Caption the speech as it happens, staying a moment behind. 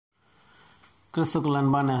கிறிஸ்துக்குள்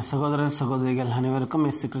அன்பான சகோதரர் சகோதரிகள் அனைவருக்கும்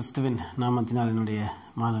இயேசு கிறிஸ்துவின் நாமத்தினால் என்னுடைய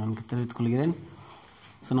மாணவனுக்கு தெரிவித்துக் கொள்கிறேன்.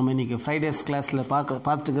 ஸோ நம்ம இன்றைக்கி ஃப்ரைடேஸ் கிளாஸில்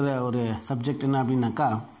பார்த்துக்கிற ஒரு சப்ஜெக்ட் என்ன அப்படின்னாக்கா,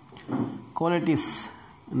 qualities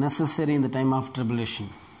necessary in the time of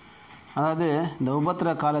tribulation. அதாவது இந்த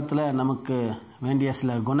உபத்திர காலத்தில் நமக்கு வேண்டிய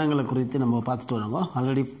சில குணங்களை குறித்து நம்ம பார்த்துட்டு வரோங்க.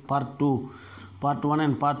 ஆல்ரெடி பார்ட் 1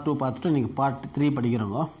 அண்ட் பார்ட் 2 பார்த்துட்டு இன்றைக்கி பார்ட் 3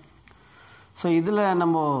 படிக்கிறோங்க. ஸோ இதில்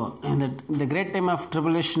நம்ம இந்த கிரேட் டைம் ஆஃப்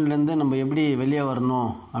ட்ரிபுலேஷன்லேருந்து நம்ம எப்படி வெளியே வரணும்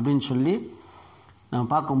அப்படின்னு சொல்லி நம்ம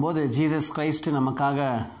பார்க்கும்போது, ஜீசஸ் கிரைஸ்ட்டு நமக்காக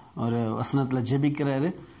ஒரு வசனத்தில் ஜெபிக்கிறாரு.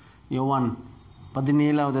 யோவான்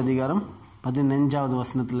 17வது அதிகாரம் 15வது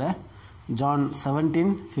வசனத்தில், ஜான்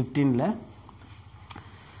 17:15,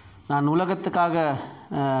 நான்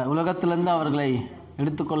உலகத்திலேருந்து அவர்களை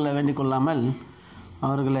எடுத்துக்கொள்ள வேண்டிக் கொள்ளாமல்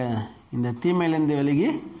அவர்களை இந்த தீமையிலேருந்து விலகி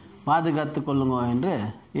பாதுகாத்து கொள்ளுங்க என்று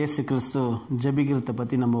இயேசு கிறிஸ்து ஜெபிக்கிறத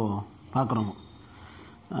பற்றி நம்ம பார்க்குறோம்.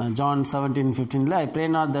 John 17:15, I pray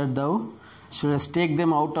not that thou shouldest take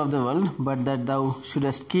them out of the world, but that thou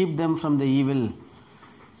shouldest keep them from the evil.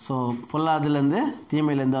 So பொல்லாதுலேருந்து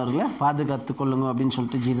தீமையிலேருந்து அவர்களை பாதுகாத்து கொள்ளுங்க அப்படின்னு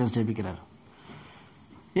சொல்லிட்டு ஜீசஸ் ஜெபிக்கிறார்.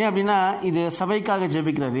 ஏன் அப்படின்னா, இது சபைக்காக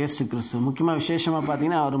ஜெபிக்கிறார் இயேசு கிறிஸ்து. முக்கியமாக விசேஷமாக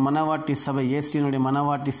பார்த்தீங்கன்னா, அவர் மனவாட்டி சபை, இயேசுவினுடைய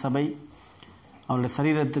மனவாட்டி சபை, அவருடைய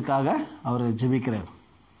சரீரத்துக்காக அவர் ஜெபிக்கிறார்.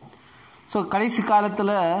 ஸோ கடைசி காலத்தில்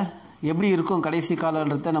எப்படி இருக்கும் கடைசி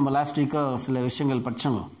காலன்றத நம்ம லாஸ்ட் வீக்காக சில விஷயங்கள்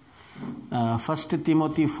படித்தோங்க. 1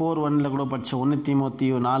 தீமோத்தி 4:1 கூட படித்தோம். 1 தீமோத்தி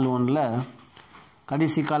 4:1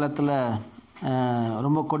 கடைசி காலத்தில்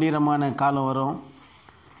ரொம்ப கொடூரமான காலம் வரும்.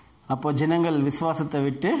 அப்போது ஜனங்கள் விசுவாசத்தை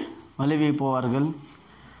விட்டு வலுவி போவார்கள்,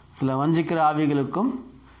 சில வஞ்சிக்கிற ஆவிகளுக்கும்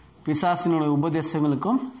பிசாசினுடைய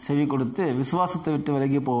உபதேசங்களுக்கும் செவி கொடுத்து விசுவாசத்தை விட்டு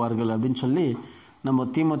விலகி போவார்கள் அப்படின்னு சொல்லி நம்ம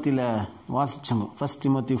தீமோத்தியில் வாசித்தோங்க. 1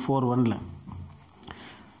 தீமோத்தி 4:1.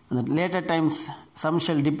 அந்த later times some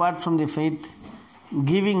shall depart from the faith,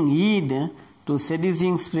 giving heed to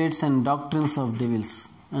seducing spirits and doctrines of devils.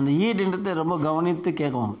 அந்த ஈடுன்றது ரொம்ப கவனித்து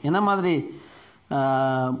கேட்கும். என்ன மாதிரி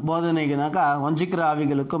போதனைக்குனாக்கா, வஞ்சிக்கிற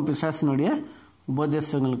ஆவிகளுக்கும் பிசாசினுடைய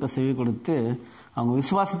உபதேசங்களுக்கும் செவி கொடுத்து அவங்க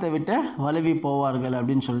விசுவாசத்தை விட்டு வலுவி போவார்கள்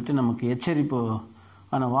அப்படின்னு சொல்லிட்டு நமக்கு எச்சரிப்பு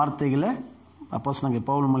ஆன வார்த்தைகளை அப்போஸ்தலனாகிய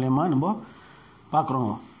பவுல் மூலமா நம்ம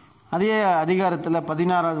பார்க்குறோம். அதே அதிகாரத்தில்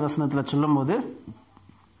 16வது வசனத்தில் சொல்லும்போது,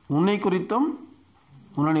 உன்னை குறித்தும்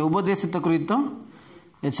உன்னுடைய உபதேசத்தை குறித்தும்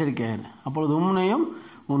எச்சரிக்கையாயிரு, அப்பொழுது உன்னையும்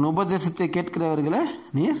உன் உபதேசத்தை கேட்கிறவர்களை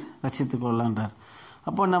நீர் ரட்சித்துக் கொள்ளலான்றார்.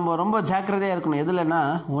 அப்போ நம்ம ரொம்ப ஜாக்கிரதையாக இருக்கணும். எதுலன்னா,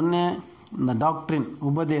 ஒன்று இந்த டாக்ட்ரின்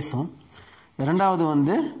உபதேசம், இரண்டாவது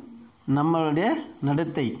நம்மளுடைய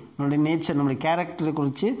நடத்தை, நம்மளுடைய நேச்சர், நம்மளுடைய கேரக்டரை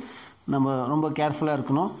குறித்து நம்ம ரொம்ப கேர்ஃபுல்லாக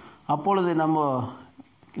இருக்கணும். அப்பொழுது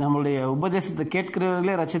நம்மளுடைய உபதேசத்தை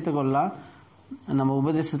கேட்கிறவர்களே ரசித்து கொள்ளலாம். நம்ம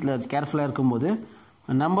உபதேசத்தில் கேர்ஃபுல்லாக இருக்கும்போது,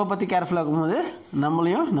 நம்ம பற்றி கேர்ஃபுல்லாக இருக்கும்போது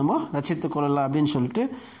நம்மளையும் நம்ம ரசித்து கொள்ளலாம் அப்படின்னு சொல்லிட்டு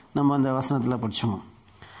நம்ம அந்த வசனத்தில் படித்தோம்.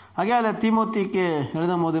 ஆகையால் தீமோத்திக்கு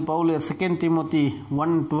எழுதும் போது பவுல் 2 தீமோத்தி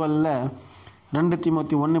 1:12, 2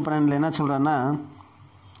 தீமோத்தி 1:12 என்ன சொல்கிறான்னா,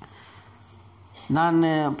 நான்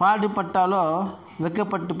பாடுபட்டாலோ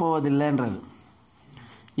வெக்கப்பட்டு போவதில்லைன்றார்.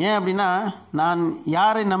 ஏன் அப்படின்னா, நான்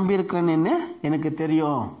யாரை நம்பியிருக்கிறேன்னு எனக்கு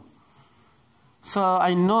தெரியும். So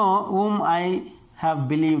I know whom I have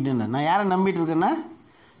believed in. நான் யாரை நம்பிட்டு இருக்கேன்னா,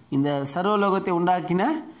 இந்த சர்வலோகத்தை உண்டாக்கின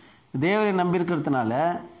தேவரை நம்பியிருக்கிறதுனால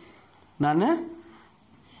நான்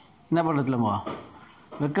என்ன பண்ணுறதுலங்கோ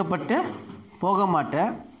வெக்கப்பட்டு போக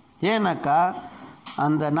மாட்டேன். ஏன்னாக்கா,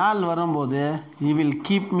 அந்த நாள் வரும்போது you will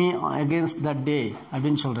keep me against that day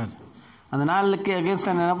அப்படின்னு சொல்கிறார். அந்த நாளுக்கு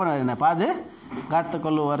அகேன்ஸ்டாக என்ன பண்ணுவார், என்ன காத்து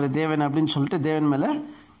கொள்ளுவார் தேவன் அப்படின்னு சொல்லிட்டு தேவன் மேலே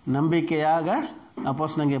நம்பிக்கையாக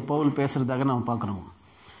அப்போஸ்தலனாகிய பவுல் பேசுகிறதாக நம்ம பார்க்குறோம்.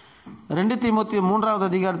 2 தீமோத்தி 3வது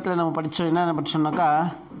அதிகாரத்தில் நம்ம படித்தோம். என்ன படித்தோம்னாக்கா,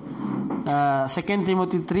 2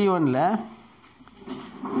 Timothy 3:1,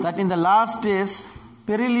 that in the last days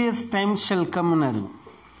perilous times shall come.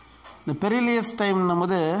 இந்த பெரிலியஸ் டைம்னும்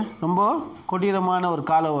போது ரொம்ப கொடூரமான ஒரு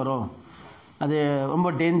காலம் வரும். அது ரொம்ப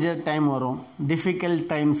டேஞ்சர் டைம் வரும், டிஃபிகல்ட்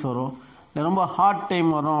டைம்ஸ் வரும், ரொம்ப ஹார்ட் டைம்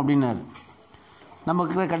வரும் அப்படின்னாரு. நமக்கு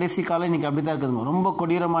இருக்கிற கடைசி காலம் இன்றைக்கி அப்படி தான் இருக்குதுங்க. ரொம்ப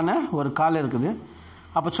கொடூரமான ஒரு காலம் இருக்குது.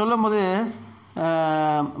 அப்போ சொல்லும் போது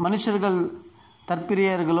மனுஷர்கள்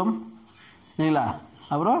தற்பிரியர்களும் இல்லைங்களா,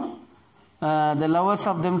 அப்புறம் த lovers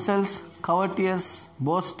of themselves, கவர்டியஸ்,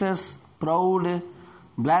 posters, proud,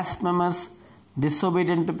 பிளாஸ்பெமர்ஸ்,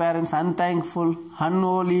 disobedient to parents, unthankful,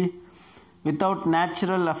 unholy, without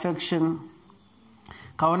natural affection,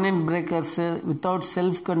 covenant breakers, without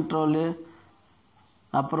self control,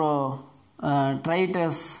 அப்புறம்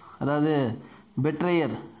ட்ரைட்டர்ஸ், அதாவது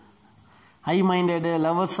பெட்ரையர், high minded,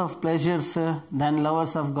 lovers of பிளெஷர்ஸ் than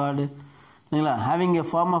lovers of God, having a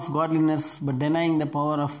form of godliness but denying the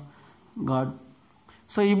power of God.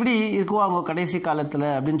 So இப்படி இருக்குவாங்க கடைசி காலத்தில்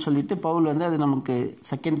அப்படின்னு சொல்லிட்டு பவுல் வந்து அது நமக்கு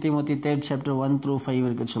 2 தீமோத்தி 3 chapter 1-5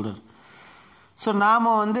 இருக்க சொல்கிறார். ஸோ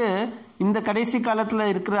நாம் வந்து இந்த கடைசி காலத்தில்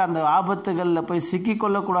இருக்கிற அந்த ஆபத்துகளில் போய்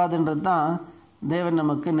சிக்கிக்கொள்ளக்கூடாதுன்றது தான் தேவன்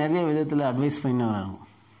நமக்கு நிறைய விதத்தில் அட்வைஸ் பண்ணி வராங்க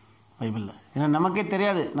பைபிளில். ஏன்னா நமக்கே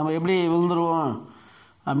தெரியாது நம்ம எப்படி விழுந்துருவோம்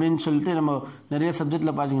அப்படின்னு சொல்லிட்டு நம்ம நிறைய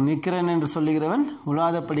சப்ஜெக்டில் பார்த்துங்க. நிற்கிறேன் என்று சொல்லுகிறவன்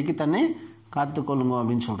உழாதபடிக்கு தன்னை காத்துக்கொள்ளுங்க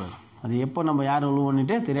அப்படின்னு சொல்கிறார். அது எப்போ நம்ம யார்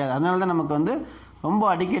விழுவோன்னுட்டே தெரியாது. அதனால தான் நமக்கு வந்து ரொம்ப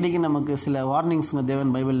அடிக்கடிக்கு நமக்கு சில வார்னிங்ஸுங்க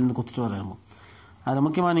தேவன் பைபிள்லேருந்து கொடுத்துட்டு வராங்க. அதில்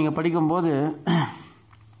முக்கியமாக நீங்கள் படிக்கும்போது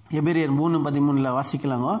எபிரியர் 3:13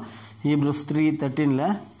 வாசிக்கலாங்க. Hebrews 3:13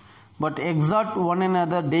 but exhort one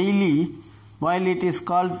another daily while it is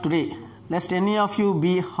called today, lest any of you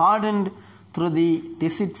be hardened through the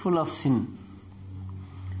deceitful of sin.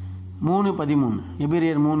 3:13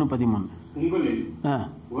 எபிரியர் 3:13. உங்களில்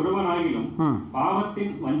ஒருவனாகிலும்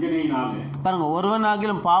பாவத்தின் வஞ்சனையினாலே பாருங்க,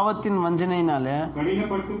 ஒருவனாகிலும் பாவத்தின் வஞ்சனையினாலே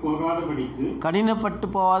கடினப்பட்டு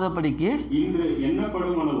போகாதபடிக்கு இன்று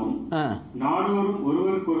எண்ணப்படும் அளவும் நாள்தோறும்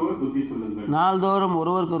ஒருவருக்கொருவர்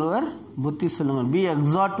புத்தி சொல்லுங்கள். B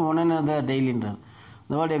எக்ஸார்ட் one another டெய்லின்றார்.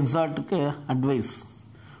 இந்த வேர்டு எக்ஸார்ட்டுக்கு அட்வைஸ்.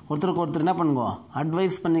 ஒருத்தருக்கு ஒருத்தர் என்ன பண்ணுங்க,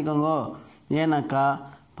 அட்வைஸ் பண்ணிக்கோங்க. ஏன்னாக்கா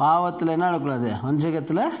பாவத்தில் என்ன ஆடக்கூடாது,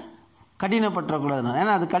 வஞ்சகத்தில் கடினப்பற்றக்கூடாது.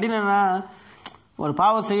 ஏன்னா அது கடினம்னா ஒரு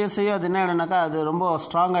பாவம் செய்ய செய்ய அது என்ன ஆகிடும்னாக்கா அது ரொம்ப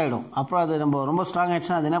ஸ்ட்ராங் ஆகிடும். அப்புறம் அது நம்ம ரொம்ப ஸ்ட்ராங்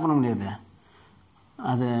ஆகிடுச்சுன்னா அது என்ன பண்ண முடியாது,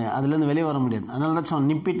 அது அதுலேருந்து வெளியே வர முடியாது. அதனால தான் சொன்னோம்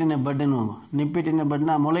நிப்பிட்டின பட்டுன்னுவாங்க. நிப்பிட்டின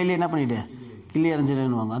பட்டுனா முளையிலே என்ன பண்ணிவிட்டு கிள்ளி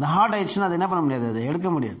எறிஞ்சிடுவாங்க. அது ஹார்ட் ஆகிடுச்சுன்னா அது என்ன பண்ண முடியாது, அது எடுக்க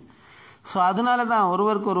முடியாது. ஸோ அதனால தான்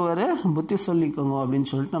ஒருவருக்கு ஒருவர் புத்தி சொல்லிக்கோங்க அப்படின்னு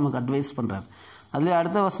சொல்லிட்டு நமக்கு அட்வைஸ் பண்ணுறாரு. அதுலேயே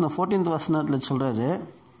அடுத்த வசனம் 14th வசனத்தில் சொல்கிறாரு,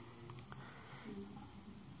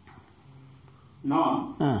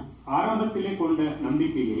 ஆரம்பத்திலே கொண்ட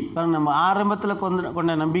நம்பிக்கையை நம்ம ஆரம்பத்தில்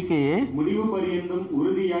கொண்ட நம்பிக்கையை முடிவு பரியந்தம்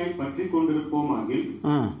உறுதியாய் பற்றி கொண்டிருப்போமாகில்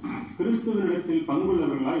கிறிஸ்துவினிடத்தில்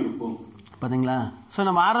பங்குள்ளவர்களாய் இருப்போம். பார்த்தீங்களா? ஸோ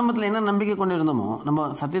நம்ம ஆரம்பத்தில் என்ன நம்பிக்கை கொண்டு இருந்தோமோ, நம்ம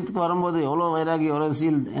சத்தியத்துக்கு வரும்போது எவ்வளோ வைராகி, எவ்வளோ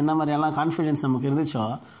சீல், என்ன மாதிரியெல்லாம் கான்ஃபிடென்ஸ் நமக்கு இருந்துச்சோ,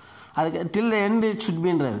 அதுக்கு டில் த எண்ட் இட் ஷுட்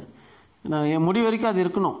பீன்றார். என் முடி வரைக்கும் அது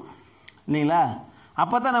இருக்கணும் இல்லைங்களா?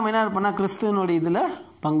 அப்போ தான் நம்ம என்ன இருப்போம்னா கிறிஸ்துவனுடைய இதில்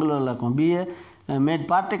பங்குள்ள இருக்கும். Be made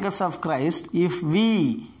particles of Christ if we,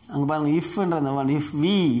 அங்கே பாருங்கள் இஃப்ன்ற அந்த word, if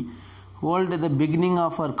we hold the beginning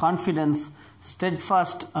of our confidence stud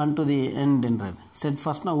fast an to the end என்றார். ஸ்டெட்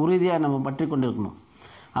ஃபாஸ்ட்னா உறுதியாக நம்ம பற்றி கொண்டு இருக்கணும்.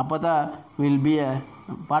 அப்போ தான் will be a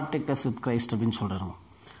particles with Christ அப்படின்னு சொல்கிறாங்க.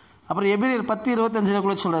 அப்புறம் எபிரியர் 10:25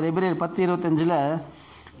 கூட சொல்கிறார். எபிரியர் 10:25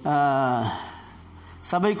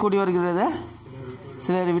 சபை கூடி வருகிறத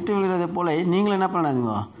சிலர் விட்டு விடுகிறதை போல நீங்களும் என்ன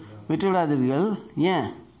பண்ணாதீங்க, விட்டு விடாதீர்கள். ஏன்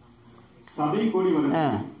சபை கூடி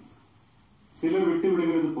வருகிறது சிலர் விட்டு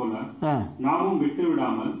விடுகிறது போல நாமும் விட்டு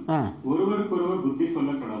விடாமல் ஒருவருக்கொருவர் புத்தி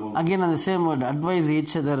சொல்ல கடவோம். அகைன் அந்த same word, advice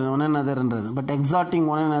each other one anotherன்றது, but எக்ஸார்ட்டிங்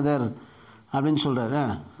one another அப்படின்னு சொல்றாரு.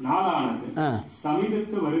 நாளானது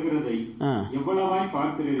சமீபத்து வருகிறதை எவ்வளவாய்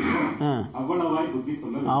பார்க்கிறீர்களோ அவ்வளவாய் புத்தி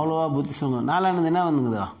சொல்ல, அவ்வளவா புத்தி சொல்லுங்க. நாளானது என்ன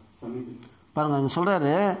வந்துங்குதா பாருங்க, அங்கே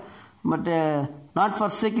சொல்றாரு, but not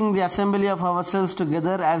forsaking the assembly of ourselves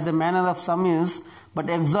together as the manner of some is, but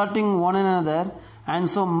exhorting one another, and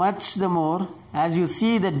so much the more as you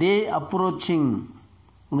see the day approaching.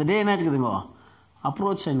 இந்த டே என்ன இருக்குதுங்க,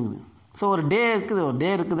 அப்ரோச் ஆகுது. ஸோ ஒரு டே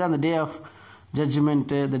இருக்குது, அந்த டே of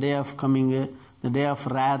judgement, the day of coming, the day of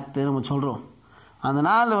ராத்து நம்ம சொல்கிறோம். அந்த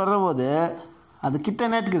நாள் வர்றபோது அது கிட்ட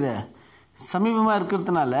என்ன இருக்குது, சமீபமாக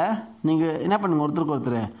இருக்கிறதுனால நீங்கள் என்ன பண்ணுங்க, ஒருத்தருக்கு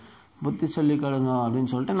ஒருத்தர் புத்தி சொல்லிக்கொள்ளுங்க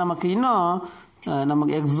அப்படின்னு சொல்லிட்டு நமக்கு இன்னும்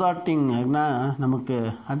நமக்கு எக்ஸார்ட்டிங்னா நமக்கு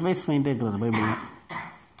அட்வைஸ் பண்ணிகிட்டே இருக்கிறது பைபிளில்.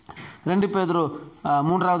 2 பேதுரு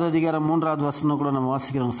 3வது அதிகாரம் 3வது வசனம் கூட நம்ம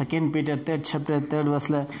வாசிக்கிறோம். 2 Peter 3rd chapter 3rd verse,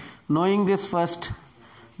 knowing this first,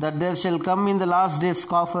 that there shall come in the last days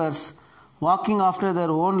scoffers, walking after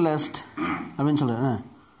their own lust அப்படின்னு சொல்கிறேன்.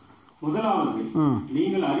 முதலாவது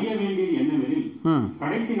நீங்கள் அறிய வேண்டியது என்னவெனில்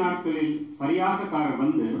கடைசி நாட்களில் பரியாசக்காரர்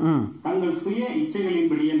வந்து தங்கள் சுய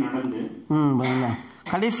இச்சைகளின்படியே நடந்து,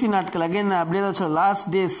 கடைசி நாட்கள் அகைன் அப்படியே தான் சொல்ல, லாஸ்ட்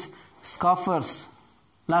டேஸ் ஸ்காஃபர்ஸ்,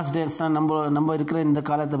 லாஸ்ட் டேஸ் நம்ம இருக்கிற இந்த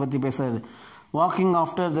காலத்தை பற்றி பேசுறாரு. Walking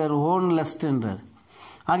after their own லஸ்ட்ன்றார்.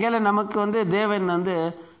 ஆகையால் நமக்கு வந்து தேவன் வந்து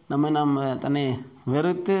நம்ம தன்னை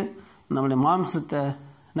வெறுத்து நம்முடைய மாம்சத்தை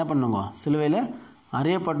என்ன பண்ணுங்க, சிலுவையில்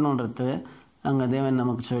அறியப்படணுன்றது அங்கே தேவன்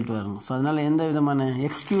நமக்கு சொல்லிட்டு வருங்க. ஸோ அதனால் எந்த விதமான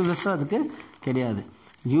எக்ஸ்கியூசஸும் அதுக்கு கிடையாது.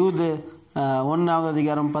 யூத் 1வது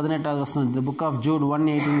அதிகாரம் 18வது வசனம், தி புக் ஆஃப் ஜூட்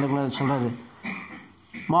 1:18 கூட சொல்கிறாரு,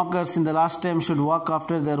 மாக்கர்ஸ் in the last time should walk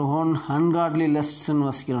after their own ungodly lusts ன்னு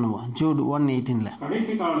வாசிக்கிறோம் நம்ம ஜூட் 1:18.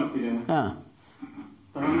 கடைசி காலத்தில்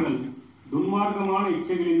தங்கள் துன்மார்க்கமான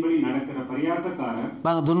இச்சைகளின்படி நடக்கிற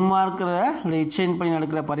பரியாசக்காரர் துன்மார்க்கிற இச்சையின்படி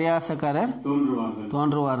நடக்கிற பரியாசக்காரர்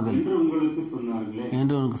தோன்றுவார்கள் என்று உங்களுக்கு சொன்னார்களே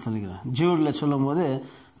என்று உனக்கு சொல்லுகிறார். ஜூட்ல சொல்லும் போது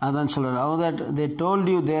அதான் சொல்றாரு. How that they told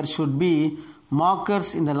you there should be mockers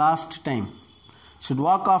in the last time, should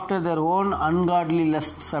walk after their own ungodly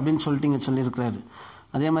lusts அப்படின்னு சொல்லிட்டு இங்கே சொல்லியிருக்கிறாரு.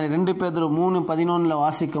 அதே மாதிரி 2 பேதுரு 3:11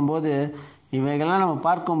 வாசிக்கும் போது இவைகள்லாம் நம்ம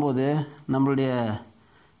பார்க்கும்போது நம்மளுடைய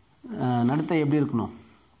நடத்தை எப்படி இருக்கணும்?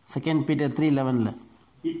 2 பீட்டர் 3:11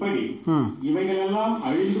 இப்படி இவைகளெல்லாம்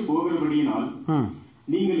அழிந்து போகிறபடியினால்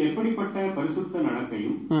நீங்கள் எப்படிப்பட்ட பரிசுத்த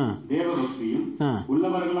நடக்கையும் தேவபக்தியும்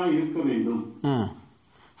உள்ளவர்களாக இருக்க வேண்டும்.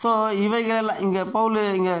 ஸோ இவைகளெல்லாம் இங்கே பவுல்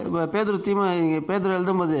இங்கே பேதுரு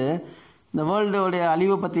எழுதும்போது இந்த வேர்ல்டோடைய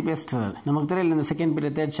அழிவை பற்றி பேசுகிறார். நமக்கு தெரியல, இந்த 2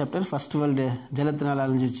 Peter 3rd chapter, first world ஜலத்தினால்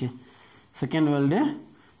அழிஞ்சிச்சு, 2nd world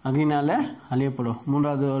அக்னினால் அழியப்படும்,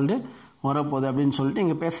 3வது வேர்ல்டு வரப்போகுது அப்படின்னு சொல்லிட்டு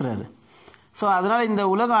இங்கே பேசுகிறாரு. ஸோ அதனால் இந்த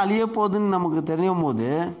உலகம் அழிய போகுதுன்னு நமக்கு தெரியும் போது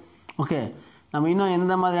ஓகே நம்ம இன்னும்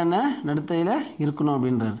எந்த மாதிரியான நடத்தையில் இருக்கணும்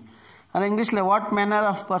அப்படின்றாரு. அது இங்கிலீஷில் what manor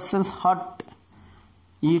of persons hot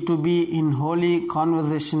you to be in Holi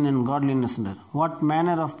conversation and காட்லினஸ்ன்றார். What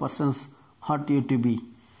manor of persons hot you to be.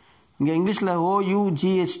 இங்கே இங்கிலீஷில்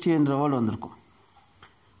OUGHT என்ற வேர்டு வந்திருக்கும்.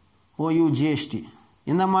 OUGHT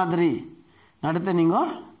இந்த மாதிரி நடத்த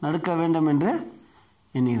நீங்கள் நடக்க வேண்டும் என்று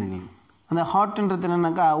எண்ணுகிறீர்கள். அந்த ஹார்ட்ன்றது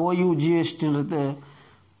என்னன்னாக்கா OUGHTன்றது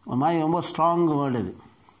ஒரு மாதிரி ரொம்ப ஸ்ட்ராங் வேர்டு. அது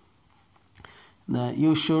இந்த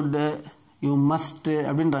யூ ஷுட் யூ மஸ்ட்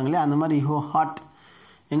அப்படின்றாங்களே அந்த மாதிரி ஹார்ட்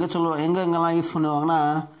எங்கெங்கெல்லாம் யூஸ் பண்ணுவாங்கன்னா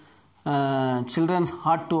children's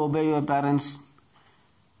hard to obey your parents,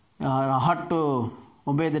 hard to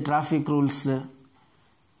obey the traffic rules,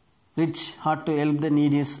 rich hard to help the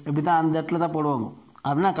நீடியஸ், இப்படி தான் அந்த இடத்துல தான் போடுவாங்க.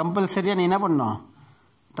 அப்படின்னா கம்பல்சரியாக நீ என்ன பண்ணணும்?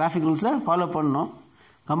 டிராஃபிக் ரூல்ஸை ஃபாலோ பண்ணணும்,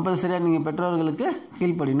 கம்பல்சரியாக நீங்கள் பெற்றோர்களுக்கு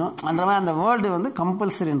கீழ்ப்படிணும் அந்த மாதிரி அந்த வேர்டு வந்து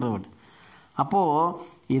கம்பல்சரின்ற வேர்டு.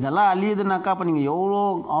 அப்போது இதெல்லாம் அழியுதுனாக்கா அப்போ நீங்கள் எவ்வளோ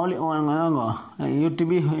you to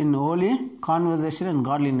be in Holi conversation and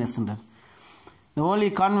காட்லினஸ்ன்றார். இந்த ஹோலி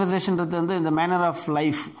கான்வர்சேஷன்றது வந்து இந்த மேனர் ஆஃப்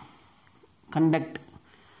லைஃப், கண்டக்ட்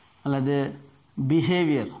அல்லது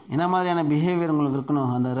பிஹேவியர், என்ன மாதிரியான பிஹேவியர் உங்களுக்கு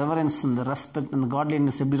இருக்கணும், அந்த ரெவரன்ஸ், இந்த ரெஸ்பெக்ட், அந்த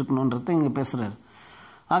காட்லினஸ் எப்படி இருக்கணுன்றது இங்கே பேசுகிறார்.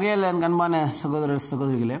 ஆகையால் என் அன்பான சகோதரர்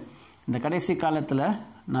சகோதரிகளே, இந்த கடைசி காலத்தில்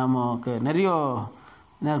நமக்கு நிறைய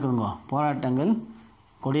என்ன இருக்குதுங்க போராட்டங்கள்,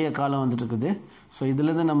 கொடிய காலம் வந்துட்டு இருக்குது. ஸோ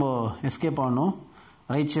இதுலேருந்து நம்ம எஸ்கேப் ஆகணும்,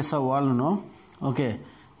 ரைச்சியஸாக வாழணும், ஓகே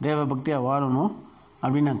தேவ பக்தியாக வாழணும்.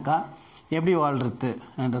 அப்படின்னாக்கா எப்படி வாழ்கிறது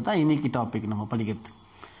தான் இன்னைக்கு டாபிக் நம்ம படிக்கிறது.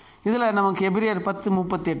 இதில் நமக்கு எபிரேயர்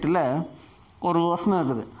 10:38 ஒரு வசனம்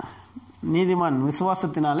இருக்குது. நீதிமான்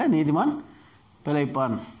விசுவாசத்தினால நீதிமான்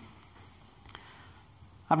பிழைப்பான்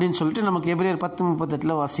அப்படின்னு சொல்லிட்டு நமக்கு எபிரேயர்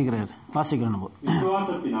 10:38 வாசிக்கிறோம் நம்ம.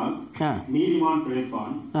 விசுவாசத்தினால் நீதிமான்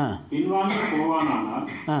பிழைப்பான், பின்வாங்கி போவானானால்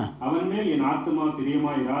அவன் மேல் என் ஆத்துமா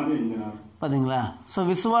பிரியமாய் இராது என்கிறார். பாத்தீங்களா? ஸோ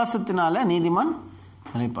விசுவாசத்தினால நீதிமான்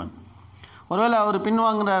பிழைப்பான். ஒருவேளை அவர்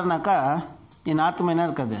பின்வாங்குறாருனாக்கா என் ஆத்மா என்ன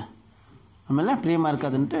இருக்காது, நம்மள பிரியமாக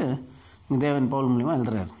இருக்காதுன்ட்டு தேவன் பவுல் மூலியமாக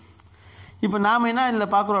எழுதுறாரு. இப்போ நாம் என்ன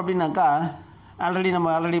இதில் பார்க்குறோம் அப்படின்னாக்கா ஆல்ரெடி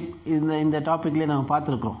இந்த டாப்பிக்லேயே நம்ம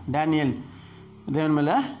பார்த்துருக்குறோம். டேனியல் தேவன்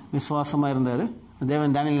மேலே விசுவாசமாக இருந்தார்.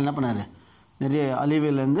 தேவன் டேனியல் என்ன பண்ணார், நிறைய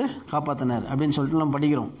அழிவிலேருந்து காப்பாற்றினார் அப்படின்னு சொல்லிட்டு நம்ம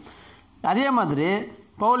படிக்கிறோம். அதே மாதிரி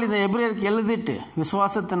பவுல் இந்த எபிரேயருக்கு எழுதிட்டு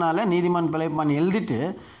விசுவாசத்தினால நீதிமான் பிழைப்பான் எழுதிட்டு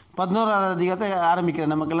 11வது அதிகாரத்தை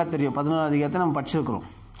ஆரம்பிக்கிறேன். நமக்கெல்லாம் தெரியும் 11வது அதிகாரத்தை நம்ம படிச்சிருக்கிறோம்.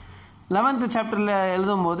 11th சாப்டரில்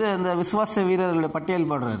எழுதும்போது அந்த விசுவாச வீரர்களோட பட்டியல்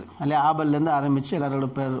போடுறாரு. அல்ல ஆபல்லேருந்து ஆரம்பித்து எல்லாரோட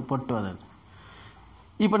பேர் போட்டு வர்றாரு.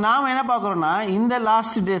 இப்போ நாம் என்ன பார்க்குறோன்னா இந்த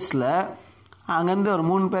லாஸ்ட் டேஸில் அங்கேருந்து ஒரு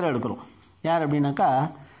 3 பேரை எடுக்கிறோம். யார் அப்படின்னாக்கா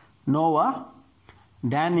நோவா,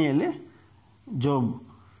 டேனியல், ஜோப்.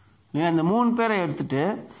 இந்த 3 பேரை எடுத்துட்டு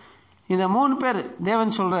இந்த 3 பேர்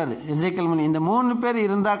தேவன் சொல்கிறாரு எசேக்கியேல் மணி, இந்த 3 பேர்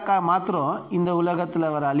இருந்தாக்கா மாத்திரம் இந்த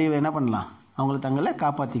உலகத்தில் வர அழிவை என்ன பண்ணலாம், அவங்கள தங்களை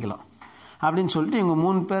காப்பாற்றிக்கலாம் அப்படின்னு சொல்லிட்டு இவங்க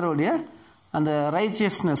 3 பேருடைய அந்த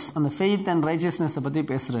ரைச்சியஸ்னஸ், அந்த ஃபெய்த் அண்ட் ரைச்சியஸ்னஸை பற்றி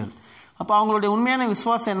பேசுகிறாரு. அப்போ அவங்களுடைய உண்மையான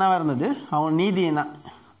விசுவாசம் என்னவாக இருந்தது, அவங்க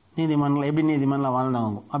நீதிமான்கள் எப்படி நீதிமான்லாம்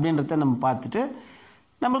வாழ்ந்தவங்க அப்படின்றத நம்ம பார்த்துட்டு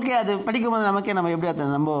நம்மளுக்கே அது படிக்கும்போது நம்ம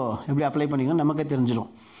எப்படி அப்ளை பண்ணிக்கணும் நமக்கே தெரிஞ்சிடும்.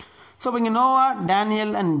 ஸோ இப்போ இங்கே நோவா,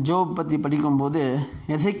 டேனியல் அண்ட் ஜோப் பற்றி படிக்கும்போது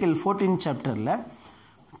எசேக்கியேல் 14 சாப்டரில்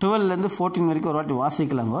 12லேருந்து 14 வரைக்கும் ஒரு வாட்டி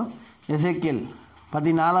வாசிக்கலாங்க. எசேக்கியேல்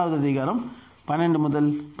 14வது அதிகாரம் 12 முதல்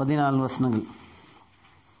 14 வசனங்கள்.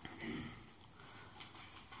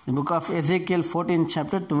 The book of Ezekiel 14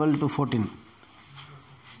 chapter 12 to 14.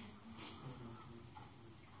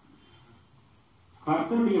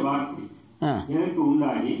 கர்த்தருடைய வார்த்தை எனக்கு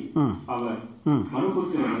உண்டாகி அவர்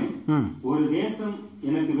மனுபுத்திரனே, ஒரு தேசம்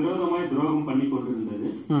எனக்கு விரோதமாய் துரோகம் பண்ணி கொண்டிருந்தது.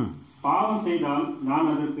 பாவம் செய்தால் நான்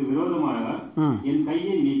அதற்கு விரோதமாக என்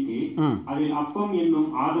கையை நீட்டி அதில் அப்பம் என்னும்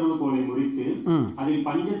ஆதரவு கோலை முறித்து அதில்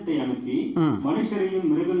பஞ்சத்தை அனுப்பி மனுஷரையும்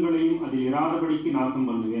மிருகங்களையும் அதில் இராதபடிக்கு நாசம்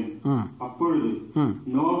பண்ணுவேன். அப்பொழுது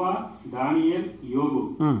நோவா, தானியேல், யோபு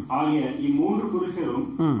ஆகிய இம்மூன்று புருஷரும்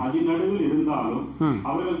அதன் நடுவில் இருந்தாலும்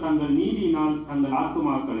அவர்கள் தங்கள் நீதியினால் தங்கள்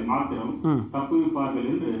ஆத்துமாக்களை மாத்திரம் தப்புவிப்பார்கள்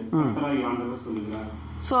என்று கர்த்தராகிய ஆண்டவர் சொல்லுகிறார்.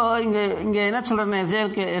 ஸோ இங்கே என்ன சொல்கிறேன்னா,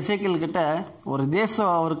 எசேக்கியேல் கிட்ட ஒரு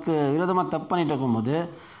தேசம் அவருக்கு விரோதமாக தப்பு பண்ணிட்டு இருக்கும்போது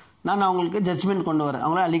நான் அவங்களுக்கு ஜட்ஜ்மெண்ட் கொண்டு வரேன்,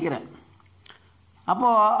 அவங்கள அழிக்கிறேன்.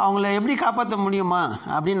 அப்போது அவங்கள எப்படி காப்பாற்ற முடியுமா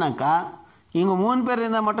அப்படின்னாக்கா, இவங்க 3 பேர்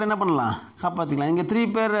இருந்தால் மட்டும் என்ன பண்ணலாம், காப்பாற்றிக்கலாம். இங்கே 3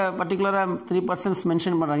 பேர் பர்டிகுலராக 3 பர்சன்ஸ்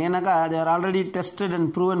மென்ஷன் பண்ணுறாங்க. ஏன்னாக்கா they are already tested and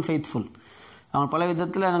proven faithful. அவங்க பல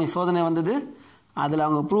விதத்தில் எனக்கு சோதனை வந்தது, அதில்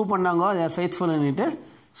அவங்க ப்ரூவ் பண்ணாங்க they are faithfulன்னுட்டு.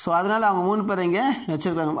 ஸோ அதனால் அவங்க 3 பேர் இங்கே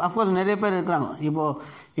வச்சுருக்காங்க. அஃப்கோர்ஸ் நிறைய பேர் இருக்கிறாங்க. இப்போது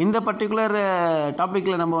இந்த பர்டிகுலர்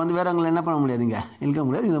டாப்பிக்கில் நம்ம வந்து வேறவங்களை என்ன பண்ண முடியாது, இங்கே இழுக்க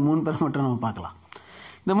முடியாது. இந்த 3 பேர் மட்டும் நம்ம பார்க்கலாம்.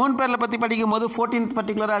 இந்த 3 பேரில் பற்றி படிக்கும்போது 14th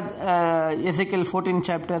பர்டிகுலராக எசேக்கியேல் 14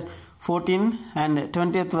 சாப்டர் 14 and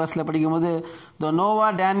 20th verseல படிக்கும்போது, the Noah,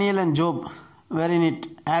 Daniel and Job were in it.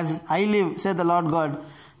 As I live, said the Lord God,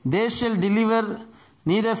 they shall deliver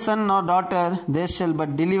neither son nor daughter, they shall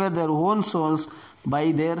but deliver their own souls by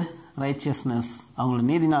their righteousness. அவங்களோட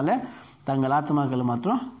நீதினால தங்கள் ஆத்மாக்களை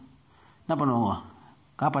மாத்திரம் என்ன பண்ணுவாங்க,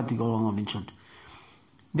 காப்பாற்றிக்கொள்வாங்க அப்படின்னு சொல்லிட்டு.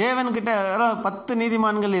 தேவன்கிட்ட 10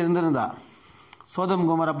 நீதிமான்கள் இருந்திருந்தா சோதம்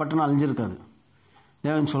கோமரா பட்டணம் அழிஞ்சிருக்காது.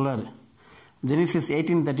 தேவன் சொல்றாரு, ஜெனிசிஸ்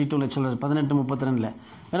 18:32 சொல்றாரு, 18:32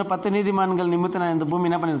 வேற 10 நீதிமான்கள் நிமித்தம் நான் இந்த பூமி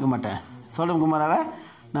என்ன பண்ணியிருக்க மாட்டேன், சோதம் குமாராவை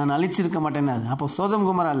நான் அழிச்சிருக்க மாட்டேன்னாரு. அப்போ சோதம்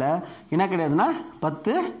குமாரால என்ன கிடையாதுன்னா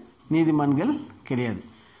 10 நீதிமான்கள் கிடையாது.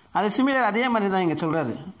 அது சிமிலர் அதே மாதிரி தான் இங்கே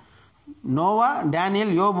சொல்றாரு. நோவா,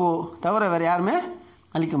 டேனியல், யோபு தவிர வேறு யாருமே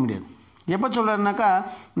அழிக்க முடியாது. எப்போ சொல்கிறாருனாக்கா,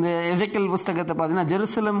 இந்த எசேக்கியேல் புஸ்தகத்தை பார்த்தீங்கன்னா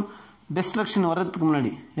ஜெருசலம் டிஸ்ட்ரக்ஷன் வர்றதுக்கு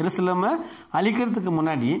முன்னாடி, எருசலேமை அழிக்கிறதுக்கு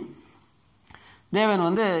முன்னாடி தேவன்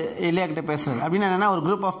வந்து எலியா கிட்ட பேசுகிறார். அப்படின்னா என்னென்னா, ஒரு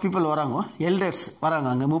குரூப் ஆஃப் பீப்புள் வராங்க, எல்டர்ஸ் வராங்க,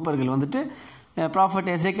 அங்கே மூப்பர்கள் வந்துட்டு ப்ராஃபட்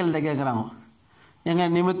எசேக்கியேல்கிட்ட கேட்குறாங்க,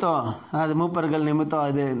 எங்கள் நிமித்தம், அதாவது மூப்பர்கள் நிமித்தம்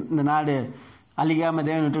இது இந்த நாடு அழிக்காமல்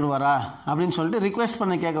தேவன் விட்டுடுவாரா அப்படின்னு சொல்லிட்டு ரிக்வெஸ்ட்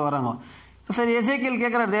பண்ண கேட்க வராங்க. சரி, எசேக்கியேல்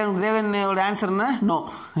கேட்குறாரு, தேவனோட ஆன்சர்னா நோ,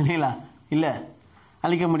 இல்லைங்களா, இல்லை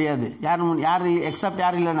அழிக்க முடியாது. யார் எக்ஸப்ட்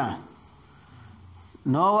யார் இல்லைன்னா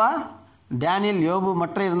நோவா, டேனியல், யோபு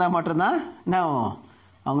மட்டும் இருந்தால் மட்டும்தான் என்ன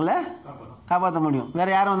அவங்கள காப்பாற்ற முடியும்.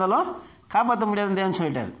 வேறு யாரும் வந்தாலும் காப்பாற்ற முடியாதுன்னு தேவன்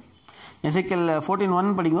சொல்லிட்டாரு. எசேக்கியேல்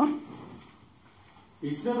 14:1 படிங்க.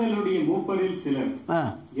 இஸ்ரவேலுடைய மூப்பரில் சிலர்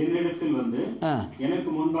என்னிடத்தில் வந்து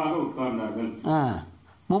எனக்கு முன்பாக உட்கார்ந்தார்கள்.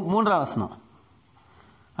 3ஆம் வசனம்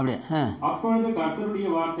அப்படியே. அப்பொழுது கர்த்தருடைய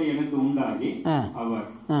வார்த்தை எனக்கு உண்டாகி, அவர்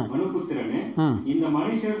மனுபுத்திரனே, இந்த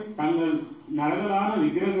மனுஷர் தங்கள் நரகலான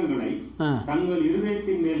விக்கிரகங்களை தங்கள்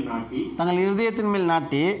இருதயத்தின் மேல்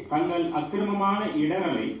நாட்டி தங்கள் அக்கிரமமான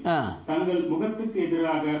இடரலை தங்கள் முகத்துக்கு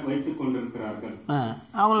எதிராக வைத்துக் கொண்டிருக்கிறார்கள்.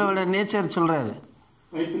 அவங்களோட நேச்சர் சொல்றாரு,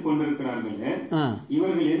 வைத்துக் கொண்டிருக்கிறார்கள்.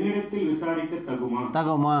 இவர்கள் என்னிடத்தில் விசாரிக்க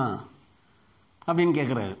தகுமா அப்படின்னு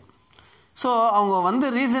கேட்கிறாரு. ஸோ அவங்க வந்து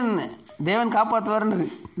ரீசன் தேவன் காப்பாற்றுவாருன்னு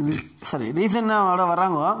ரீசனோட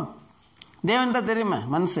வர்றாங்க. தேவன் தான் தெரியுமே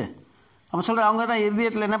மனசு. அப்போ சொல்கிற அவங்க தான்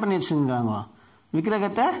இருதயத்தில் என்ன பண்ணி வச்சுருக்காங்க,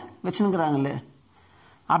 விக்கிரகத்தை வச்சுருக்கிறாங்களே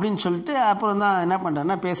அப்படின்னு சொல்லிட்டு அப்புறம் தான் என்ன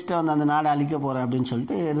பண்ணுறாருன்னா பேசிட்டு வந்து அந்த நாடை அழிக்க போகிறேன் அப்படின்னு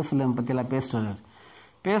சொல்லிட்டு எருசலேம் பற்றியெல்லாம் பேசிட்டு வர்றாரு.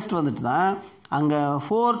 பேசிட்டு வந்துட்டு தான் அங்கே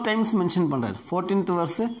 4 times மென்ஷன் பண்ணுறாரு. 14th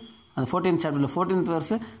verse, அந்த 14th சாப்டரில் 14th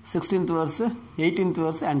verse, 16th verse, 18th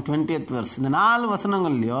verse and 20th verse, இந்த 4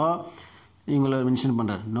 வசனங்கள்லையோ இவங்கள மென்ஷன்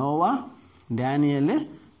பண்ணுறாரு. நோவா, டேனியல்,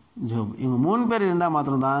 ஜோப், இவங்க 3 பேர் இருந்தால்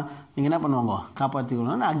மாத்திரம்தான் நீங்கள் என்ன பண்ணுவாங்க,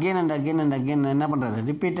 காப்பாற்றிக்கணும். அகெயின் அண்ட் அகெயின் என்ன பண்ணுறாரு,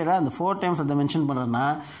 ரிப்பீட்டடாக அந்த 4 times அதை மென்ஷன் பண்ணுறாருன்னா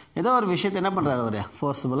ஏதோ ஒரு விஷயத்தை என்ன பண்ணுறாரு, ஒரு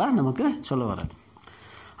ஃபோர்ஸபுளாக நமக்கு சொல்ல வர்றாரு.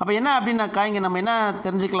 அப்போ என்ன அப்படின்னாக்கா, இங்கே நம்ம என்ன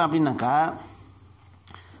தெரிஞ்சுக்கலாம் அப்படின்னாக்கா,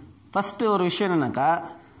 ஃபஸ்ட்டு ஒரு விஷயம் என்னன்னாக்கா,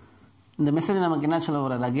 இந்த மெசேஜ் நமக்கு என்ன சொல்ல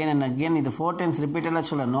வர்றாரு, அகெயின் அண்ட் அகெயின் இது 4 times ரிப்பீட்டடாக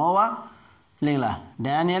சொல்ல, நோவா இல்லைங்களா,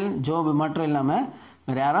 டேனியல், ஜோப் மட்டும் இல்லாமல்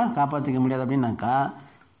வேறு யாரும் காப்பாற்றிக்க முடியாது அப்படின்னாக்கா,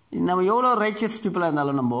 நம்ம எவ்வளோ ரைச்சியஸ் பீப்புளாக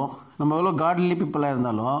இருந்தாலும், நம்ம எவ்வளோ காட்லி பீப்புளாக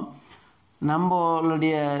இருந்தாலும்,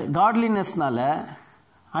 நம்மளுடைய காட்லினஸ்னால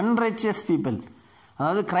அன்ரைச்சியஸ் பீப்புள்,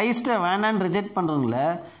 அதாவது கிரைஸ்ட்டை வேண்டான்னு ரிஜெக்ட் பண்ணுறவங்கள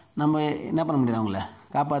நம்ம என்ன பண்ண முடியாது, அவங்கள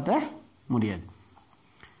காப்பாற்ற முடியாது.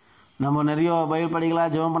 நம்ம நிறைய பைபிள்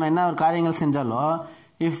படிக்கலாம், ஜெபம் பண்ண என்ன ஒரு காரியங்கள் செஞ்சாலும்,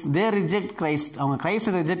 இஃப் தே ரிஜெக்ட் கிரைஸ்ட், அவங்க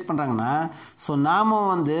கிரைஸ்ட்டை ரிஜெக்ட் பண்ணுறாங்கன்னா, ஸோ நாம்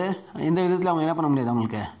வந்து எந்த விதத்தில் அவங்க என்ன பண்ண முடியாது,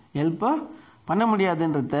 அவங்களுக்கு ஹெல்ப்பை பண்ண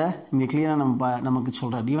முடியாதுன்றத இங்கே கிளியராக நமக்கு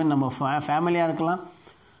சொல்கிறார். ஈவன் நம்ம ஃபேமிலியாக இருக்கலாம்,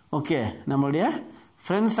 ஓகே, நம்மளுடைய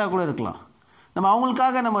ஃப்ரெண்ட்ஸாக கூட இருக்கலாம், நம்ம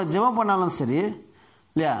அவங்களுக்காக நம்ம ஜெபம் பண்ணாலும் சரி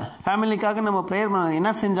இல்லையா, ஃபேமிலிக்காக நம்ம ப்ரேயர் பண்ண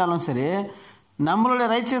என்ன செஞ்சாலும் சரி, நம்மளுடைய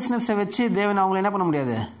ரைச்சியஸ்னஸை வச்சு தேவன் அவங்கள என்ன பண்ண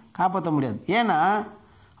முடியாது, காப்பாற்ற முடியாது. ஏன்னா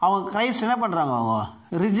அவங்க கிரைஸ்ட் என்ன பண்ணுறாங்க, அவங்க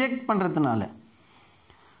ரிஜெக்ட் பண்ணுறதுனால.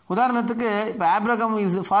 உதாரணத்துக்கு இப்போ Abraham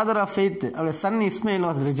is father of faith, அவருடைய Sun Ismail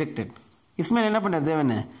was rejected. Ismail என்ன பண்ணார்,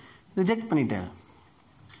 தேவன் ரிஜெக்ட் பண்ணிட்டார்.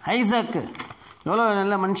 ஐசாக்கு எவ்வளோ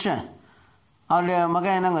நல்ல மனுஷன், அவருடைய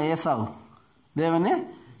மகன் என்னங்க ஏசாவு, தேவன்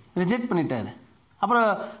ரிஜெக்ட் பண்ணிட்டார். அப்புறம்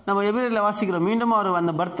நம்ம எபிரேயரில் வாசிக்கிறோம், மீண்டும் அவர்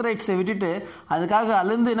அந்த பர்த் ரைட்ஸை விட்டுட்டு அதுக்காக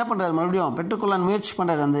அழுந்து என்ன பண்ணுறாரு, மறுபடியும் பெற்றுக்கொள்ளான்னு முயற்சி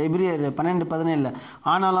பண்ணுறாரு அந்த எபிரேயர் 12:17.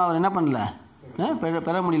 ஆனாலும் அவர் என்ன பண்ணல,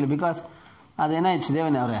 பெற முடியல. பிகாஸ் அது என்ன ஆயிடுச்சு,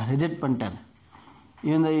 தேவன் அவரை ரிஜெக்ட் பண்ணிட்டார்.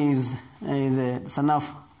 இவன் இஸ் சன் ஆஃப்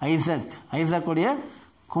ஐசாக், ஐசாக்குடைய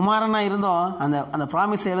குமாரனாக இருந்தோம் அந்த அந்த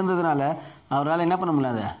ப்ராமிஸை எழுந்ததுனால அவரால் என்ன பண்ண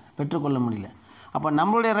முடியல, அதை பெற்றுக்கொள்ள முடியல. அப்போ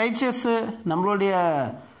நம்மளுடைய ரைச்சஸ்ஸு, நம்மளுடைய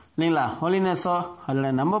இல்லைங்களா ஹோலினஸோ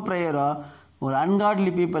அல்ல நம்ம ப்ரேயரோ ஒரு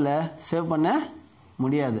அன்காட்லி பீப்புளை சேவ் பண்ண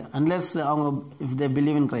முடியாது, அன்லெஸ் அவங்க if they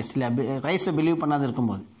believe in Christ, இல்லை கிரைஸ்ட்டை பிலீவ் பண்ணாத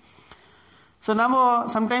இருக்கும்போது. ஸோ நம்ம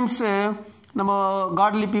சம்டைம்ஸு நம்ம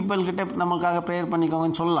காட்லி பீப்புள்கிட்ட நம்மளுக்காக ப்ரேயர்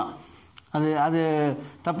பண்ணிக்கோங்கன்னு சொல்லலாம், அது அது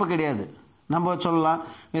தப்பு கிடையாது. நம்ம சொல்லலாம்,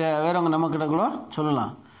 இல்லை வேறவங்க நம்மக்கிட்ட கூட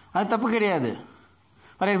சொல்லலாம், அது தப்பு கிடையாது.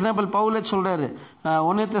 ஃபார் எக்ஸாம்பிள் பவுலே சொல்கிறாரு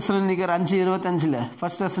 1 தெசலோனிக்கர் 5:25,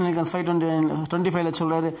 1 தெசலோனிக்கர்ஸ் 5:25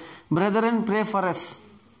 சொல்கிறாரு, பிரதரன் ப்ரே ஃபார் அஸ்.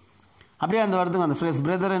 அப்படியே அந்த வருதுங்க அந்த phrase,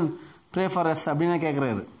 brethren pray for us அப்படின்னு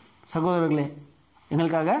கேட்குறாரு, சகோதரர்களே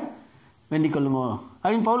எங்களுக்காக வேண்டிக் கொள்ளுங்க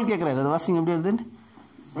அப்படின்னு பவுல் கேட்குறாரு. அது வாசிங்க எப்படி வருதுன்னு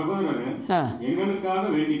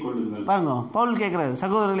பாருங்க. பவுல் கேட்குறாரு,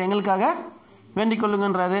 சகோதரர்கள் எங்களுக்காக வேண்டிக்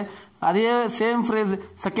கொள்ளுங்கன்றாரு. அதே சேம் ஃப்ரேஸ்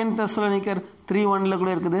 2 தெசலோனிக்கர் 3:1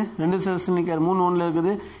 கூட இருக்குது, 2 தெசலோனிக்கர் 3:1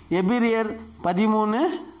 இருக்குது, எபிரியர்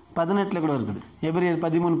 13:18 கூட இருக்குது, எபிரியர்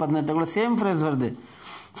 13:18 கூட சேம் ஃப்ரேஸ் வருது.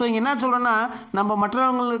 ஸோ இங்கே என்ன சொல்கிறோன்னா, நம்ம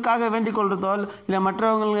மற்றவங்களுக்காக வேண்டிக் கொள்றதோ இல்லை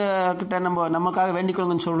மற்றவங்கக்கிட்ட நமக்காக வேண்டிக்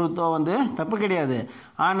கொள்ளுங்கன்னு சொல்கிறதோ தப்பு கிடையாது.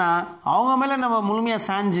 ஆனால் அவங்க மேலே நம்ம முழுமையாக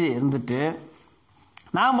சாஞ்சு இருந்துட்டு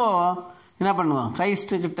நாம் என்ன பண்ணுவோம்,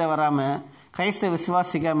 கிரைஸ்ட்டுக்கிட்ட வராமல் கிரைஸ்தை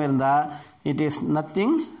விசுவாசிக்காமல் இருந்தால் it is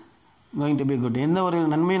nothing going to be good. எந்த ஒரு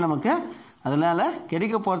நன்மையும் நமக்கு அதனால்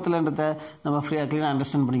கிடைக்க போகிறதில்லன்றதை நம்ம ஃப்ரீயாக க்ளீனாக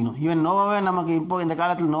அண்டர்ஸ்டாண்ட் பண்ணிக்கணும். ஈவன் நோவாவே நமக்கு இப்போது இந்த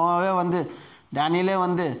காலத்தில் நோவாவே டேனியலே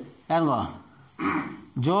யாருங்கோ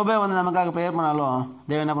ஜோபே நமக்காக ப்ரேயர் பண்ணாலும்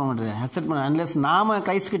தேவன் என்ன பண்ண மாட்டேன், அக்செப்ட் பண்ண, அன்லெஸ் நாம்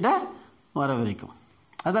கிரைஸ்ட்கிட்ட வர வரைக்கும்.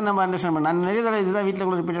 அதுதான் நம்ம அண்டர்ஸ்டாண்ட் பண்ண. நான் நிறைய தடவை இதுதான் வீட்டில்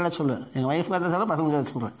கூட ரிப்பீட்டடாக சொல்லுவேன், எங்கள் ஒய்ஃப் கதை சொல்ல, பசங்க கதை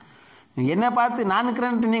சொல்கிறேன். என்னை பார்த்து நான்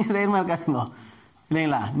இருக்கிறேன்ட்டு நீங்கள் தைரியமாக இருக்காதுங்க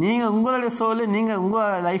இல்லைங்களா. நீங்கள் உங்களுடைய சோல், நீங்கள்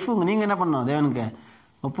உங்கள் லைஃபு நீங்கள் என்ன பண்ணணும், தேவனுக்கு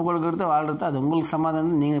ஒப்பு கொடுக்கறது வாழ்றது, அது உங்களுக்கு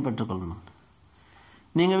சமாதானம் நீங்கள் பெற்றுக்கொள்ளணும்.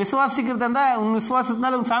 நீங்கள் விசுவாசிக்கிறதா இருந்தால் உங்கள்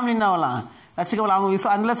விசுவாசத்தினால உங்கள் ஃபேமிலி என்ன ஆகலாம், ரசிக்கப்படலாம்.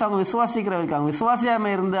 அவங்க அன்லெஸ் அவங்க விசுவாசிக்கிற வரைக்கும், அவங்க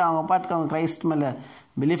விசுவாசியாமல் இருந்து அவங்க பாட்டுக்கு அவங்க கிரைஸ்ட் மேலே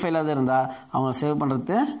பிலீஃப் இல்லாத இருந்தால் அவங்கள சேவ்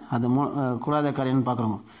பண்ணுறது அது கூடாத காரியம்னு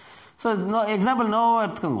பார்க்குறோங்க. ஸோ எக்ஸாம்பிள் நோவா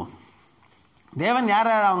எடுத்துக்கோங்க. தேவன் யார்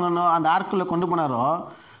யார் அவங்க அந்த ஆர்க்குள்ளே கொண்டு போனாரோ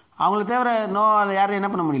அவங்களுக்கு தவிர நோவாவில் யாரும் என்ன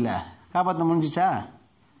பண்ண முடியல, காப்பாற்ற முடிஞ்சிச்சா?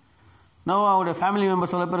 நோவாவுடைய ஃபேமிலி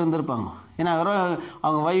மெம்பர்ஸ் எவ்வளோ பேர் இருந்திருப்பாங்க. ஏன்னா வெறும்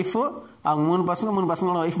அவங்க ஒய்ஃபு, அவங்க 3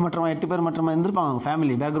 பசங்களோட ஒய்ஃப் மற்றமா 8 பேர் மற்றமா இருந்திருப்பாங்க. அவங்க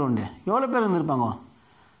ஃபேமிலி பேக்ரவுண்டு எவ்வளோ பேர் இருந்திருப்பாங்க,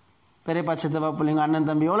 பெரியப்பா சித்தப்பா பிள்ளைங்க அண்ணன்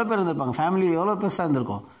தம்பி எவ்வளோ பேர் இருந்திருப்பாங்க, ஃபேமிலி எவ்வளோ பெருசாக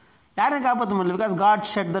இருந்திருக்கும். யாரையும் காப்பாற்ற முடியல, because God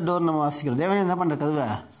shut the door. நம்ம வாசிக்கிறோம், தேவனே என்ன பண்ணுற கதவை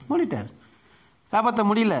மூடிட்டார், காப்பாற்ற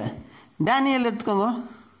முடியல. டேனியல் எடுத்துக்கோங்க,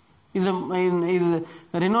 is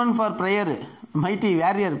renowned for prayer, mighty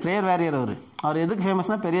warrior, prayer warrior. அவர் எதுக்கு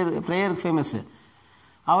ஃபேமஸ்னால் ப்ரேயருக்கு ஃபேமஸ்ஸு.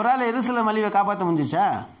 அவரால் எருசலேம் அழிவை காப்பாற்ற முடிஞ்சிச்சா?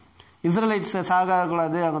 இஸ்ரேலைட்ஸை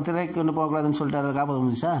சாகக்கூடாது, அவங்க திரைக்கு கொண்டு போகக்கூடாதுன்னு சொல்லிட்டு அவரை காப்பாற்ற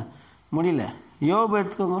முடிஞ்சிச்சா? முடியல. யோபு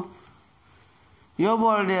எடுத்துக்கோங்க,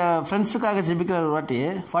 யோபுவோடைய ஃப்ரெண்ட்ஸுக்காக ஜெபிக்கிற ஒரு வாட்டி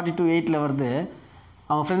 42:8 வருது.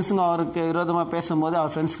 அவங்க ஃப்ரெண்ட்ஸுங்க அவருக்கு விரோதமாக பேசும்போது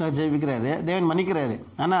அவர் ஃப்ரெண்ட்ஸுக்காக ஜெபிக்கிறாரு, தேவன் மன்னிக்கிறாரு.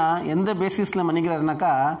 ஆனால் எந்த பேசிஸில்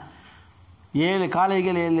மன்னிக்கிறாருனாக்கா, 7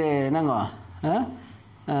 காளைகள் 7 என்னங்க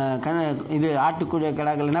இது ஆட்டுக்குடிய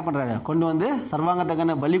கடாக்கள் என்ன பண்ணுறாரு கொண்டு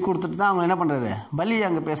சர்வாங்கத்தக்கன பலி கொடுத்துட்டு தான் அவங்க என்ன பண்ணுறாரு, பலி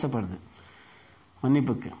அங்கே பேசப்படுது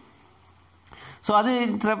மன்னிப்புக்கு. ஸோ அது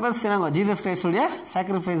ரெஃபர்ஸ் என்னங்க ஜீசஸ் கிரைஸ்டுடைய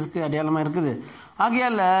சாக்ரிஃபைஸுக்கு அடையாளமாக இருக்குது.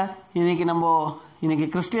 ஆகையால் இன்னைக்கு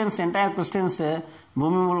கிறிஸ்டியன்ஸ், என்டையர் கிறிஸ்டியன்ஸு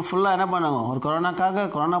பூமி ஃபுல்லாக என்ன பண்ணாங்க, ஒரு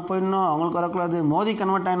கொரோனா போயிடணும், அவங்களுக்கு வரக்கூடாது, மோதி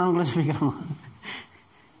கன்வெர்ட் ஆகணும்னு கூட ஜெபிக்கிறாங்க.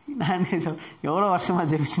 நான் எவ்வளோ வருஷமாக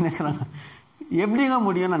ஜெபிச்சுன்னு இருக்கிறாங்க. எப்படிங்க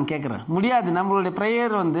முடியும் நான் கேட்குறேன். முடியாது. நம்மளுடைய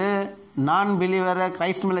ப்ரேயர் நான் பிலீவரை,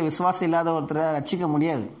 கிரைஸ்ட் மேலே விசுவாசம் இல்லாத ஒருத்தரை ரசிக்க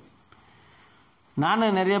முடியாது.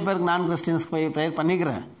 நானும் நிறைய பேருக்கு நான் கிறிஸ்டியன்ஸ்க்கு போய் ப்ரேயர்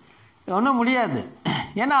பண்ணிக்கிறேன், ஒன்றும் முடியாது.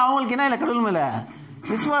 ஏன்னா அவங்களுக்கு என்ன இல்லை, கடவுள் மேலே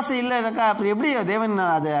விசுவாசம் இல்லைனாக்கா அப்புறம் எப்படி தேவன்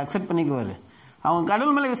அதை அக்செப்ட் பண்ணிக்குவார்? அவங்க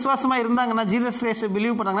கடவுள் மேலே விசுவாசமாக இருந்தாங்கன்னா, ஜீசஸ் கிரைஸ்ட்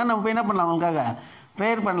பிலீவ் பண்ணாங்கன்னா நம்ம போய் என்ன பண்ணலாம், அவங்களுக்காக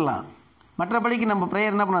ப்ரேயர் பண்ணலாம். மற்றபடிக்கு நம்ம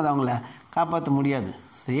ப்ரேயர் என்ன பண்ணாது, அவங்கள காப்பாற்ற முடியாது.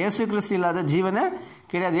 இயேசு கிறிஸ்து இல்லாத ஜீவனை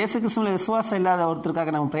கிடையாது. இயேசு கிறிஸ்துவில் விசுவாசம் இல்லாத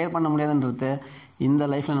ஒருத்தருக்காக நம்ம ப்ரேயர் பண்ண முடியாதுன்றது இந்த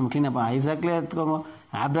லைஃப்பில் நம்ம க்ளீனாக ஐசாக்லேயே எடுத்துக்கோங்க,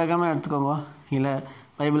 ஆப்ரகாமே எடுத்துக்கோங்க, இல்லை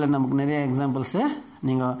பைபிளில் நமக்கு நிறைய எக்ஸாம்பிள்ஸு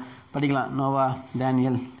நீங்கள் படிக்கலாம். நோவா,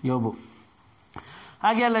 டேனியல், யோபு.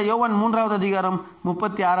 ஆகையால் யோவான் 3வது அதிகாரம்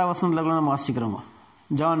 36 வசனத்தில் கூட நம்ம வாசிக்கிறோங்க.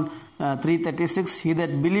 John 3:36, he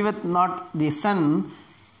that believeth not the Son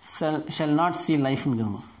shall not see life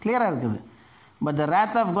இருக்குதுங்க. கிளியராக இருக்குது. but the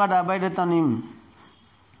wrath of God abideth on him.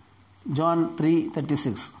 John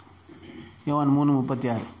 3:36, யோவான்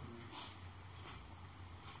 3:36.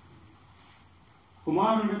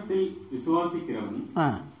 குமாரனிடத்தில் விசுவாசிக்கிறவன்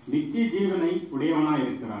நித்திய ஜீவனை உடையவனாய்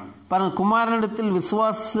இருக்கிறான். பாருங்க, குமாரனிடத்தில்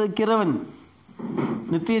விசுவாசிக்கிறவன்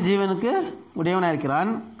நித்திய ஜீவனுக்கு உடையவனாய்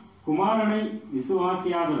இருக்கிறான். குமாரனை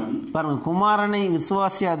விசுவாசியாதவன், பாருங்க, குமாரனை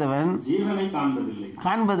விசுவாசியாதவன் ஜீவனை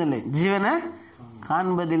காண்பதில்லை, ஜீவனை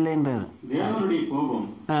காண்பதில்லை என்றார். தேவனுடைய கோபம்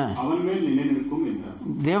அவன் மேல் நிலைநிற்கும் என்றார்.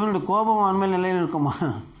 தேவனுடைய கோபம் அவன் மேல் நிலைநிற்குமா?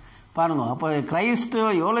 பாருங்க, அப்போ கிரைஸ்ட்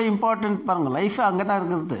எவ்வளோ இம்பார்ட்டன்ட் பாருங்க. லைஃப் அங்கே தான்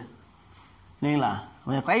இருக்கிறது இல்லைங்களா?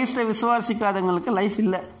 கிரைஸ்டை விசுவாசிக்காதவங்களுக்கு லைஃப்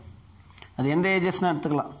இல்லை. அது எந்த ஏஜஸ்னால்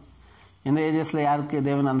எடுத்துக்கலாம். எந்த ஏஜஸில் யாருக்கு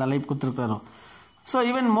தேவன் அந்த லைஃப் கொடுத்துருக்காரோ. ஸோ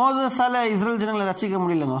ஈவன் மோசஸால் இஸ்ரேல் ஜனங்களை ரசிக்க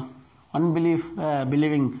முடியலங்க.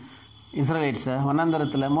 பிலீவிங் இஸ்ரேலைட்ஸை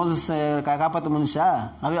வனாந்தரத்தில் மோசஸ் காப்பாற்ற முடிஞ்சா?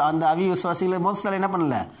 அந்த விசுவாசிகளை மோசஸால் என்ன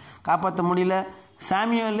பண்ணல, காப்பாற்ற முடியல.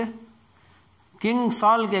 சாமியல், கிங்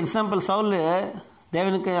சாலுக்கு எக்ஸாம்பிள். சவுல்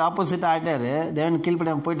தேவனுக்கு ஆப்போசிட்டாக ஆகிட்டாரு, தேவனுக்கு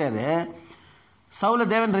கீழ்ப்படியாமல் போயிட்டாரு. சவுலை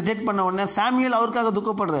தேவன் ரிஜெக்ட் பண்ண உடனே சாமியல் அவருக்காக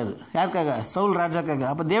துக்கப்படுறாரு. யாருக்காக? சவுல் ராஜாக்காக.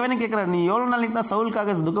 அப்போ தேவனே கேட்குறாரு, நீ எவ்வளோ நாளைக்கு தான்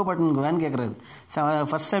சவுலுக்காக துக்கப்பட்டுன்னு கேட்குறாரு.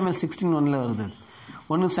 1 Samuel 16:1 வருது.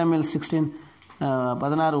 1 Samuel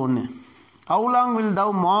 16:16. How long will thou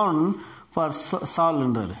mourn for Saul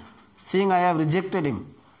என்றாரு. seeing I have rejected him.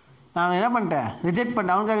 நான் என்ன பண்ணிட்டேன், ரிஜெக்ட்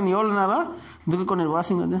பண்ணிட்டேன். அவனுக்காக நீ எவ்வளோ நேரம் துக்க கொண்டு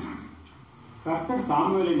வாசிங்க வந்து. கர்த்தர்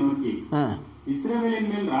சாமுவேலை நோக்கி, இஸ்ரவேலின்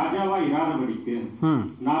மேல் ராஜாவா இராதபடிக்கு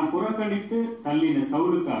நான் புறக்கணித்து தள்ளின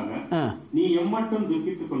சவுலுக்காக நீ எம்மட்டும்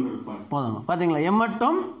துக்கித்துக் கொண்டிருப்பாய். போதும், பாத்தீங்களா?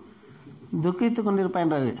 எம்மட்டும் துக்கித்துக்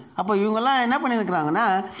கொண்டிருப்பான்றாரு. அப்போ இவங்கெல்லாம் என்ன பண்ணியிருக்கிறாங்கன்னா,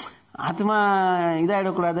 ஆத்மா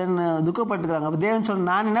இதாகிடக்கூடாதுன்னு துக்கப்பட்டுக்கிறாங்க. அப்போ தேவன் சொல்ல,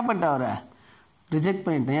 நான் என்ன பண்ணிட்டேன், அவரை ரிஜெக்ட்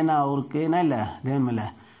பண்ணிட்டேன். ஏன்னா அவருக்கு என்ன இல்லை, தேவன் மேலே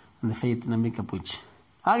அந்த ஃபெய்த், நம்பிக்கை போயிடுச்சு.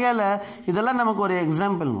 ஆகையால் இதெல்லாம் நமக்கு ஒரு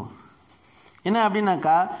எக்ஸாம்பிளுங்க. என்ன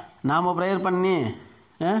அப்படின்னாக்கா, நாம் ப்ரேயர் பண்ணி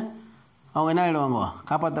அவங்க என்ன ஆகிடுவாங்க,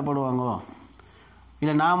 காப்பாற்றப்படுவாங்க.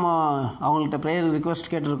 இல்லை நாம் அவங்கள்ட்ட ப்ரேயர்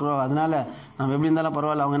ரிக்வெஸ்ட் கேட்டிருக்கிறோம், அதனால் நம்ம எப்படி இருந்தாலும்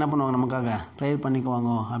பரவாயில்ல, அவங்க என்ன பண்ணுவாங்க, நமக்காக ப்ரேயர்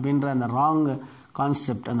பண்ணிக்குவாங்க அப்படின்ற அந்த ராங்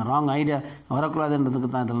கான்செப்ட், அந்த ராங் ஐடியா வரக்கூடாதுன்றதுக்கு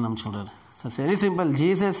தான் இதெல்லாம் நம்ம சொல்கிறார். So very simple.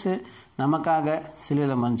 ஜீசஸ் நமக்காக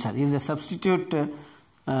சிலுவையில் மறிச்சார். Is a substitute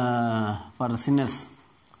for sinners.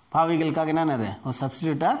 பாவிகளுக்காக என்னன்னாரு, ஒரு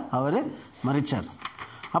சப்ஸ்டிடியூட்டாக அவர் மறிச்சார்.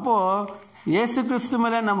 அப்போது இயேசு கிறிஸ்து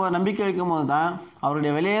மேலே நம்ம நம்பிக்கை வைக்கும் போது தான்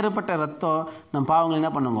அவருடைய வெளியேறப்பட்ட ரத்தம் நம்ம பாவங்களை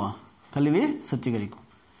என்ன பண்ணுவோம், கழுவி சுத்திகரிக்கும்.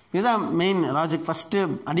 இதுதான் மெயின் லாஜிக். ஃபஸ்ட்டு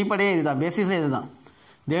அடிப்படையே இதுதான், பேசிஸே இதுதான்.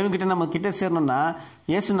 தேவன்கிட்ட நம்ம கிட்ட சேரணும்னா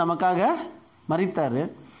இயேசு நமக்காக மரித்தார்.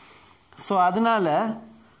 ஸோ அதனால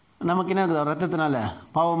நமக்கு என்ன இருக்குது, ரத்தத்தினால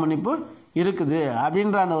பாவ மன்னிப்பு இருக்குது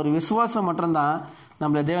அப்படின்ற அந்த ஒரு விசுவாசம் மட்டும்தான்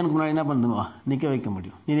நம்மளை தேவனுக்கு முன்னாடி என்ன பண்ணுங்க, நிற்க வைக்க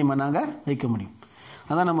முடியும், நீதிமானாக வைக்க முடியும்.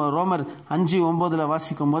 அதான் நம்ம ரோமர் 5:9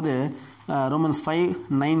 வாசிக்கும் போது, Romans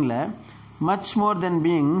 5:9, much more than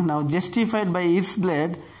being now justified by his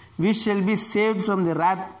blood we shall be saved from the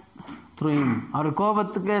wrath through him. அவர்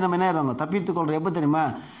கோபத்துக்கு நம்ம என்ன ஆகிறோங்க, தப்பித்துக் கொள்றோம். எப்போ தெரியுமா,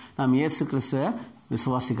 நாம் இயேசு கிறிஸ்துவை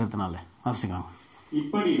விசுவாசிக்கிறதுனால. வாசிக்காங்க.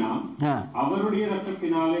 இப்படி நாம் அவருடைய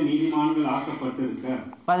ரத்தத்தினாலே நீதிமான்கள் ஆக்கப்பட்டிருக்க,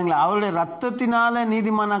 பாத்தீங்களா, அவருடைய ரத்தத்தினால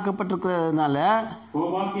நீதிமானாக்கப்பட்டிருக்கிறதுனால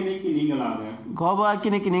கோபாக்கினைக்கு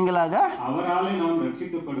நீங்களாக அவராலே நாம்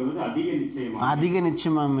ரட்சிக்கப்படுவது அதிக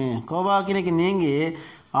நிச்சயமாமே. கோபாக்கினைக்கு நீங்கி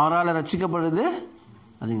அவரால் ரட்சிக்கப்படுவது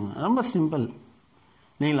அதிகம். ரொம்ப சிம்பிள்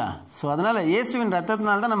இல்லைங்களா? ஸோ அதனால இயேசுவின்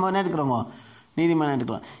ரத்தத்தினால தான் நம்ம என்ன எடுக்கிறோமோ, நீதிமானம்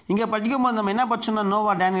எடுக்கிறோம். இங்கே படிக்கும்போது நம்ம என்ன படிச்சோம்னா,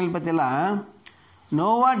 நோவா டேனியல் பற்றியெல்லாம்,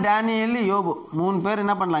 நோவா டேனியல் யோபு 3 பேர்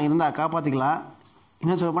என்ன பண்ணலாம், இருந்தால் காப்பாற்றிக்கலாம்.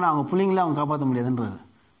 இன்னும் சொல்ல போனால் அவங்க பிள்ளைங்களே அவங்க காப்பாற்ற முடியாதுன்றாரு.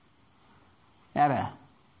 யார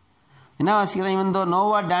என்ன வாசிக்கிறேன், even though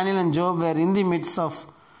Noah, Daniel and Job were in the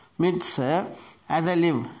midst as I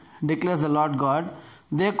live, declares the Lord God,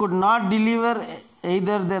 they could not deliver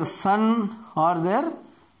either their son or their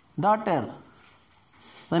daughter.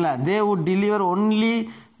 They would deliver only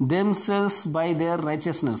themselves by their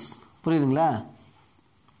righteousness. புரியுதுங்களா?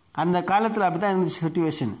 அந்த காலத்தில் அப்படி தான் இருந்துச்சு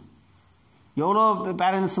situation. எவ்வளோ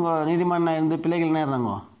parents நீதிமானாக இருந்து பிள்ளைகள் என்ன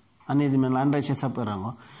இருறாங்க, அந்நீதிமான அன்ரைச்சியஸாக போயிடுறாங்க.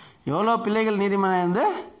 எவ்வளோ பிள்ளைகள் நீதிமானாக இருந்து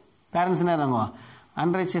பேரண்ட்ஸ் என்ன இருறாங்க,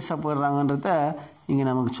 அன்ரைச்சியஸாக போயிடுறாங்கன்றத இங்கே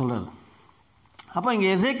நமக்கு சொல்கிறார். அப்போ இங்கே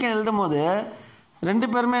எசேக்கியேல் எழுதும் போது 2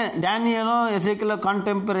 பேருமே, டேனியலும் எசேக்கியலும்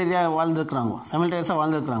கான்டெம்பரரியாக வாழ்ந்துருக்குறாங்க, சைமல்டேனியஸாக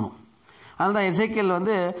வாழ்ந்துருக்குறாங்க. அதனால தான் எசேக்கியேல்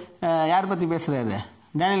யார் பற்றி பேசுகிறாரு,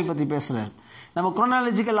 டேனியல் பற்றி பேசுகிறார். நம்ம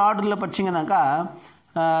குரோனாலஜிக்கல் ஆர்டரில் படிச்சிங்கனாக்கா,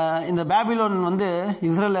 இந்த பாபிலோன் வந்து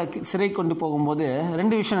இஸ்ரேலை சிறை கொண்டு போகும்போது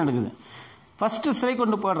 2 விஷயம் நடக்குது. ஃபஸ்ட்டு சிறை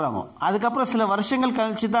கொண்டு போயிடுறாங்க. அதுக்கப்புறம் சில வருஷங்கள்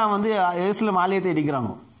கழிச்சு தான் வந்து எருசலேம் ஆலயத்தை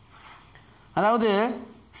இடிக்கிறாங்க. அதாவது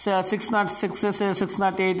 606,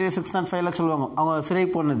 608, 605 சொல்லுவாங்க அவங்க சிறை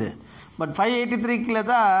போனது. பட் 583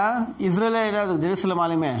 தான் இஸ்ரேலே ஜெருசலேம்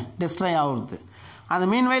ஆலயமே டெஸ்ட்ராய் ஆகுது. அந்த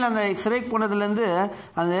மீன்வயல் அந்த சிறைக்கு போனதுலேருந்து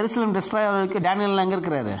அந்த எருசலேம் டெஸ்ட்ராய் ஆகிறதுக்கு டேனியல் எங்கே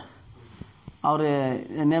இருக்கிறாரு? அவர்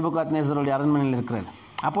நேபுகாத்நேசருடைய அரண்மனையில் இருக்கிறார்.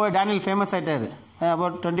 அப்போ டேனியல் ஃபேமஸ் ஆகிட்டார்.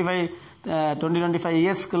 அபவுட் 25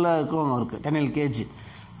 இயர்ஸ்க்குள்ளே இருக்குவாங்க அவருக்கு டேனியல் கேஜி.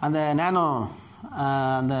 அந்த நேனோ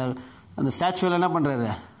அந்த அந்த ஸ்டாச்சுவில் என்ன பண்ணுறாரு,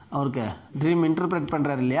 அவருக்கு ட்ரீம் இன்டர்பிரேட்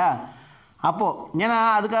பண்ணுறாரு இல்லையா? அப்போது ஏன்னா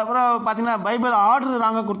அதுக்கப்புறம் பார்த்தீங்கன்னா பைபிள் ஆர்டர்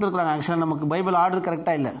ராங்காக கொடுத்துருக்குறாங்க. ஆக்சுவலாக நமக்கு பைபிள் ஆர்டர்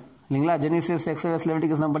கரெக்டாக இல்லை இல்லைங்களா? ஜெனிசிஸ், எக்ஸோடஸ்,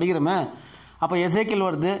 லெவிட்டிகஸ் நம்ம படிக்கிறோமே. அப்போ எசேக்கியல்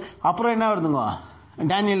வருது, அப்புறம் என்ன வருதுங்க,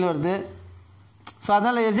 டேனியல் வருது. ஸோ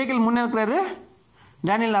அதனால் எசேக்கியல் முன்னே இருக்கிறாரு,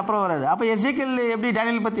 டேனியல் அப்புறம் வர்றாரு. அப்போ எசேக்கியல் எப்படி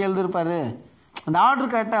டேனியல் பற்றி எழுதிருப்பார்? அந்த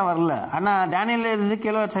ஆர்டர் கரெக்டாக வரல. ஆனால் டேனியல்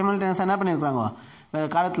எசேக்கியலோ சைமல்டேனியஸாக என்ன பண்ணியிருக்காங்க, வேறு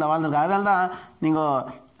காலத்தில் வாழ்ந்துருக்காங்க. அதனால தான்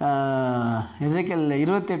நீங்கள் எசேக்கியல்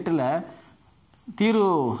 28 தீரு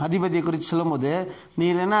அதிபதியை குறித்து சொல்லும்போது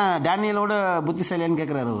நீர் என்ன டேனியலோட புத்திசாலியான்னு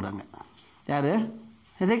கேட்குறாரு அவர். அங்கே யார்?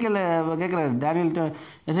 எசேக்கியல் கேட்குறாரு. டேனியல்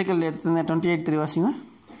எசேக்கியல் 28:3 வாசிங்க.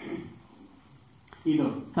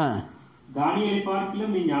 தானியேலை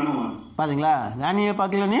பார்க்கிலும் நீ ஞானவான். பாத்தீங்களா? தானியேலை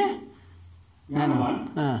பார்க்கிலும் நீ ஞானவான்.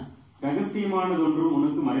 ரகசியமானது ஒன்றும்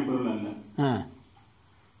உனக்கு மறைப்பொருள் அல்ல.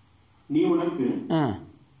 நீ உனக்கு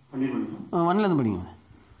 1 படிங்க.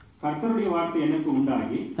 கர்த்தருடைய வார்த்தை எனக்கு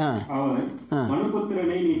உண்டாகி அவர்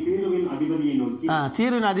மனுபுத்திரனை நீ தீருவின் அதிபதியை நோக்கி.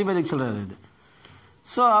 தீருவின் அதிபதிக்கு சொல்றாரு இது.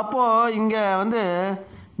 ஸோ அப்போ இங்க வந்து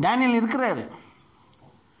டேனியல் இருக்கிறாரு.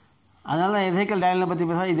 அதனால தான் எசேக்கியல் டேனியலை பற்றி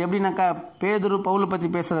பேசுகிறார். இது எப்படின்னாக்கா பேதுரு பவுலை பற்றி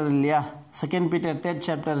பேசுகிறாரு இல்லையா? 2 Peter 3rd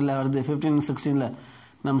chapter வருது 15-16.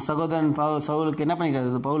 நம் சகோதரன் சவுலுக்கு என்ன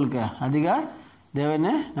பண்ணிக்கிறாரு, பவுலுக்கு அதிக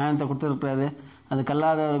தேவனே ஞானத்தை கொடுத்துருக்கிறாரு. அது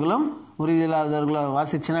கல்லாதவர்களும் உறுதியில்லாதவர்களும்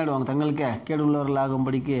வாசிச்சுனாடுவாங்க, தங்களுக்கு கேடு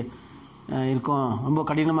உள்ளவர்களாகும்படிக்கு இருக்கும், ரொம்ப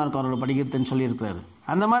கடினமாக இருக்கும் அவர்களை படிக்கிறதுன்னு சொல்லியிருக்கிறாரு.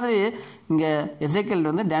 அந்த மாதிரி இங்கே எசேக்கியல்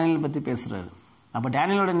வந்து டேனியலை பற்றி பேசுகிறாரு. அப்போ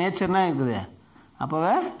டேனியலோட நேச்சர்னா இருக்குது,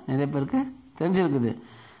 அப்போவே நிறைய பேருக்கு தெரிஞ்சிருக்குது.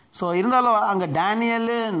 ஸோ இருந்தாலும் அங்கே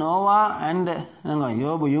டேனியல், நோவா அண்ட்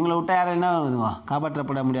யோபு இவங்களை விட்டால் யாரும்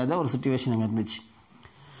காப்பாற்றப்பட முடியாத ஒரு சுச்சுவேஷன் அங்கே இருந்துச்சு.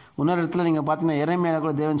 இன்னொரு இடத்துல நீங்கள் பார்த்தீங்கன்னா எரேமியாவில்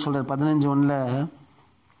கூட தேவன் சொல்கிறார் 15:1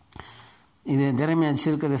 இது எரேமியா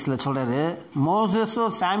தீர்க்கதரிசியில் சொல்கிறாரு, மோசஸோ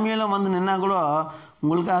சாமியலும் வந்து நின்னா கூட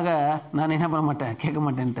உங்களுக்காக நான் என்ன பண்ண மாட்டேன், கேட்க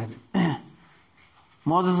மாட்டேன்ட்டார்.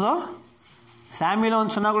 மோசஸோ சாமியலும்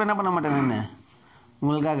வந்து சொன்னால் கூட என்ன பண்ண மாட்டேன், நான்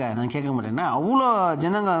உங்களுக்காக நான் கேட்க மாட்டேன்னா அவ்வளோ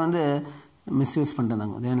ஜனங்க வந்து மிஸ்யூஸ்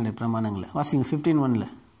பண்ணிட்டாங்க தேவனுடைய பிரமாணங்களை. வாசிங்க 15:1.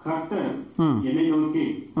 கர்த்தர் என்னை நோக்கி,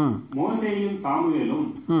 மோசேயும் சாமுவேலும்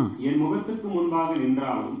என் முகத்துக்கு முன்பாக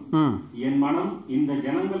நின்றாலும் என் மனம் இந்த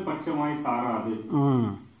ஜனங்கள் பட்சமாய் சாராது.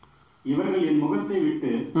 இவர்கள் என் முகத்தை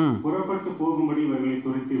விட்டு புறப்பட்டு போகும்படி இவர்களை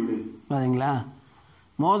துரத்தி விடு. பாத்தீங்களா?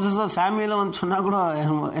 மோசஸோ சாமுவேலும் வந்து சொன்னா கூட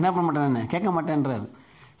என்ன பண்ண மாட்டேன், கேட்க மாட்டேன்றாரு.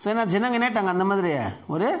 ஸோ ஏன்னா ஜனங்க நேட்டாங்க அந்த மாதிரி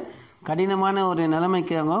ஒரு கடினமான ஒரு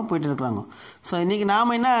நிலைமைக்கு அவங்க போயிட்டு இருக்கிறாங்க. ஸோ இன்றைக்கி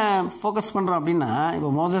நாம் என்ன ஃபோக்கஸ் பண்ணுறோம் அப்படின்னா, இப்போ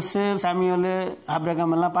மோசஸு, சாமுவேல்,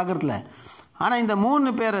 ஆபிரகாம் எல்லாம் பார்க்குறதுல, ஆனால் இந்த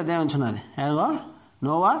 3 பேரை தேவன் சொன்னார். யாருங்கோ?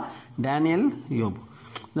 நோவா, டேனியல், யோபு.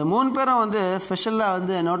 இந்த 3 பேரும் வந்து ஸ்பெஷலாக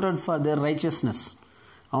வந்து நோட்டட் ஃபார் தேர் ரைச்சியஸ்னஸ்.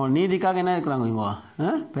 அவங்க நீதிக்காக என்ன இருக்கிறாங்க, இவங்க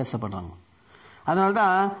பேசப்படுறாங்க. அதனால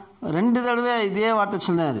தான் 2 தடவை இதே வார்த்தை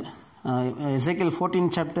சொன்னார். எசேக்கியல்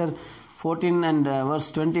 14 chapter 14 and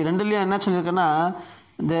verse 20 ரெண்டுலேயும் என்ன சொல்லியிருக்கேன்னா,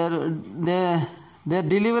 their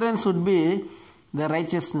deliverance would be their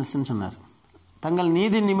righteousness சொன்னார். தங்கள்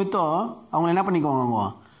நீதி நிமித்தம் அவங்க என்ன பண்ணிக்குவாங்க,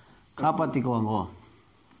 காப்பாற்றிக்குவாங்க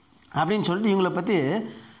அப்படின்னு சொல்லிட்டு இவங்களை பற்றி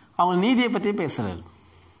அவங்க நீதியை பற்றி பேசுகிறாரு.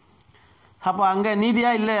 அப்போ அங்கே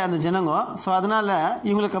நீதியாக இல்லை அந்த ஜனங்க. ஸோ அதனால்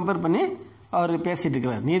இவங்களை கம்பேர் பண்ணி அவர் பேசிகிட்டு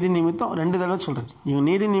இருக்கிறார். நீதி நிமித்தம் 2 தடவை சொல்கிறார். இவங்க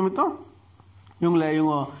நீதி நிமித்தம்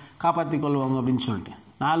இவங்க காப்பாற்றி கொள்வாங்க அப்படின்னு சொல்லிட்டு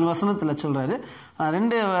 4 வசனத்தில் சொல்கிறாரு.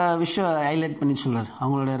 2 விஷயம் ஹைலைட் பண்ணி சொல்கிறார்.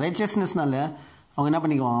 அவங்களோட ரைச்சியஸ்னஸ்னால அவங்க என்ன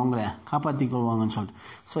பண்ணிக்குவாங்க, அவங்கள காப்பாற்றி கொள்வாங்கன்னு சொல்லிட்டு.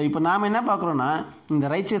 ஸோ இப்போ நாம் என்ன பார்க்குறோன்னா, இந்த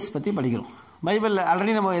ரைச்சியஸ் பற்றி படிக்கிறோம். பைபிளில்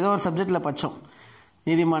ஆல்ரெடி நம்ம ஏதோ ஒரு சப்ஜெக்டில் படித்தோம்.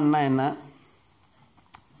 நீதிமான்னா என்ன,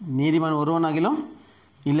 நீதிமான் ஒருவனாகிலும்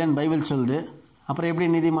இல்லைன்னு பைபிள் சொல்லுது. அப்புறம் எப்படி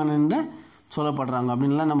நீதிமான் என்று சொல்லப்படுறாங்க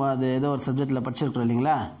அப்படின்லாம் நம்ம அது ஏதோ ஒரு சப்ஜெக்டில் படிச்சிருக்கிறோம்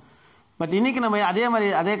இல்லைங்களா? பட் இன்றைக்கி நம்ம அதே மாதிரி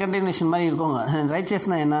அதே கண்டினியூஷன் மாதிரி இருக்கோங்க.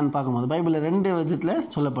 ரைச்சியஸ்னால் என்னன்னு பார்க்கும்போது பைபிளில் 2 விதத்தில்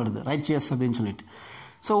சொல்லப்படுது ரைச்சியஸ் அப்படின்னு சொல்லிட்டு.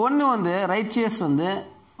 ஸோ ஒன்று வந்து ரைச்சியஸ் வந்து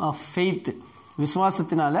ஃபெய்த்,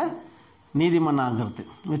 விசுவாசத்தினால நீதிமன் ஆகிறது,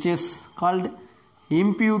 விச் இஸ் கால்டு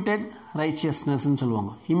இம்ப்யூட்டட் ரைச்சியஸ்னஸ்ன்னு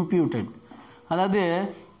சொல்லுவாங்க. இம்ப்யூட்டட் அதாவது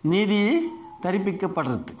நீதி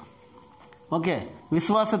தரிப்பிக்கப்படுறது. ஓகே,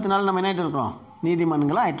 விசுவாசத்தினால நம்ம என்ன இருக்கிறோம்,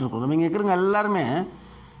 நீதிமான்களாக ஆகிட்டு இருக்கோம். நம்ம இங்கே இருக்கிறவங்க எல்லாருமே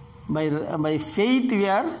by faith we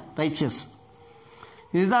are riches.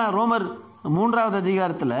 இதுதான் ரோமர் 3வது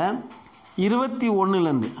அதிகாரத்தில்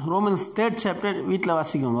 21 ரோமன்ஸ் 3rd சாப்டர் வீட்டில்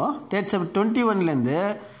வாசிக்கோங்க. 3rd சாப்டர் 21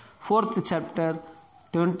 4th சாப்டர்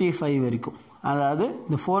 25 வரைக்கும், அதாவது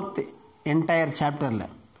இந்த 4th என்டையர் சாப்டரில்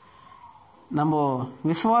நம்ம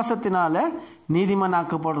விசுவாசத்தினால நீதிமான்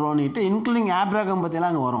ஆக்கப்படுறோன்னுட்டு இன்க்ளூடிங் ஆபிரகாம்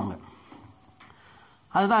பற்றிலாம் அங்கே வருவாங்க.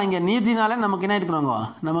 அதுதான் இங்கே நீதினால நமக்கு என்ன இருக்கிறோங்க,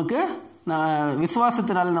 நமக்கு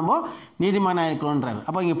விசுவாசத்தினால நம்ம நீதிமானாக இருக்கிறோன்றார்.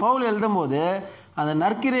 அப்போ இங்கே பவுல் எழுதும்போது அந்த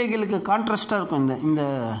நற்கிரைகளுக்கு கான்ட்ராஸ்டாக இருக்கும் இந்த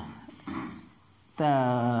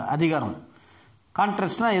அதிகாரம்.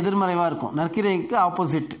 கான்ட்ராஸ்ட்னால் எதிர்மறைவாக இருக்கும், நற்கிரைக்கு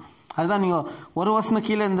ஆப்போசிட். அதுதான் நீங்கள் ஒரு வருஷம்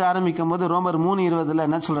கீழே இருந்து ஆரம்பிக்கும் போது ரோமர் 3:20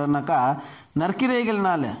 என்ன சொல்கிறாருனாக்கா,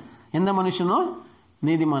 நற்கிரைகள்னால எந்த மனுஷனும்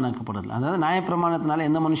நீதிமானாக்கப்படுறது. அதாவது நியாயப்பிரமாணத்தினால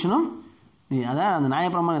எந்த மனுஷனும், அதான் அந்த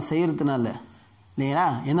நியாயப்பிரமாணம் செய்கிறதுனால இல்லைங்களா,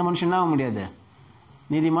 எந்த மனுஷனும் ஆக முடியாது,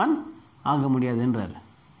 நீதிமான் ஆக முடியாதுன்றார்.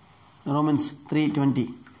 ரோமன்ஸ் 3:20.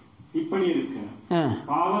 இப்படி இருக்க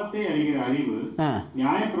பாவத்தை அறிகிற அறிவு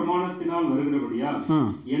நியாயப்பிரமாணத்தினால் வருகிறபடியால்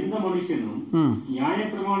எந்த மனுஷனும்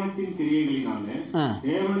நியாயப்பிரமாணத்தின் கிரியைகளினால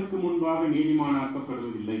தேவனுக்கு முன்பாக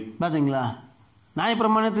நீதிமானாக்கப்படுவதில்லை. பாத்தீங்களா,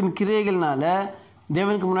 நியாயப்பிரமாணத்தின் கிரியைகள்னால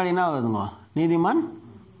தேவனுக்கு முன்னாடி என்ன ஆகுதுங்க, நீதிமான்.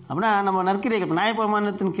 அப்படின்னா நம்ம நற்கிரைகள்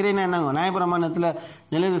நியாயப்பிரமாணத்தின் கிரைனா என்னங்க, நியாயப்பிரமாணத்தில்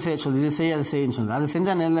நல்லது செய்ய சொல்லுது, இது செய்ய அது செய்யன்னு சொல்லுது. அது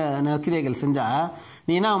செஞ்சால் நற்கிரைகள் செஞ்சால்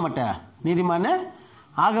நீ என்ன ஆக மாட்ட, நீதிமான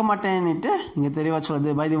ஆக மாட்டேன்னுட்டு இங்கே தெளிவாக சொல்லுது.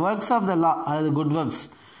 By the works of the லா, அதாவது good works,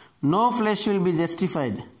 no flesh will be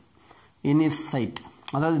justified in is side.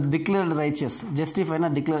 அதாவது டிக்ளேர்டு ரைச்சியஸ். ஜஸ்டிஃபைனா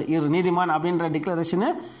டிக்ளேர், நீதிமான் அப்படின்ற டிக்ளரேஷனு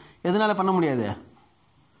எதனால பண்ண முடியாது,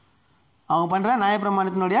 அவங்க பண்ணுற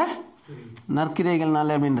நியாயப்பிரமாணத்தினுடைய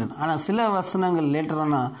நற்கிரைகள்னால அப்படின்றது. ஆனால் சில வசனங்கள்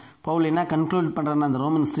லேட்டரான பவுல் என்ன கன்க்ளூட் பண்ணுறேன்னா அந்த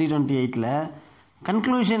ரோமன்ஸ் 3:28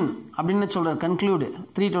 கன்க்ளூஷன் அப்படின்னு சொல்கிறார். கன்க்ளூடு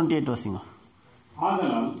 3:28 வாசிங்க.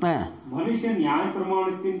 ஆதலால் மனுஷன்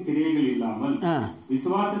நியாயப்பிரமாணத்தின் கிரியைகள் இல்லாமல்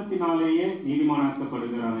விசுவாசத்தினாலேயே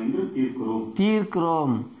நீதிமானாக்கப்படுகிறான் என்று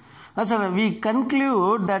தீர்க்கிறோம். That's all. We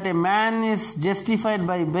conclude that a man is justified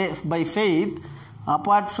by faith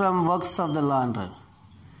apart from works of the law.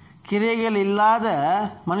 கிரியைகள் இல்லாத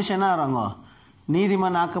மனுஷன் என்ன ஆகிறாங்க,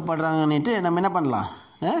 நீதிமான் ஆக்கப்படுறாங்கன்னுட்டு நம்ம என்ன பண்ணலாம்,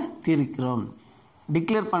 தீர்க்கிறோம்,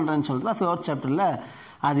 டிக்ளேர் பண்ணுறேன்னு சொல்லிட்டு 4th சாப்டரில்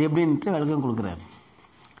அது எப்படின்ட்டு விளக்கம் கொடுக்குறாரு.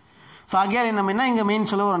 ஸோ ஆகியால் நம்ம என்ன இங்கே மெயின்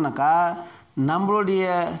சொல்ல வரோம்னாக்கா, நம்மளுடைய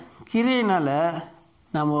கிரியையினால்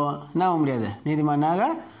நம்ம என்ன ஆக முடியாது, நீதிமானாக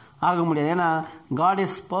ஆக முடியாது. ஏன்னா God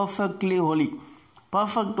is perfectly Holi,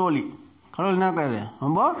 perfect Holi. கடவுள் என்ன இருக்கிறாரு,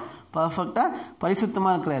 ரொம்ப பர்ஃபெக்டாக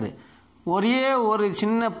பரிசுத்தமாக இருக்கிறாரு. ஒரே ஒரு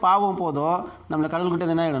சின்ன பாவம் போதும் நம்மளை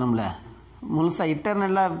கடவுள்கிட்ட என்ன ஆகிடும், நம்மளை முழுசாக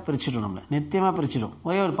இட்டர்னலாக பிரிச்சுடும், நம்மளை நித்தியமாக பிரிச்சுடும்.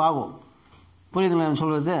 ஒரே ஒரு பாவம். புரியுதுங்களா நம்ம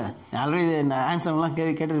சொல்கிறது? ஆல்ரெடி ஆன்சர்லாம்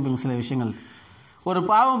கேட்டிருப்பீங்க சில விஷயங்கள். ஒரு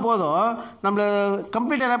பாவம் போதும் நம்மளை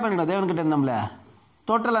கம்ப்ளீட்டாக என்ன பண்ணிடும், தேவன்கிட்ட நம்மளை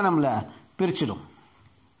டோட்டலாக நம்மளை பிரிச்சிடும்.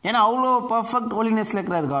 ஏன்னா அவ்வளோ பர்ஃபெக்ட் ஹோலினஸில்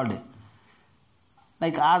இருக்கிறார் காடு.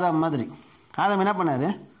 லைக் ஆதாம் மாதிரி. ஆதாம் என்ன பண்ணார்,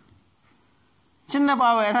 சின்ன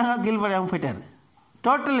பாவம் ஏன்னா கீழ்படியாமல் போயிட்டார்.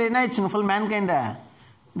 டோட்டல் என்ன ஆயிடுச்சுங்க, ஃபுல் மேன்கைண்டை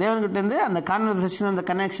தேவன்கிட்டேருந்து அந்த கான்வர்சேஷன், அந்த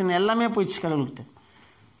கனெக்ஷன் எல்லாமே போயிடுச்சு கடவுள்கிட்ட.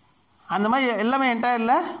 அந்த மாதிரி எல்லாமே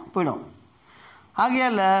என்டையரில் போயிடும்.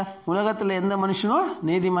 ஆகையால் உலகத்தில் எந்த மனுஷனும்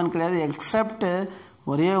நீதிமான் கிடையாது, எக்ஸப்ட்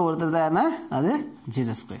ஒரே ஒருத்தர் தான், அது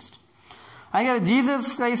ஜீசஸ் கிரைஸ்ட். ஆகையால் ஜீசஸ்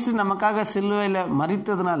கிரைஸ்ட் நமக்காக சிலுவையில்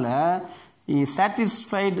மரித்ததுனால he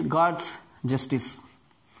satisfied God's justice.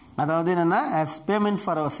 அதாவது என்னென்னா as payment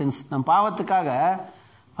for our sins. நம்ம பாவத்துக்காக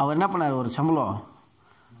அவர் என்ன பண்ணார், ஒரு சம்பளம்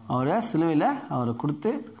அவரை சிலுவையில் அவரை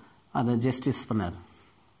கொடுத்து அதை ஜஸ்டிஸ் பண்ணார்.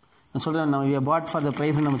 நான் சொல்கிறேன், நம்ம பாட் ஃபார் த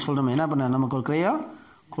ப்ரைஸ் நம்ம சொல்கிறோம். என்ன பண்ணார், நமக்கு ஒரு கிரையம்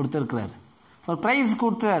கொடுத்துருக்கிறார், ஒரு ப்ரைஸ்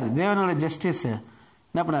கொடுத்தார். தேவனோட ஜஸ்டிஸ்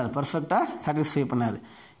என்ன பண்ணார், பர்ஃபெக்டாக சாட்டிஸ்ஃபை பண்ணார்.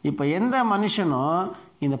 இப்போ எந்த மனுஷனும்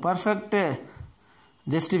இந்த பர்ஃபெக்ட்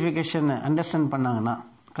ஜஸ்டிஃபிகேஷன் அண்டர்ஸ்டாண்ட் பண்ணாங்கன்னா,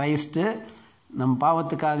 கிரைஸ்ட்டு நம்ம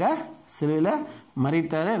பாவத்துக்காக சிலுவையில்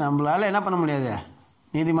மரித்தார், நம்மளால் என்ன பண்ண முடியாது,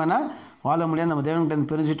 நீதிமானா வாழ முடியாது, நம்ம தேவன்கிட்ட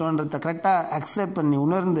பிரிஞ்சிட்டோன்றத கரெக்டாக அக்செப்ட் பண்ணி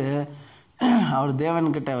உணர்ந்து அவர்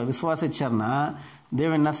தேவன்கிட்ட விசுவாசிச்சார்னா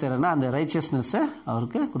தேவன் என்ன செய்கிறாருன்னா அந்த ரைச்சியஸ்னஸ்ஸை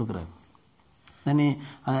அவருக்கு கொடுக்குறாரு. தனி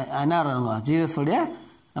என்ன ஆகிறாருங்க, ஜீசஸோடைய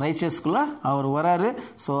ரைச்சியஸ்குள்ளே அவர் வராரு.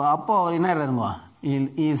 ஸோ அப்போ அவர் என்ன ஆகிறாருங்க,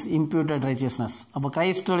 இஸ் இம்ப்யூட்டட் ரைச்சியஸ்னஸ். அப்போ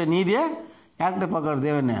கிரைஸ்டோடைய நீதியை யார்கிட்ட பார்க்குறாரு,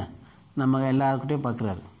 தேவன் நம்ம எல்லாருக்கிட்டையும்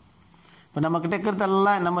பார்க்குறாரு. இப்போ நம்மக்கிட்ட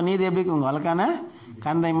இருக்கிறதெல்லாம் நம்ம நீதி எப்படி இருக்குங்க, வழக்கான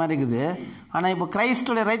கந்தை மாதிரி இருக்குது. ஆனால் இப்போ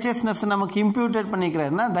கிரைஸ்டோடைய ரைச்சியஸ்னஸ் நமக்கு இம்ப்யூட்டட்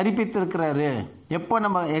பண்ணிக்கிறாருன்னா தரிப்பித்து இருக்கிறாரு. எப்போ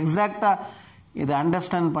நம்ம எக்ஸாக்டாக இதை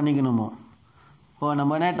அண்டர்ஸ்டாண்ட் பண்ணிக்கணுமோ,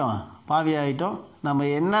 நம்ம என்ன ஆகிட்டோம், பாவி ஆகிட்டோம். நம்ம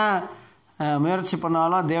என்ன முயற்சி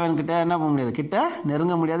பண்ணாலும் தேவன்கிட்ட என்ன பண்ண முடியாது, கிட்ட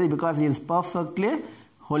நெருங்க முடியாது. பிகாஸ் இஸ் பர்ஃபெக்ட்லி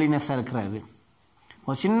ஹோலினஸ்ஸாக இருக்கிறாரு.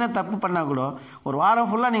 ஒரு சின்ன தப்பு பண்ணால் கூட ஒரு வாரம்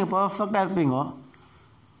ஃபுல்லாக நீங்கள் பர்ஃபெக்டாக இருப்பீங்க.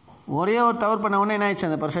 ஒரே ஒரு தவறு பண்ண உடனே என்ன ஆயிடுச்சு,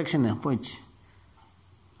 அந்த பர்ஃபெக்ஷன் போயிடுச்சு.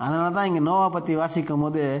 அதனால தான் இங்கே நோவா பற்றி வாசிக்கும்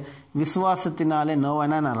போது விசுவாசத்தினாலே நோவா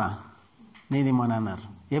என்னன்னாரான், நீதிமானானார்.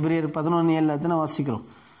 எபிரேயர் 11:7 வாசிக்கிறோம்.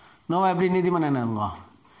 நோவா எப்படி நீதிமானானாருங்க,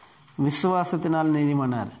 விசுவாசத்தினால்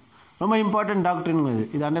நீதிமானார். ரொம்ப இம்பார்ட்டன்ட் டாக்டரினுங்க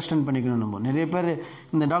இது அண்டர்ஸ்டாண்ட் பண்ணிக்கணும். நம்ம நிறைய பேர்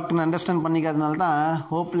இந்த டாக்டர் அண்டர்ஸ்டாண்ட் பண்ணிக்காதனால தான்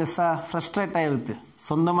ஹோப்லெஸ்ஸாக ஃப்ரஸ்ட்ரேட் ஆகிருது.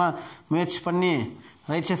 சொந்தமாக முயற்சி பண்ணி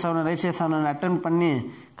ரைச்சஸ் ஆகணும் அட்டன் பண்ணி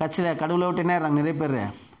கட்சியில் கடவுளை விட்டு என்ன ஆகிறாங்க நிறைய பேர்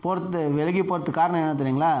விலகி போகிறதுக்கு காரணம் என்ன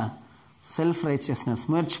தெரியுங்களா, செல்ஃப் ரைச்சியஸ்னஸ்,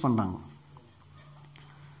 முயற்சி பண்ணுறாங்க.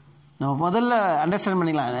 நம்ம முதல்ல அண்டர்ஸ்டாண்ட்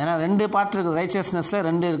பண்ணிக்கலாம். ஏன்னா 2 பார்ட் இருக்குது ரைச்சியஸ்னஸில்,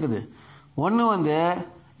 2 இருக்குது. ஒன்று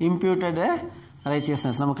இம்ப்யூட்டடு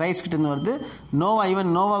ரைச்சியஸ்னஸ் நம்ம கிரைஸ்ட் கிட்டேருந்து வருது.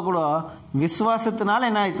 நோவா கூட விசுவாசத்தினால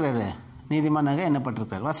என்ன இருக்கிறாரு, நீதிமானாக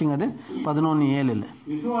எண்ணப்பட்டிருக்காரு. வாசிங்க அது 11:7.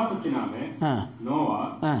 விசுவாசத்தினாலே நோவா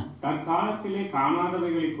தற்காலத்திலே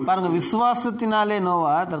காணாதவைகளை பாருங்க, விசுவாசத்தினாலே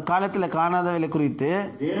நோவா தற்காலத்தில் காணாதவைகளை குறித்து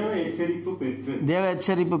தேவ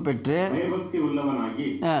எச்சரிப்பு பெற்று பயபக்தி உள்ளவனாகி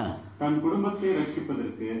தன் குடும்பத்தை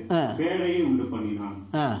ரட்சிப்பதற்கு பேழையை உண்டு பண்ணினான்.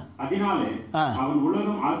 அதனாலே அவன்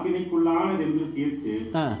உலகம் ஆக்கினைக்குள்ளானது என்று தீர்த்து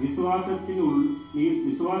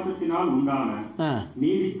விசுவாசத்தினால் உண்டான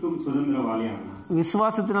நீதிக்கும் சுதந்திரவாளியானான்.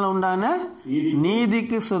 விசுவாசத்தினால உண்டான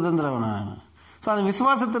நீதிக்கு சுதந்திரவான. ஸோ அந்த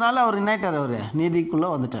விசுவாசத்தினால அவர் என்ன ஆயிட்டார், அவர் நீதிக்குள்ளே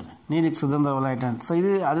வந்துட்டார், நீதிக்கு சுதந்திரவாளிட்டார். ஸோ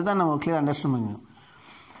அதுதான் நம்ம கிளியர் அண்டர்ஸ்டாண்ட் பண்ணிக்கணும்.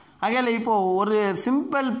 ஆகையால் இப்போது ஒரு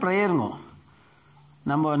சிம்பிள் ப்ரேயருங்க,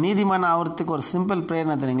 நம்ம நீதிமான ஆகிறதுக்கு ஒரு சிம்பிள்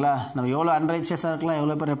ப்ரேயர்னா தெரியுங்களா, நம்ம எவ்வளோ அன்ரைச்சியஸாக இருக்கலாம்,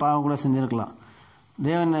 எவ்வளோ பெரிய பாவம் கூட செஞ்சுருக்கலாம்.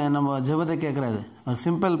 தேவன் நம்ம ஜெபத்தை கேட்குறாரு. ஒரு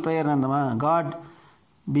சிம்பிள் ப்ரேயர் இருந்தோமா, God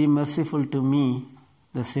B merciful to me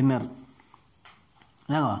the சின்னர்.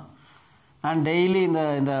 என்னங்க நான் டெய்லி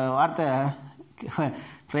இந்த வார்த்தை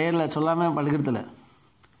ப்ரேயரில் சொல்லாமல் படிக்கிறதில்ல.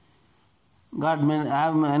 காட்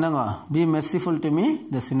என்னங்க B merciful to me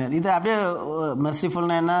the சின்னர். இது அப்படியே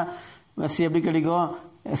மெர்சிஃபுல்னா என்ன, மெர்சி எப்படி கிடைக்கும்,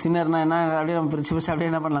 சின்னர்னா என்ன, அப்படியே நம்ம பிரிச்சு அப்படியே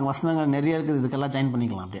என்ன பண்ணலாம், வசனங்கள் நிறைய இருக்குது, இதுக்கெல்லாம் ஜாயின்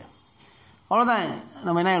பண்ணிக்கலாம். அப்படியே அவ்வளோதான்,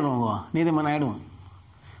 நம்ம என்ன ஆகிடுவோம், நீதிமான் ஆகிடுவோம்.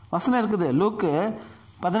 வசனம் இருக்குது. லூக்கு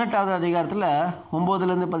 18வது அதிகாரத்தில்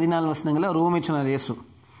 9-14 வசனங்களில் ஒரு ஊமை சொன்னார் இயேசு.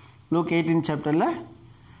 லூக் 18 சாப்டரில்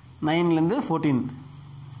 9-14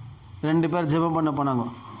 2 பேர் ஜெபம் பண்ண போனாங்க.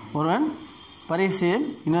 ஒருவன் பரிசேயன்,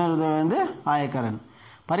 இன்னொரு ஆயக்காரன்.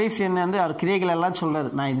 பரிசேயன் அவர் கிரியைகள் எல்லாம் சொல்கிறார்,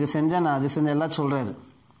 நான் இது செஞ்சேன் நான் அது செஞ்சேன் எல்லாம் சொல்கிறாரு.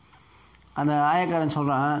 அந்த ஆயக்காரன்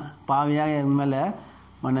சொல்கிறான், பாவியாக என் மேலே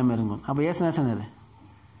மனம் இறங்கும். அப்போ இயேசு என்ன சொன்னார்,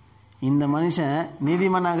 இந்த மனுஷன்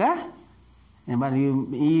நீதிமானாக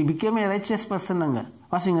became a righteous person. அங்கே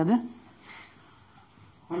வாசிங்க அது.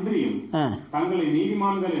 அன்றியும் தங்களை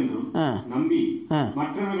நீதிமான்கள் என்றும் நம்பி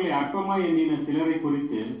மற்றவர்களை அற்பமாய் எண்ணின சிலரை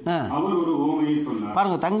குறித்து அவர் ஒரு உவமையை சொன்னார்.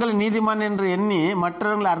 பாருங்க, தங்களை நீதிமான் என்று எண்ணி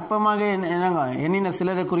மற்றவர்களை அற்பமாக எண்ணின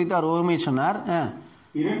சிலரை குறித்து அவர் உவமையை சொன்னார்.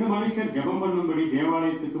 2 மனுஷர் ஜெபம் பண்ணும்படி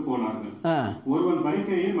தேவாலயத்துக்கு போனார்கள். ஒருவன்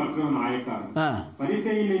பரிசேயன், மற்றவன் ஆயக்காரன்.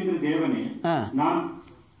 பரிசேயன் என்று தேவனே, நான்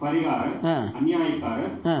பரிகாரர்,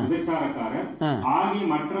 அநியாயக்காரர், விபச்சாரக்காரர் ஆகிய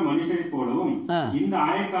மற்ற மனுஷரை போலவும் இந்த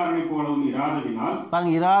ஆயக்காரனை போலவும்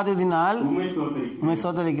இராததினால் உம்மை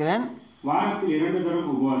ஸ்தோத்திரிக்கிறேன். வாரத்தில் 2 தரம்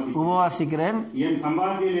உபவாசிக்கிறேன். என்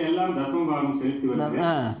சம்பாத்தியில் எல்லாம் தசமபாகம் செலுத்தி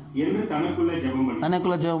வருகிறேன் என்று தனக்குள்ள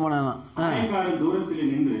ஜெபம் பண்ணான். ஆயக்காரன்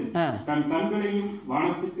தூரத்தில் நின்று தன் கண்களையும்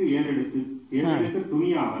வானத்துக்கு ஏறெடுத்து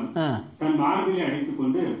துணியாமல் தன் மார்பிலை அடித்துக்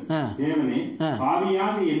கொண்டு, தேவனே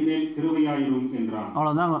பாவியாக என் மேல் கிருபையாயிரும் என்றான்.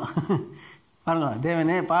 அவ்வளவுதாங்க. பாருங்க,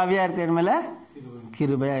 தேவனே பாவியா இருக்க என் மேல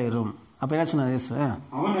கிருபையாயிரும். அப்ப என்ன சொன்னார்,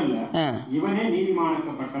 அவன் அல்ல இவனே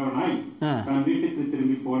நீதிமானாக்கப்பட்டவனாய் தன் வீட்டுக்கு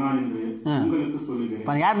திரும்பி போனான் என்று உங்களுக்கு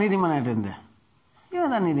சொல்லுகிறேன். யார் நீதிமான் ஆயிட்டு இருந்த,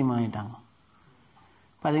 இவன் தான் நீதிமான் ஆயிட்டாங்க.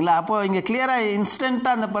 பாத்தீங்களா? அப்போ இங்க கிளியரா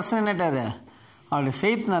இன்ஸ்டன்டா அந்த பர்சன் என்னட்டாரு, அவருடைய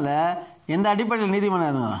ஃபெய்த்னால எந்த அடிப்படையில் நீதிமானா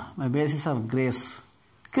இருங்க, பேசிஸ் ஆஃப் கிரேஸ்,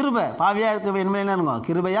 கிருபை. பாவியா இருக்க என்ன இருங்க,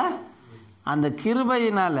 கிருபையா. அந்த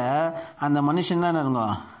கிருபையினால அந்த மனுஷன் தான் இருங்க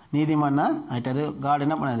நீதிமானா ஆயிட்டாரு. காட்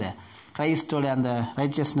என்ன பண்ணாரு, கிரைஸ்டோட அந்த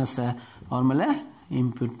ரைச்சியஸ்னஸை அவர் மேலே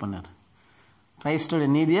இம்ப்யூட் பண்ணார். கிரைஸ்டோட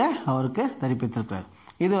நீதியை அவருக்கு தரிப்பித்திருக்கிறார்.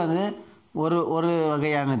 இது ஒரு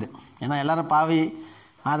வகையானது. ஏன்னா எல்லாரும் பாவி,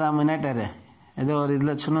 ஆதாம் என்னாட்டார், ஏதோ ஒரு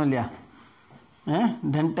இதில் சொன்னோம் இல்லையா,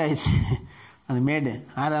 டென்ட் ஆயிடுச்சு அது மேடு.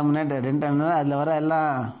 ஆதாம் என்னாட்டார், டென்ட் ஆனது. அதில் வர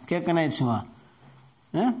எல்லாம் கேக்குன்னு ஆயிடுச்சுங்க.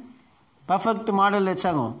 பர்ஃபெக்ட் மாடல்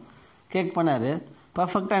வச்சாங்க, கேக் பண்ணார்,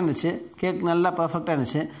 பர்ஃபெக்டாக இருந்துச்சு. கேக் நல்லா பர்ஃபெக்டாக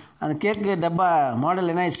இருந்துச்சு. அந்த கேக்கு டப்பா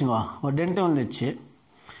மாடல் என்ன ஆயிடுச்சுங்க, ஒரு டென்ட்டும் வந்துச்சு.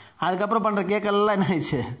 அதுக்கப்புறம் பண்ணுற கேக்கெல்லாம் என்ன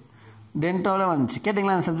ஆயிடுச்சு, டென்ட்டோட வந்துச்சு.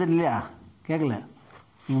 கேட்டிங்களா அந்த சப்ஜெக்ட் இல்லையா? கேட்கல,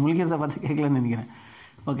 நீங்கள் முழிக்கிறத பார்த்து கேட்கலன்னு நினைக்கிறேன்.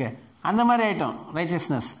 ஓகே, அந்த மாதிரி ஆகிட்டோம்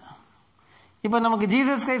ரைச்சியஸ்னஸ். இப்போ நமக்கு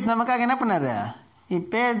ஜீசஸ் கிரைஸ்ட் நமக்காக என்ன பண்ணார், he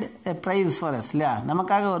paid a price for us இல்லையா?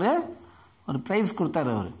 நமக்காக ஒரு ஒரு ப்ரைஸ்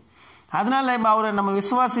கொடுத்தாரு அவர். அதனால் இப்போ அவரை நம்ம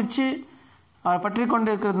விசுவாசித்து அவரை பற்றி கொண்டு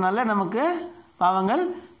இருக்கிறதுனால நமக்கு பாவங்கள்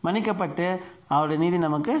மன்னிக்கப்பட்டு அவருடைய நீதி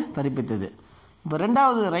நமக்கு தரிப்பித்தது. இப்போ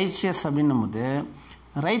ரெண்டாவது ரைச்சியஸ் அப்படின்னும் போது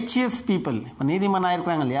ரைச்சியஸ் பீப்புள், இப்போ நீதிமானாக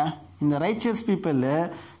இருக்கிறாங்க இல்லையா, இந்த righteous people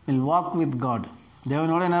will walk with God.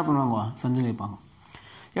 தேவனோட என்ன பண்ணுவாங்க, சஞ்சரிப்பாங்க.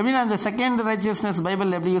 எப்படின்னா இந்த செகண்ட் ரைச்சியஸ்னஸ்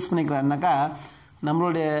பைபிள் எப்படி யூஸ் பண்ணிக்கிறாருனாக்கா,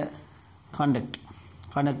 நம்மளுடைய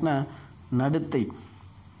காண்டக்ட்னா நடத்தை,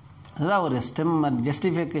 அதுதான் ஒரு ஸ்டெம் மாதிரி,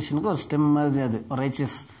 ஜஸ்டிஃபிகேஷனுக்கு ஒரு ஸ்டெம் மாதிரி. அது ஒரு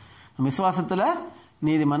ரைச்சியஸ், விசுவாசத்தில்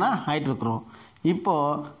நீதிமானாக ஆயிட்டுருக்குறோம்.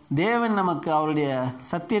 இப்போது தேவன் நமக்கு அவருடைய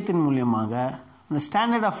சத்தியத்தின் மூலியமாக அந்த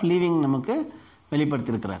ஸ்டாண்டர்ட் ஆஃப் லிவிங் நமக்கு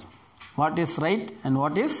வெளிப்படுத்தியிருக்கிறார். What is right and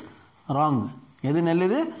what is wrong, எது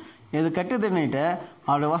நல்லது எது கெட்டதுன்னுட்டு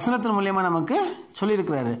அவருடைய வசனத்தின் மூலியமாக நமக்கு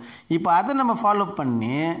சொல்லியிருக்கிறாரு. இப்போ அதை நம்ம ஃபாலோ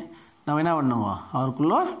பண்ணி நம்ம என்ன பண்ணுவோம்,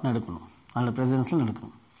 அவருக்குள்ளே நடக்கணும், அவரோட ப்ரெசன்ஸில்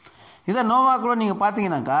நடக்கணும். இதை நோவா கூட நீங்கள்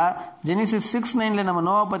பார்த்தீங்கன்னாக்கா ஜெனிசிஸ் 6:9 நம்ம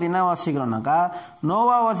நோவா பற்றி என்ன வாசிக்கிறோம்னாக்கா,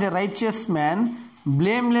 Noah was a righteous man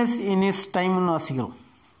blameless in is டைம்னு வாசிக்கிறோம்.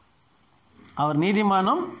 அவர்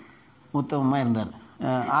நீதிமானும் உத்தமமாக இருந்தார்.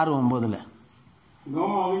 6:9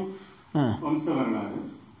 நோவாவின் வம்ச வரலாறு.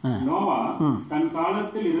 நோவா தன்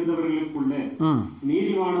காலத்தில் இருந்தவர்களுக்குள்ளே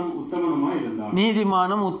நீதிமானும்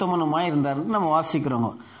உத்தமனுமாய் இருந்தார் நம்ம வாசிக்கிறோங்க.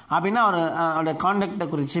 அப்படின்னா அவருடைய கான்டக்டை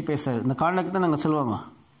குறித்து பேசுறாரு. இந்த கான்டக்ட் தான் நாங்கள் சொல்லுவாங்க,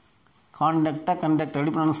 கண்டக்ட்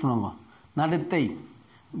எப்படி ப்ரொனவுன்ஸ் பண்ணுவாங்க, நடத்தை,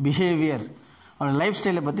 பிஹேவியர், அவரோட லைஃப்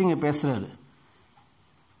ஸ்டைலை பற்றி இங்கே பேசுகிறாரு.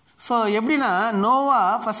 ஸோ எப்படின்னா Noah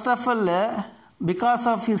first of all because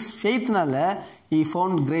of his ஃபெய்த்னால he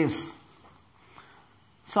found grace.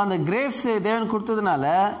 So அந்த கிரேஸ் தேவன் கொடுத்ததுனால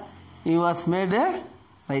ஹி வாஸ் மேடு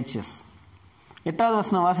ரைச்சியஸ். 8வது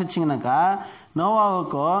வசனம் வாசிச்சிங்கனாக்கா,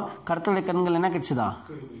 நோவாவுக்கோ கர்த்தருடைய கண்கள் என்ன கிடைச்சதா,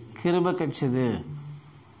 கிருபை கிடைச்சது.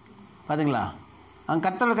 பார்த்தீங்களா, அங்கே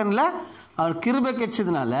கர்த்தருடைய கண்ணில் அவர் கிருபை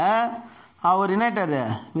கிடைச்சதுனால அவர் என்னாட்டார்,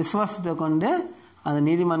 விசுவாசத்தை கொண்டு அந்த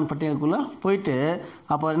நீதிமான் பட்டியலுக்குள்ளே போயிட்டு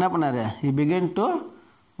அப்போ அவர் என்ன பண்ணார், ஹி பிகன் டு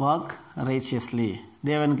வாக் ரைச்சியஸ்லி.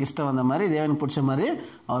 தேவனுக்கு இஷ்டம் வந்த மாதிரி, தேவனுக்கு பிடிச்ச மாதிரி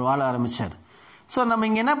அவர் வாழ ஆரம்பித்தார். ஸோ நம்ம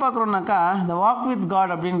இங்கே என்ன பார்க்குறோம்னாக்கா, இந்த வாக் வித்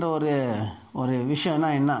காட் அப்படின்ற ஒரு விஷயம்னா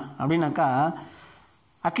என்ன அப்படின்னாக்கா,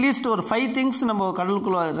 அட்லீஸ்ட் ஒரு 5 திங்ஸ் நம்ம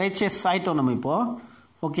கடலுக்குள்ளே ரைச்சியஸ் ஆகிட்டோம். நம்ம இப்போது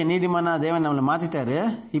ஓகே, நீதிமானா தேவன் நம்மளை மாற்றிட்டாரு.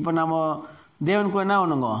 இப்போ நம்ம தேவனுக்குள்ள என்ன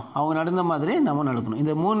பண்ணுங்க, அவங்க நடந்த மாதிரி நம்ம நடக்கணும்.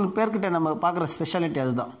 இந்த 3 பேர்கிட்ட நம்ம பார்க்குற ஸ்பெஷாலிட்டி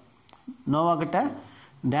அதுதான், நோவா கிட்ட,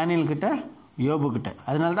 டேனியல் கிட்ட, யோபு கிட்ட.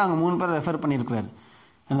 அதனால தான் அவங்க 3 பேர் ரெஃபர் பண்ணியிருக்கிறாரு.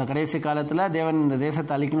 இந்த கடைசி காலத்தில் தேவன் இந்த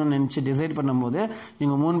தேசத்தை அழிக்கணும்னு நினச்சி டிசைட் பண்ணும்போது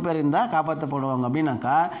இவங்க 3 பேர் இருந்தால் காப்பாற்றப்படுவாங்க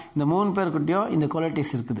அப்படின்னாக்கா, இந்த 3 பேர்கிட்டையும் இந்த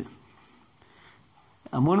குவாலிட்டிஸ் இருக்குது.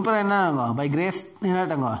 3 பேர் என்ன பை கிரேஸ்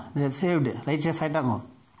என்னாட்டாங்க, சேவ்டு, ரைச்சியஸ் ஆகிட்டாங்க.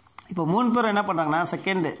 இப்போ 3 பேர் என்ன பண்ணுறாங்கன்னா,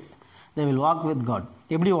 second they will walk with God.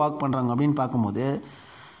 எப்படி வாக் பண்ணுறாங்க அப்படின்னு பார்க்கும்போது,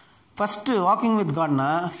 first walking with காட்னா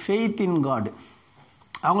faith in God.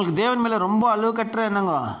 அவங்களுக்கு தேவன் மேலே ரொம்ப அளவுக்கற்ற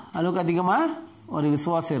என்னங்க, அளவுக்கு அதிகமாக ஒரு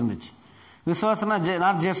விசுவாசம் இருந்துச்சு. விசுவாசம்னா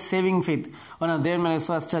நாட் ஜஸ்ட் சேவிங் ஃபெய்த், தேவன் மேலே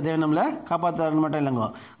விசுவாசிச்சா தேவன் நம்மளை காப்பாற்ற மட்டும் இல்லைங்க,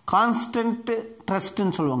 கான்ஸ்டன்ட்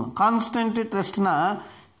ட்ரஸ்ட்னு சொல்லுவாங்க. கான்ஸ்டன்ட் ட்ரஸ்ட்னா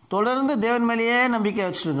தொடர்ந்து தேவன் மேலேயே நம்பிக்கை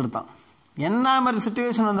வச்சுட்டு இருக்கிறது தான். என்ன மாதிரி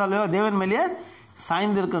சுச்சுவேஷன் வந்தாலும் தேவன் மேலேயே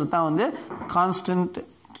சாய்ந்து இருக்கிறது தான் வந்து கான்ஸ்டன்ட்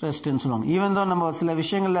ட்ரஸ்ட்னு சொல்லுவாங்க. ஈவன் தான் நம்ம சில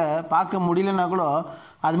விஷயங்களில் பார்க்க முடியலன்னா கூட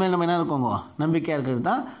அதுமாதிரி நம்ம என்ன இருக்கோங்க, நம்பிக்கையாக இருக்கிறது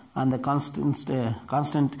தான் அந்த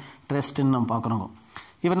கான்ஸ்டன்ட் ட்ரஸ்ட்ன்னு நம்ம பார்க்குறோங்க.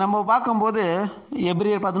 இப்போ நம்ம பார்க்கும்போது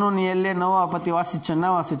எபிரேயர் 11:7 நோவா பற்றி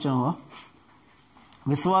வாசித்தோங்க.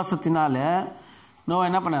 விசுவாசத்தினால நோவா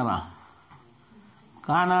என்ன பண்ணாராம்,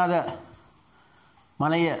 காணாத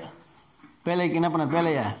மலையை பேழைக்கு என்ன பண்ண,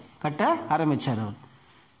 பேழையை கட்ட ஆரம்பித்தார் அவர்.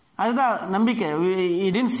 அதுதான் நம்பிக்கை.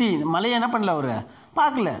 இடின்சி மலையை என்ன பண்ணல, அவர்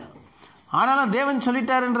பார்க்கல, ஆனாலும் தேவன்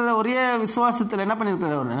சொல்லிட்டாருன்ற ஒரே விசுவாசத்தில் என்ன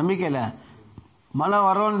பண்ணியிருக்கிறார், அவர் நம்பிக்கையில் மழை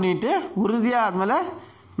வரோன்னுட்டு உறுதியாக அது மேலே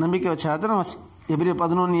நம்பிக்கை வச்சார். அதான் நம்ம எபிரேயர்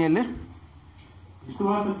 11:7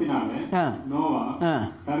 விசுவாசத்தினாலே நோவா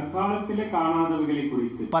தற்காலத்திலே காணாதவைகளை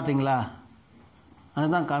குறித்து. பார்த்தீங்களா,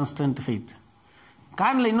 அதுதான் கான்ஸ்டன்ட் ஃபெய்த்.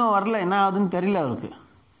 காணல, இன்னும் வரல, என்ன ஆகுதுன்னு தெரியல அவருக்கு,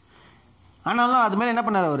 ஆனாலும் அது மேலே என்ன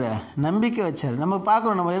பண்ணார், அவர் நம்பிக்கை வச்சார். நம்ம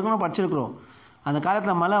பார்க்குறோம், நம்ம ஏற்கனவே படிச்சிருக்கிறோம், அந்த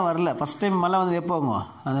காலத்தில் மழை வரல. ஃபஸ்ட் டைம் மழை வந்து எப்போங்க,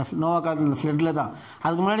 அந்த நோவா காலத்தில் இந்த ஃப்ளட்டில் தான்.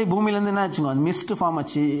 அதுக்கு முன்னாடி பூமியிலேருந்து என்ன ஆச்சுங்க, அந்த மிஸ்ட் ஃபார்ம்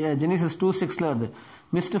ஆச்சு. ஜெனிசிஸ் 2:6 வருது,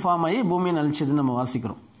 மிஸ்ட் ஃபார்ம் ஆகி பூமியை நலிச்சதுன்னு நம்ம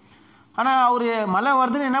வாசிக்கிறோம். ஆனால் அவர் மழை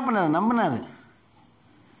வருதுன்னு என்ன பண்ணார், நம்பினார்.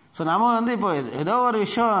 ஸோ நம்ம வந்து இப்போ ஏதோ ஒரு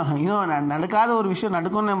விஷயம், இன்னும் நடக்காத ஒரு விஷயம்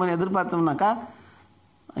நடக்கும்னு நம்ம எதிர்பார்த்தோம்னாக்கா,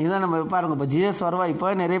 இதுதான் நம்ம பாருங்க. இப்போ ஜிஎஸ் வருவா, இப்போ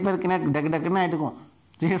நிறைய பேருக்கு என்ன டக்கு டக்குன்னு ஆகிட்டுக்கும்.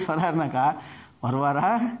 ஜிஎஸ் வராருனாக்கா வருவாரா,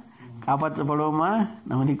 காப்பாற்றப்படுவோமா,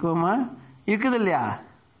 நம்ம நிற்குவோமா, இருக்குது இல்லையா,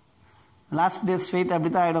 லாஸ்ட் டேஸ் ஃபெய்த்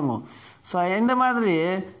அப்படி தான் ஆகிடுங்க. ஸோ இந்த மாதிரி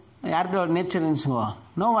யார்கிட்ட ஒரு நேச்சர் இருந்துச்சுங்கோ,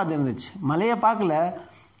 நோவாது இருந்துச்சு. மலையை பார்க்கல,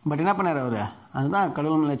 பட் என்ன பண்ணார் அவர்? அதுதான்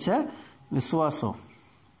கடவுள் மேலே வச்ச விசுவாசம்.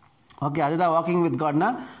 ஓகே, அதுதான் வாக்கிங் வித் காட்னா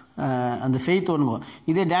அந்த ஃபெய்த் ஒன்றுங்க.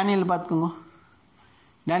 இதே டேனியல் பார்த்துக்கோங்க.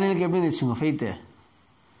 டேனியலுக்கு எப்படி இருந்துச்சுங்க ஃபெய்த்து?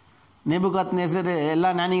 நேபுகாத்நேசர் எல்லா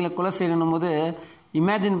ஞானிகளை கொலை செய்யணும் போது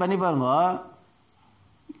இமேஜின் பண்ணி பாருங்க.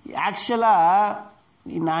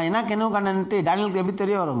 ஆக்சுவலாக நான் என்ன கனவு கண்டேன்ட்டு டேனியலுக்கு எப்படி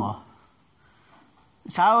தெரிய வருங்க?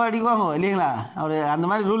 சாவ அடிக்குவாங்க இல்லைங்களா? அவர் அந்த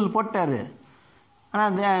மாதிரி ரூல் போட்டார்.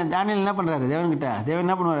 ஆனால் டேனியல் என்ன பண்ணுறாரு? தேவன்கிட்ட தேவன்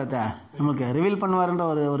என்ன பண்ணுவார்? நமக்கு ரிவீல் பண்ணுவார்ன்ற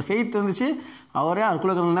ஒரு ஃபெய்த் இருந்துச்சு. அவரே அவர்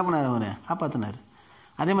குலக்கர்கள் என்ன பண்ணார்? அவர் காப்பாற்றினார்.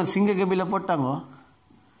 அதே மாதிரி சிங்க கபியில் போட்டாங்க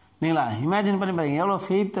இல்லைங்களா? இமேஜின் பண்ணி பாருங்க எவ்வளோ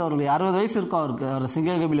ஃபெய்த் அவருக்கு. 60 வயசு இருக்கும் அவருக்கு. அவர்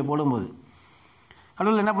சிங்க கபியில் போடும்போது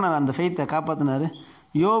கடவுள் என்ன பண்ணார்? அந்த ஃபெய்த்தை காப்பாற்றினார்.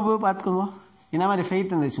 யோபு பார்த்துக்கோங்க, என்ன மாதிரி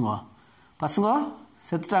ஃபெய்த் இருந்துச்சுங்க. பசங்க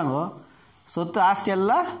செத்துட்டாங்க, சொத்து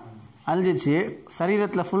ஆஸ்தியெல்லாம் அழிஞ்சிச்சு,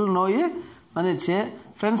 சரீரத்தில் ஃபுல் நோய் வந்துச்சு.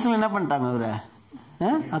 ஃப்ரெண்ட்ஸுங்க என்ன பண்ணிட்டாங்க? அவரை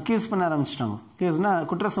அக்யூஸ் பண்ண ஆரம்பிச்சிட்டாங்க. அக்யூஸ்னா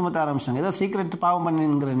குற்றம் சுமத்த ஆரம்பிச்சிட்டாங்க. ஏதோ சீக்ரெட் பாவம்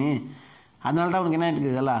பண்ணிங்கிற நீ, அதனால தான் அவனுக்கு என்ன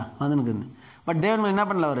ஆகிட்டு இதெல்லாம் வந்துனுக்குது. பட் தேவன் என்ன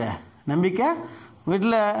பண்ணல? அவர் நம்பிக்கை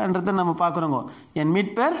விடலன்றதை நம்ம பார்க்குறோங்க. என்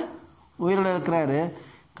மீட்பர் உயிரோடு இருக்கிறாரு,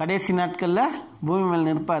 கடைசி நாட்களில் பூமி மேல்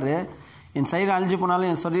நிற்பார். என் சரீரம் அழிஞ்சு போனாலும்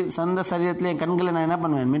என் சொந்த சரீரத்தில் என் கண்களை நான் என்ன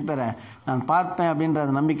பண்ணுவேன்? மீட்பரை நான் பார்ப்பேன் அப்படின்ற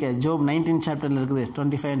அந்த நம்பிக்கை ஜோப் 19 சாப்டரில் இருக்குது,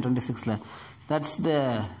 25 and 26. That's the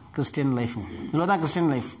Christian life. இவ்வளோ தான்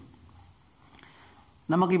கிறிஸ்டியன் லைஃப்.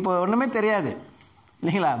 நமக்கு இப்போ ஒன்றுமே தெரியாது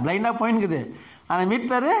இல்லைங்களா? பிளைண்டாக போயின்னுக்குது. ஆனால்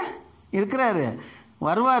மீட்பர் இருக்கிறாரு,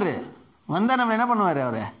 வருவார். வந்தால் நம்மளை என்ன பண்ணுவார்?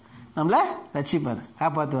 அவர் நம்மளை ரட்சிப்பார்,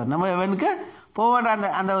 காப்பாற்றுவார். நம்ம இவனுக்கு போவான்ற அந்த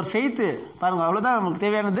அந்த ஒரு ஃபெய்த்து பாருங்கள். அவ்வளோதான் நமக்கு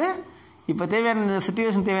தேவையானது. இப்போ தேவையான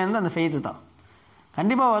சிச்சுவேஷன் தேவையானது அந்த ஃபெய்த்து தான்.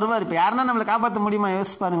 கண்டிப்பாக வருவார். இப்போ யாருன்னா நம்மளை காப்பாற்ற முடியுமா?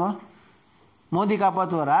 யோசிச்சு பாருங்க. மோடி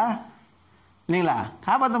காப்பாற்றுவாரா? இல்லைங்களா?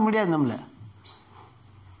 காப்பாற்ற முடியாது. நம்மளை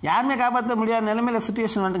யாருமே காப்பாற்ற முடியாத நிலைமையில்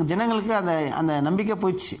சுச்சுவேஷன் வந்துட்டு ஜனங்களுக்கு அந்த அந்த நம்பிக்கை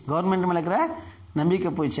போயிடுச்சு. கவர்மெண்ட் மேலே இருக்கிற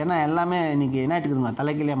நம்பிக்கை போயிடுச்சு. ஏன்னா எல்லாமே இன்றைக்கி என்ன ஆகிட்டுக்குதுங்க,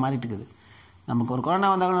 தலைக்கீழே மாறிட்டு இருக்குது. நமக்கு ஒரு கொரோனா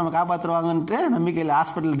வந்தாலும் நம்ம காப்பாற்றுவாங்கன்ட்டு நம்பிக்கையில்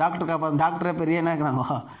ஹாஸ்பிட்டல் டாக்டரே பெரிய என்ன இருக்கிறாங்க,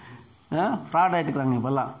 ஃப்ராட் ஆகிட்டுருக்குறாங்க.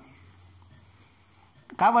 இப்போல்லாம்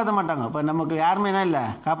காப்பாற்ற மாட்டாங்க. இப்போ நமக்கு யாருமே என்ன இல்லை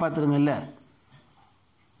காப்பாற்றுறங்க இல்லை.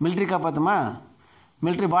 மிலிட்ரி காப்பாற்றுமா?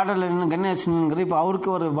 மிலிட்ரி பார்டரில் நின்று கண்ணை வச்சுங்கிற. இப்போ அவருக்கு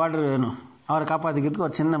ஒரு பார்டர் வேணும், அவரை காப்பாற்றிக்கிறதுக்கு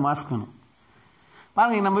ஒரு சின்ன மாஸ்க் வேணும்.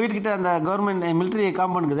 பாருங்க, நம்ம வீட்டுக்கிட்ட அந்த கவர்மெண்ட் மிலிட்ரி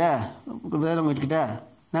காம்பவுண்டுக்குதே வேறு வீட்டுக்கிட்ட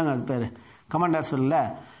நாங்கள் அது பேர் கமாண்ட் ஹாஸ்பிட்டலில்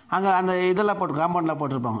அங்கே அந்த இதெல்லாம் போட்டு காம்பவுண்டில்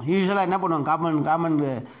போட்டிருப்பாங்க. யூஸ்வலாக என்ன பண்ணுவாங்க? காம்பவுண்ட்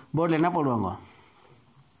போர்டில் என்ன போடுவாங்க?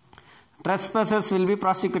 ட்ரெஸ்பஸர்ஸ் வில் பி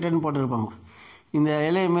ப்ராசிக்யூட்டட்னு போட்டிருப்பாங்க. இந்த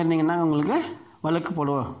இலையை மீறினீங்கன்னா உங்களுக்கு வழக்கு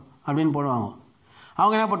போடுவோம் அப்படின்னு போடுவாங்க.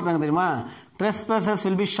 அவங்க என்ன போட்டுருக்காங்க தெரியுமா? ட்ரெஸ்பஸர்ஸ்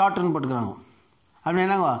வில் பி ஷார்ட்னு போட்டுக்கிறாங்க. அப்படின்னு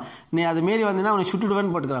என்னங்க, நீ அது மீறி வந்தீங்கன்னா அவனை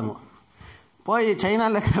சுட்டுடுவேன்னு போட்டுக்கிறாங்க. போய்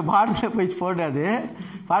சைனாவில் இருக்கிற பார்டரில் போய் போடாது,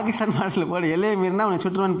 பாகிஸ்தான் பார்டரில் போடு. எல்லையை மீறினா அவனை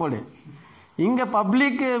சுட்டுருவன் போடு. இங்கே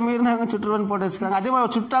பப்ளிக் மீறினாங்க சுட்டுருவன் போட்டு வச்சுக்கிறாங்க. அதே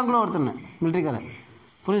மாதிரி சுட்டாங்களும் ஒருத்தனை மிலிட்ரிக்காரன்.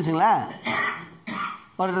 புரிஞ்சுங்களா?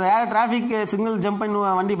 ஒரு யார் டிராஃபிக் சிக்னல் ஜம்ப் பண்ணி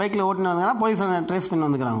வண்டி பைக்கில் ஓட்டின்னு வந்தாங்கன்னா போலீஸ் ட்ரேஸ் பண்ணி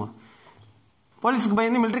வந்துக்கிறாங்க. போலீஸுக்கு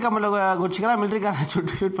பயந்து மிலிட்ரி கம்பெனியில் குடிச்சிக்கிறான், மிலிட்ரிக்காரன்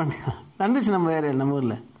ஷூட் பண்ணிக்கிறான். நடந்துச்சு நம்ம ஏரியா, நம்ம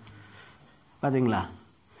ஊரில் பார்த்தீங்களா?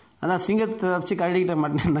 அதான் சிங்கத்தை வச்சு கழடிக்கிட்ட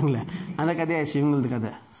மாட்டேன்றாங்களே, அந்த கதையாச்சு இவங்களது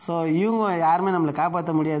கதை. ஸோ இவங்க யாருமே நம்மளை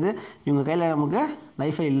காப்பாற்ற முடியாது. இவங்க கையில் நமக்கு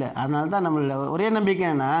லைஃபே இல்லை. அதனால தான் நம்மளோட ஒரே நம்பிக்கை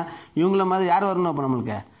என்னென்னா இவங்கள மாதிரி யார் வரணும்? அப்போ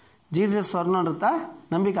நம்மளுக்கு ஜீசஸ் வரணுன்றதா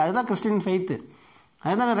நம்பிக்கை. அதுதான் கிறிஸ்டின் ஃபெய்த்து.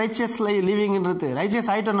 அதுதான் ரைச்சியஸ் லிவிங்கிறது.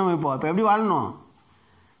 ரைச்சியஸ் ஆகிட்டோம் நம்ம. இப்போ எப்படி வாழணும்?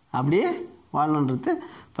 அப்படியே வாழணுன்றது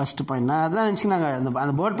ஃபஸ்ட்டு பாயிண்ட். நான் அதான் நினச்சிக்கினாங்க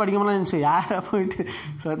அந்த போர்ட் படிக்கும்போது நினச்சி யாராக போயிட்டு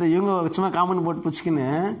ஸோ இவங்க சும்மா காமன் போட்டு பிடிச்சிக்கின்னு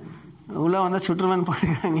உள்ளே வந்தால் சுற்றுலான்னு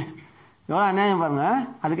போட்டுக்கிறாங்களே, எவ்வளோ அநியாயம் பாருங்கள்.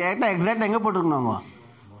 அதுக்கு எக்ஸாக்டாக எங்கே போட்டிருக்கணும்? அவங்க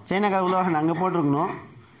சைனாக்கார உள்ள அங்கே போட்டிருக்கணும்,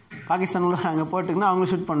 பாகிஸ்தான் உள்ள அங்கே போட்டுக்கணும்,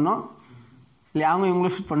 அவங்களும் ஷூட் பண்ணணும். இல்லை அவங்க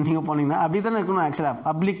இவங்களும் ஷூட் பண்ணி நீங்கள் போனீங்கன்னா அப்படி தானே இருக்கணும். ஆக்சுவலாக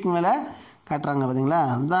பப்ளிக் மேலே காட்டுறாங்க பார்த்தீங்களா?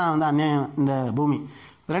 அதுதான் அநியாயம் இந்த பூமி.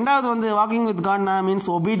 ரெண்டாவது walking with காட்னா means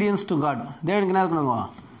obedience to God. தேவனுக்கு என்ன இருக்கணுங்க?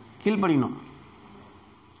 கீழ்ப்படிக்கணும்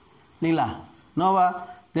இல்லைங்களா? நோவா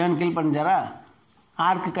தேவன் கீழ்ப்படிஞ்சாரா?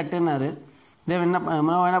 ஆர்க்கு கட்டுனாரு. தேவன்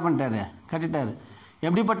நோவா என்ன பண்ணிட்டாரு? கட்டிட்டாரு.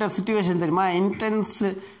 எப்படிப்பட்ட சுச்சுவேஷன் தெரியுமா? இன்டென்ஸ்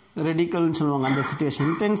ரெடிக்கல்னு சொல்லுவாங்க. அந்த சுச்சுவேஷன்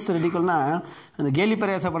இன்டென்ஸ் ரெடிக்கல்னா அந்த கேலி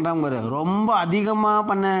பிரயாசம் பண்ணுறாங்க பாரு, ரொம்ப அதிகமாக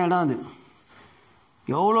பண்ண இடம் அது.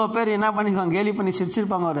 எவ்வளோ பேர் என்ன பண்ணிக்குவாங்க? கேலி பண்ணி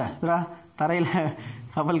சிரிச்சிருப்பாங்க. ஒரு தரையில்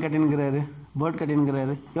கப்பல் கட்டினுக்கிறாரு, போட்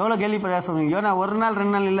கட்டினுக்கிறாரு. எவ்வளோ கேலி பிரயாசம். ஏன்னா ஒரு நாள்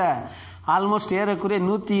 2 நாள் இல்லை, ஆல்மோஸ்ட் ஏறக்குறைய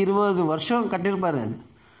 120 வருஷம் கட்டியிருப்பார் அது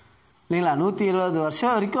இல்லைங்களா? 120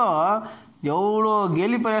 வருஷம் வரைக்கும் எவ்வளோ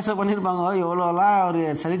கேலி பிரயாசம் பண்ணியிருப்பாங்க. எவ்வளோலாம் அவர்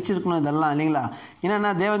சலிச்சிருக்கணும் இதெல்லாம் இல்லைங்களா?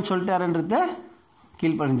 என்னென்னா தேவன் சொல்லிட்டாருன்றத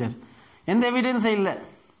கீழ்ப்படிஞ்சார். எந்த எவிடன்ஸும் இல்லை.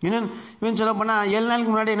 இவன் சொல்ல போனால் 7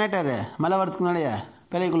 நாளுக்கு முன்னாடி என்னாட்டார்? மழை வரதுக்கு முன்னாடியே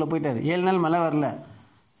பிள்ளைக்குள்ளே போயிட்டார். 7 நாள் மழை வரல,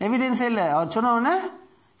 எவிடன்ஸே இல்லை. அவர் சொன்ன உடனே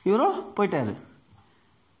இவரும் போயிட்டார்.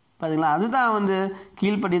 பார்த்தீங்களா? அதுதான் வந்து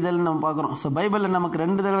கீழ்ப்படிதல் நம்ம பார்க்குறோம். ஸோ பைபிளில் நமக்கு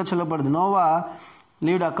 2 தடவை சொல்லப்படுது. Noah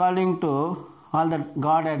lived according to all that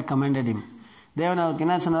God had commanded him. தேவன் அவருக்கு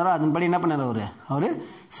என்ன சொன்னாரோ அதன்படி என்ன பண்ணார் அவர்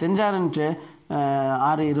செஞ்சாருன்ட்டு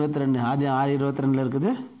 6:22 ஆதி 6:22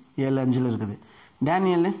 இருக்குது, 7:5 இருக்குது.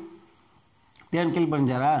 டேனியல் தேவன்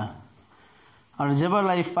கீழ்ப்படிஞ்சாரா? அவரோட ஜெப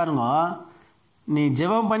லைஃப் பாருங்க. நீ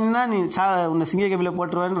ஜெபம் பண்ணினா நீ உன்னை சிங்க கபில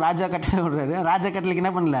போட்டுருவான்னு ராஜா கட்டளை விடுறாரு. ராஜா கட்டளைக்கு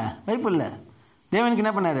என்ன பண்ணல? பைப்பில்ல. தேவனுக்கு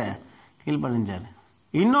என்ன பண்ணாரு? கீழ்ப்படிஞ்சார்.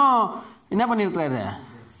 இன்னும் என்ன பண்ணியிருக்கிறாரு?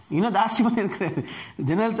 இன்னும் ஜாஸ்தி பண்ணியிருக்கிறாரு.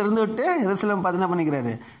 ஜன்னல் திறந்து விட்டு எருசலேம் பார்த்து என்ன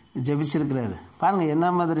பண்ணிக்கிறாரு? ஜெபிச்சிருக்கிறாரு. பாருங்கள் என்ன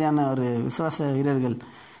மாதிரியான ஒரு விசுவாச வீரர்கள்.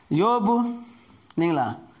 யோபு இல்லைங்களா?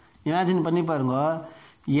 இமேஜின் பண்ணி பாருங்க.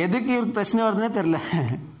 எதுக்கு இவருக்கு பிரச்சனை வருதுன்னே தெரில.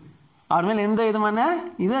 அவர் மேலே எந்த விதமான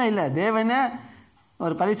இதுவும் இல்லை. தேவனே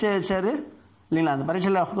ஒரு பரீட்சை வச்சார் இல்லைங்களா? அந்த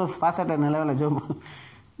பரீட்சையில் அஃப்கோர்ஸ் பாஸ் ஆகிட்டார் நிலவில் ஜோபு.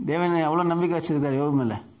 தேவன் எவ்வளோ நம்பிக்கை வச்சிருக்காரு யோபு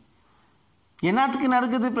மேலே. என்னத்துக்கு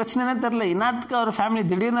நடக்குது பிரச்சனைனே தெரில. என்னத்துக்கு அவர் ஃபேமிலி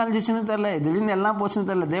திடீர்னு அழிஞ்சிச்சுன்னு தெரில, திடீர்னு எல்லாம் போச்சுன்னு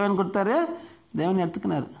தெரில. தேவன் கொடுத்தாரு, தேவன்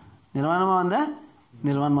எடுத்துக்கினார். நிர்வாணமாக வந்தால்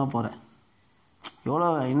நிர்வாணமாக போகிறேன். எவ்வளோ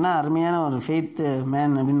என்ன அருமையான ஒரு ஃபெய்த்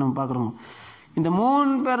மேன் அப்படின்னு நம்ம பார்க்குறோம். இந்த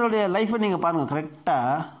 3 பேருடைய லைஃப்பை நீங்கள் பாருங்கள்.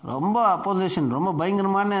 கரெக்டாக ரொம்ப அப்போசிஷன், ரொம்ப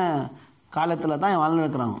பயங்கரமான காலத்தில் தான்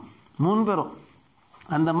வாழ்ந்துருக்கிறாங்க 3 பேரும்.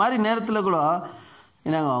 அந்த மாதிரி நேரத்தில் கூட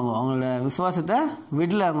என்னங்க அவங்களோட விசுவாசத்தை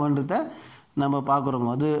விடல அவங்கன்றத நம்ம பார்க்குறோங்க.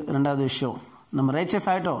 அது 2வது விஷயம். நம்ம ரைச்சஸ்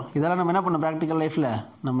ஆகிட்டோம். இதெல்லாம் நம்ம என்ன பண்ணோம்? ப்ராக்டிக்கல் லைஃப்பில்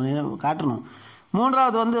நம்ம காட்டணும்.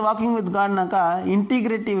 3வது வந்து walking with காட்னாக்கா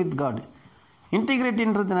integrity with God.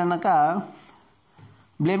 இன்டிகிரிட்டின்றது என்னன்னாக்கா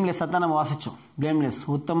பிளேம்லெஸ். அதான் நம்ம வாசித்தோம். பிளேம்லெஸ்,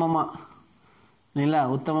 உத்தமமாக இல்லைங்களா?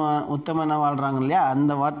 உத்தமனா வாழ்கிறாங்க இல்லையா?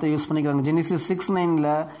 அந்த வார்த்தை யூஸ் பண்ணிக்கிறாங்க. ஜெனிசிஸ்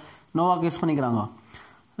 6:9 நோவாக்கு யூஸ் பண்ணிக்கிறாங்க.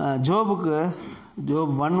 ஜோபுக்கு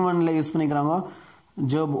ஜோப் 1:1 யூஸ் பண்ணிக்கிறாங்க.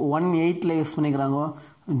 ஜோப் 1:8 யூஸ் பண்ணிக்கிறாங்க.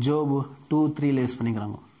 ஜோபு 2:3 யூஸ்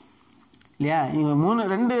பண்ணிக்கிறாங்க இல்லையா? இவங்க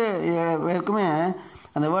 2 பேருக்குமே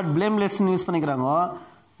அந்த வேர்ட் பிளேம்லெஸ்ன்னு யூஸ் பண்ணிக்கிறாங்க.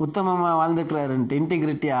 உத்தமமாக வாழ்ந்துக்கிறாருன்ட்டு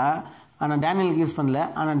இன்டிகிரிட்டியாக. ஆனால் டேனியலுக்கு யூஸ் பண்ணல.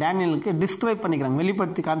 ஆனால் டேனியலுக்கு டிஸ்கிரைப் பண்ணிக்கிறாங்க,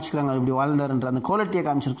 வெளிப்படுத்தி காமிச்சிக்கிறாங்க இப்படி வாழ்ந்தாருன்ற அந்த குவாலிட்டியை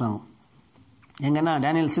காமிச்சிருக்கிறாங்க. எங்கன்னா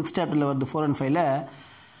டேனியல் 6 சாப்டரில் வருது 4 and 5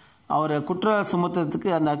 அவரை குற்ற சுமத்துறதுக்கு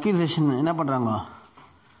அந்த அக்யூசேஷன் என்ன பண்ணுறாங்க?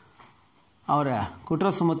 அவரை குற்ற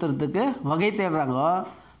சுமத்துறதுக்கு வகை தேடுறாங்க.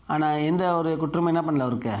 ஆனால் எந்த ஒரு குற்றமும் என்ன பண்ணல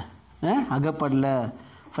அவருக்கு அகப்படல.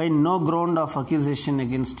 Fine no ground of accusation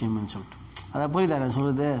against ஹிம்னு சொல்லிட்டு. அதை புரியுதா நான்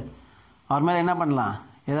சொல்கிறது? அவர் மேலே என்ன பண்ணலாம்?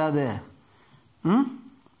 ஏதாவது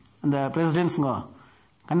அந்த பிரசிடென்ட்ஸுங்க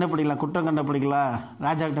கண்டுபிடிக்கலாம், குற்றம் கண்டுபிடிக்கலாம்,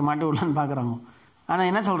 ராஜாக்கிட்ட மாட்டி விடலான்னு பார்க்குறாங்க. ஆனால்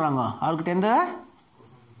என்ன சொல்கிறாங்க? அவர்கிட்ட எந்த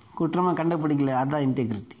குற்றமும் கண்டுபிடிக்கல. அதுதான்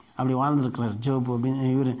இன்டெகிரிட்டி. அப்படி வாழ்ந்துருக்கிறார் ஜோப் அப்படின்னு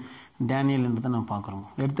இவர் டேனியல்ன்றதை நம்ம பார்க்குறோம்.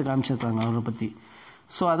 எடுத்து காமிச்சிருக்கிறாங்க அவரை பற்றி.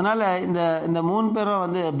 ஸோ அதனால் இந்த 3 பேரும்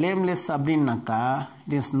வந்து பிளேம்லெஸ் அப்படின்னாக்கா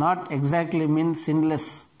it is not exactly mean sinless,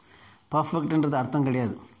 பர்ஃபெக்ட்ன்றது அர்த்தம்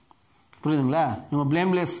கிடையாது. புரியுதுங்களா? இவங்க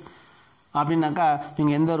பிளேம்லெஸ் அப்படின்னாக்கா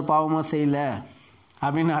இவங்க எந்த ஒரு பாவமும் செய்யலை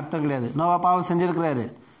அப்படின்னு அர்த்தம் கிடையாது. நோவா பாவம் செஞ்சுருக்கிறாரு.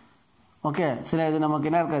 ஓகே, சில இது நமக்கு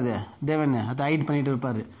என்ன இருக்காது? தேவன் அதை ஹைட் பண்ணிட்டு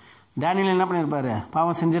இருப்பார். டேனியல் என்ன பண்ணியிருப்பார்?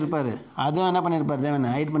 பாவம் செஞ்சுருப்பார். அதுவும் என்ன பண்ணியிருப்பார்? தேவன்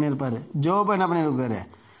ஹைட் பண்ணியிருப்பார். ஜோபை என்ன பண்ணியிருப்பார்?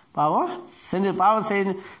 பாவம்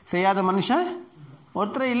செய்யாத மனுஷன்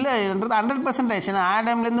ஒருத்தர் இல்லைன்றது 100% ஆயிடுச்சு. ஏன்னா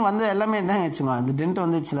ஆடம்லேருந்து வந்து எல்லாமே என்ன ஆயிடுச்சுங்க? அந்த டென்ட்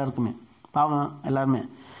வந்துச்சு எல்லாருக்குமே, பாவம் எல்லாருமே.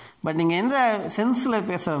 பட் நீங்கள் எந்த சென்ஸில்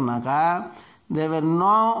பேசுகிறதுனாக்கா தேவர்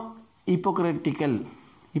நோ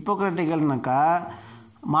ஹிப்போக்ரட்டிக்கல்னாக்கா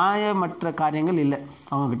மாயமற்ற காரியங்கள் இல்லை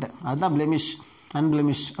அவங்கக்கிட்ட. அதுதான் பிளேமிஷ்,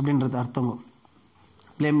 அன்பிளேமிஷ் அப்படின்றது அர்த்தங்க.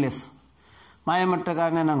 பிளேம்லெஸ் மாயமற்ற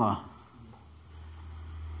காரணம் என்னங்க?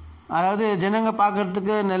 அதாவது ஜனங்க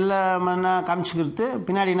பார்க்கறதுக்கு நல்ல மண்ணாக காமிச்சிக்கிறது,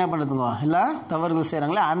 பின்னாடி என்ன பண்ணுறதுங்க? எல்லாம் தவறுகள்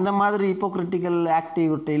செய்கிறாங்களே, அந்த மாதிரி ஹிப்போக்ரிட்டிக்கல்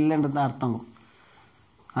ஆக்டிவிட்டி இல்லைன்றது தான் அர்த்தங்க.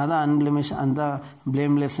 அதுதான் அன்பிளேமிஷ், அந்த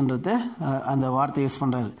பிளேம்லெஸ்ன்றது அந்த வார்த்தை யூஸ்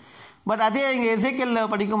பண்ணுறாரு. பட் அதே இங்கே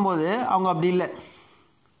எசேக்கியேலில் படிக்கும்போது அவங்க அப்படி இல்லை.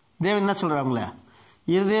 தேவன் என்ன சொல்கிறாங்களே,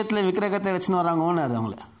 இருதயத்தில் விக்கிரகத்தை வச்சுன்னு வராங்கன்னு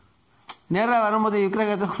அவங்கள நேராக வரும்போது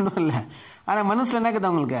விக்கிரகத்தை கொண்டு வரல. ஆனால் மனசில் என்ன இருக்குது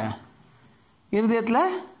அவங்களுக்கு? இருதயத்தில்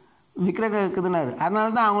விக்கிரகம் இருக்குதுன்னாரு.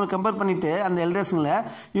 அதனால தான் அவங்களை கம்பேர் பண்ணிவிட்டு அந்த எல்டர்ஸுங்களை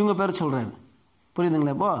இவங்க பேர் சொல்கிறாரு.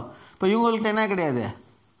 புரியுதுங்களா? இப்போ இவங்கள்ட்ட என்ன கிடையாது?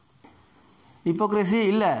 ஹிப்போக்ரஸி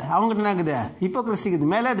இல்லை. அவங்ககிட்ட என்ன இருக்குது? ஹிப்போக்ரஸி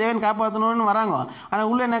இருக்குது. மேலே தேவன் காப்பாற்றணும்னு வராங்க, ஆனால்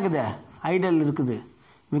உள்ளே என்ன இருக்குது? ஐடல் இருக்குது,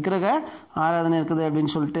 விக்கிரக ஆராதனை இருக்குது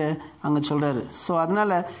அப்படின்னு சொல்லிட்டு அங்கே சொல்கிறாரு. ஸோ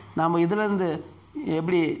அதனால் நம்ம இதுலேருந்து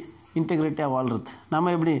எப்படி இன்டெகிரிட்டியாக வாழ்கிறது,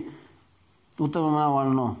 நம்ம எப்படி உத்தமமாக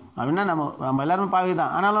வாழணும் அப்படின்னா நம்ம எல்லாருமே பாவி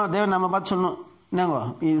தான். ஆனாலும் தேவன் நம்ம பார்த்து சொல்லணும், என்னங்கோ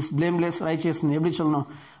இஸ் பிளேம்லெஸ் ரைச்சியஸ்னு எப்படி சொல்லணும்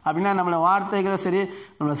அப்படின்னா நம்மளோட வார்த்தைகளும் சரி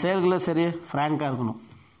நம்மளோட செயல்களும் சரி ஃப்ராங்காக இருக்கணும்.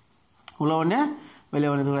 உள்ள ஒன்று வெளியே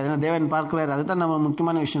ஒன்று இருக்கக்கூடாது. ஏன்னா தேவன் பார்க்குறாரு. அதுதான் நம்ம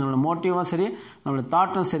முக்கியமான விஷயம். நம்மளோட மோட்டிவும் சரி நம்மளோட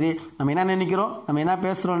தாட்டும் சரி, நம்ம என்ன நினைக்கிறோம், நம்ம என்ன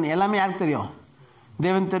பேசுகிறோம் எல்லாமே யாருக்கு தெரியும்?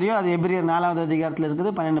 தேவன் தெரியும். அது எபிரியர் 4வது அதிகாரத்தில்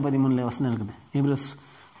இருக்குது, 12-13 வசனம் இருக்குது. எபிரஸ்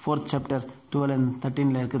 4th chapter 12 and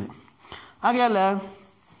 13 இருக்குது. ஆகையால்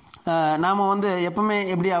நாம் வந்து எப்பவுமே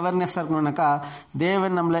எப்படி அவேர்னஸாக இருக்கணும்னாக்கா,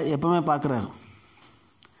 தேவன் நம்மளை எப்பவுமே பார்க்குறாரு.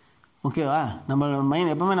 ஓகேவா? நம்ம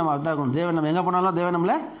மைண்ட் எப்பவுமே நம்ம அதான் இருக்கணும். தேவன் நம்ம எங்கே போனாலும் தேவன்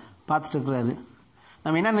நம்மளை பார்த்துட்டு இருக்கிறாரு.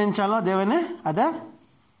 நம்ம என்ன நினச்சாலும் தேவன் அதை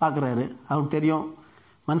பார்க்குறாரு. அவருக்கு தெரியும்.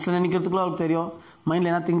 மனசில் நினைக்கிறதுக்குள்ள அவருக்கு தெரியும். மைண்டில்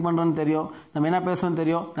என்ன திங்க் பண்ணுறோன்னு தெரியும். நம்ம என்ன பேசுகிறோன்னு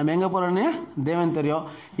தெரியும். நம்ம எங்கே போகிறோன்னு தேவன் தெரியும்.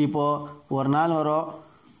 இப்போது ஒரு நாள் வரும்,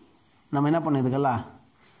 நம்ம என்ன பண்ணணும், இதுக்கெல்லாம்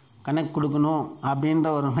கனெக்ட் கொடுக்கணும் அப்படின்ற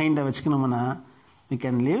ஒரு மைண்டை வச்சுக்கணும்னா we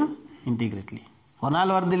can live integrately. ஒரு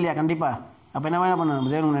நாள் வருது இல்லையா? கண்டிப்பாக. அப்போ என்ன பண்ணணும்,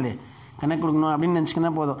 நம்ம தேவன் முன்னாடி கனெக்ட் கொடுக்கணும் அப்படின்னு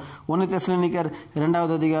நினச்சிக்கினா போதும். 1 தெசலோனிக்கர்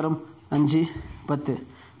 2வது அதிகாரம் 5-10,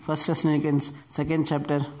 1 Thessalonians 2nd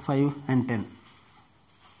chapter 5 and 10.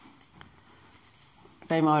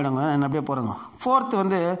 Time ஆகிடுங்க, நான் அப்படியே போகிறேங்க. 4th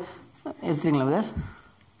வந்து எடுத்துங்களா சார்?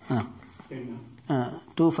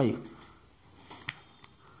 2:5.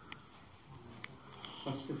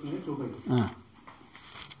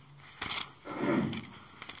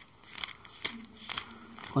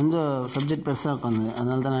 கொஞ்சம் சப்ஜெக்ட் பெருசாக உட்காந்து,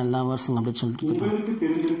 அதனால தான் நான் எல்லா வருஷம் அப்படியே சொல்லிட்டு. உங்களுக்கு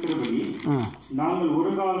தெரிந்திருக்கிறபடி நாங்கள்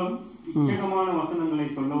ஒரு காலம் இச்சகமான வசனங்களை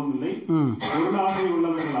சொல்லவும் இல்லை, பொருளாசை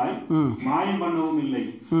உள்ளவர்களாய் மாயம் பண்ணவும் இல்லை.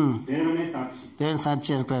 தேவனே சாட்சி. தேவன்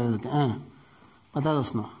சாட்சியாக இருக்கிறார். இதுக்கு 10வது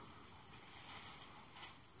வசனம்.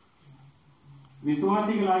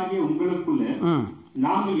 விசுவாசிகளாகிய உங்களுக்குள்ள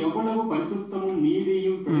நாங்கள் எவ்வளவு பரிசுத்தமும்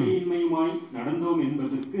நீதியும் பிழையின்மையுமாய் நடந்தோம்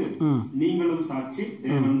என்பதற்கு நீங்களும் சாட்சி,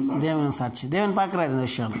 தேவனும் சாட்சி. தேவன் பார்க்குறாரு இந்த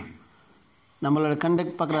விஷயம். நம்மளோட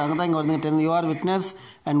கண்டக்ட் பார்க்குறாங்க தான். இங்கே வந்து you are witness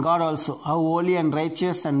and God also have Holi and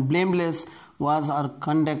righteous and blameless was our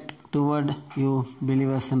conduct toward you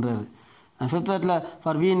பிலீவர்ஸ்ன்றாரு. And 5th verse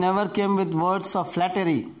for we never game with words of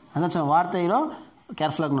flattery. அதான் சொன்ன வார்த்தையிலும்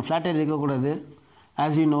கேர்ஃபுல்லாக இருக்கணும். ஃப்ளாட்டரி இருக்கக்கூடாது.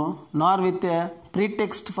 as you know, nor with a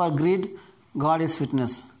pretext for greed. God is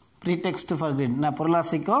witness. pretext for greed. நான்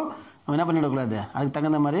பொருளாசைக்கோ நம்ம என்ன பண்ணிடக்கூடாது, அதுக்கு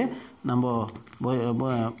தகுந்த மாதிரி நம்ம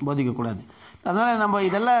போதிக்கக்கூடாது. அதனால் நம்ம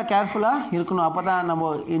இதெல்லாம் கேர்ஃபுல்லாக இருக்கணும். அப்போ தான் நம்ம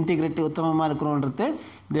இன்டிகிரிட்டி உத்தமமாக இருக்கிறோன்றது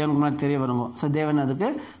தேவனுக்கு முன்னாடி தெரிய வருங்க. ஸோ தேவன் அதுக்கு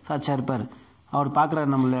சாட்சியாக இருப்பார். அவர் பார்க்குறாரு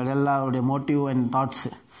நம்மளோட எல்லாருடைய மோட்டிவ் அண்ட்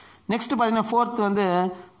தாட்ஸு. நெக்ஸ்ட் பார்த்தீங்கன்னா 4th வந்து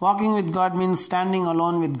walking with God means standing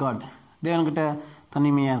alone with God. தேவன்கிட்ட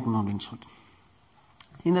தனிமையாக இருக்கணும் அப்படின்னு சொல்லிட்டு.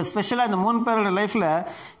 இந்த ஸ்பெஷலாக இந்த 3 பேரோட லைஃப்பில்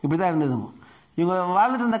இப்படி தான் இருந்ததுங்க. இவங்க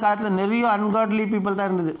வாழ்ந்துட்டு இருந்த காலத்தில் நிறைய அன்காட்லி பீப்புள் தான்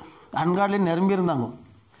இருந்தது. அன்காட்லி நிரம்பி இருந்தாங்க.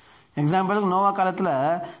 எக்ஸாம்பிளுக்கு நோவா காலத்தில்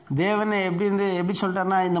தேவனை எப்படி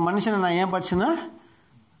சொல்லிட்டாருன்னா, இந்த மனுஷனை நான் ஏன் படிச்சேன்னா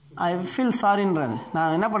ஐ ஃபீல் சாரின்றாரு.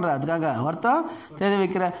 நான் என்ன பண்ணுறேன், அதுக்காக வருத்தம்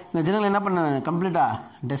தெரிவிக்கிற இந்த ஜனங்களை என்ன பண்ணேன், கம்ப்ளீட்டாக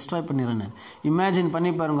டெஸ்ட்ராய் பண்ணிடுறேன். இமேஜின்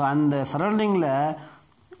பண்ணி பாருங்க, அந்த சரௌண்டிங்கில்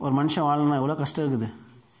ஒரு மனுஷன் வாழணும்னா எவ்வளோ கஷ்டம் இருக்குது.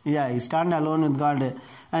 Stand alone with God.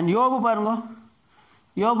 And யோபு பாருங்க,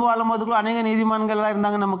 யோபு வாழும்போதுக்குள்ள அநேக நீதிமான்கள்லாம்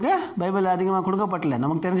இருந்தாங்க. நமக்கு பைபிள் அதிகமாக கொடுக்கப்படல,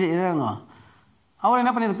 நமக்கு தெரிஞ்சு இதுங்க. அவர்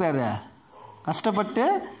என்ன பண்ணியிருக்கிறாரு, கஷ்டப்பட்டு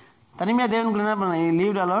தனிமையாக தேவனுக்குள்ள என்ன பண்ண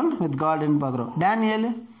லீவ் அலோன் வித் காட்னு பார்க்குறோம்.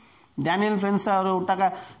 டேனியல் ஃப்ரெண்ட்ஸ் அவர் விட்டாக்கா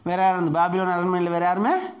வேறு யாரும் இந்த பாபிலோன் அரண்மனையில் வேறு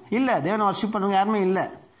யாருமே இல்லை, தேவனை வர்ஷிப் பண்ணுறவங்க யாருமே இல்லை.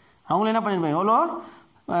 அவங்களும் என்ன பண்ணியிருப்பாங்க, எவ்வளோ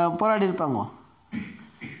போராடி இருப்பாங்க,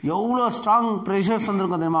 எவ்வளோ ஸ்ட்ராங் ப்ரெஷர்ஸ்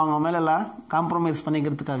வந்துருக்கும் தெரியுமா அவங்க மேலெல்லாம். காம்ப்ரமைஸ்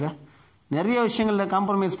பண்ணிக்கிறதுக்காக நிறைய விஷயங்களில்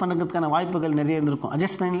காம்ப்ரமைஸ் பண்ணுறதுக்கான வாய்ப்புகள் நிறைய இருந்திருக்கும்.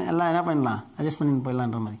 அட்ஜஸ்ட் பண்ணி எல்லாம் என்ன பண்ணலாம், அட்ஜஸ்ட் பண்ணிட்டு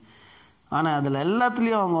போயிடலான்ற மாதிரி. ஆனால் அதில்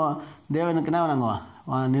எல்லாத்துலேயும் அவங்க தேவனுக்கு என்ன வராங்க,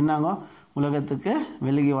 நின்னாங்க, உலகத்துக்கு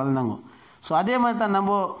விலகி வாழ்ந்தாங்க. ஸோ அதே மாதிரி தான்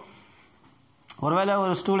நம்ம ஒருவேளை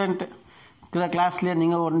ஒரு ஸ்டூடெண்ட் இருக்கிற கிளாஸ்லேயே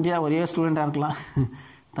நீங்கள் ஒரே ஸ்டூடெண்ட்டாக இருக்கலாம்,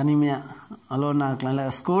 தனிமையாக அலோனாக இருக்கலாம், இல்லை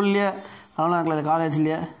ஸ்கூல்லையே அலோனாக இருக்கலாம், இல்லை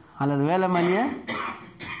காலேஜ்லேயே அல்லது வேலை மேலேயே,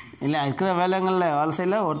 இல்லை இருக்கிற வேலைங்களில் வேலை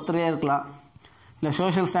சைடில் ஒருத்தரையே இருக்கலாம், இல்லை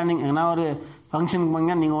சோஷியல் ஸ்டாண்டிங் ஏன்னா ஒரு ஃபங்க்ஷனுக்கு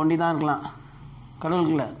போனீங்கன்னா நீங்கள் ஒண்டி தான் இருக்கலாம்.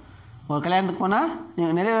 கடவுளுக்குள்ள ஒரு கல்யாணத்துக்கு போனால்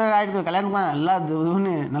நீங்கள் நிறைய பேர் ஆகிட்டு கல்யாணத்துக்கு போனால் நல்லா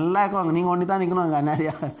இதுன்னு நல்லா இருக்குவாங்க, நீங்கள் ஒண்டி தான் நிற்கணும் அங்கே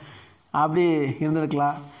நிறையா அப்படி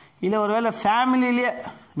இருந்திருக்கலாம். இல்லை ஒரு வேளை ஃபேமிலியிலேயே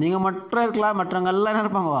நீங்கள் மட்டும் இருக்கலாம், மற்றவங்க எல்லாம் என்ன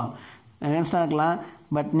இருப்பாங்க அகேன்ஸ்டாக இருக்கலாம்.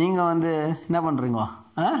 பட் நீங்கள் என்ன பண்ணுறீங்க,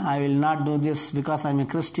 I will not do this because I M A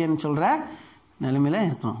Christian சொல்கிற நிலைமையில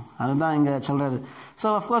இருக்கணும். அதுதான் இங்கே சொல்கிறாரு. ஸோ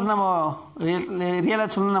அஃப்கோர்ஸ் நம்ம ரியலாக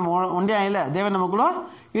சொல்லணும், நம்ம ஒண்டியாக இல்லை, தேவன் நமக்குள்ள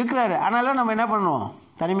இருக்கிறாரு. ஆனாலும் நம்ம என்ன பண்ணணும்,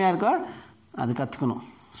 தனிமையாக இருக்கோ அது கற்றுக்கணும்.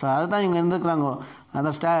 ஸோ அதுதான் இங்கே இருந்துக்கிறாங்க.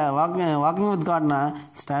 அதான் walking with காட்னா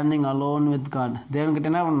standing alone with God.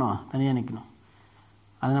 தேவன்கிட்ட என்ன பண்ணணும், தனியாக நிற்கணும்.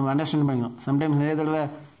 அதை நம்ம அண்டர்ஸ்டாண்ட் பண்ணிக்கணும். சம்டைம்ஸ் நிறைய தடவை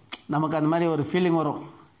நமக்கு அந்த மாதிரி ஒரு ஃபீலிங் வரும்,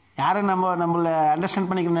 யாரும் நம்மளை அண்டர்ஸ்டாண்ட்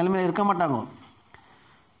பண்ணிக்கிற நிலைமையில் இருக்க மாட்டாங்க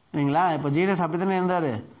இல்லைங்களா. இப்போ ஜீசஸ் அப்படி தானே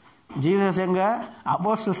இருந்தார். ஜீசஸ் எங்கே,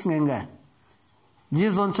 அப்போஸ்டல்ஸ் எங்கே,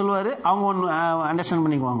 ஜீசஸ் ஒன்று சொல்லுவார், அவங்க ஒன்று அண்டர்ஸ்டாண்ட்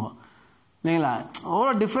பண்ணிக்குவாங்க. இல்லைங்களா?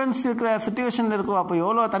 எவ்வளோ டிஃப்ரென்ஸ் இருக்கிற சுச்சுவேஷனில் இருக்கும். அப்போ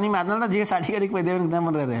எவ்வளோ தனிமை. அதனால தான் ஜீசஸ் அடிக்கடிக்கு போய் தேவனுக்கு என்ன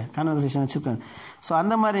பண்ணுறாரு, கான்வர்சேஷன் வச்சுருக்காரு. ஸோ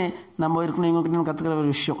அந்த மாதிரி நம்ம இருக்கணும். இவங்ககிட்ட கற்றுக்கிற ஒரு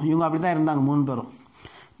விஷயம். இவங்க அப்படி தான் இருந்தாங்க 3 பேரும்.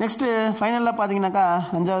 நெக்ஸ்ட்டு ஃபைனலாக பார்த்தீங்கன்னாக்கா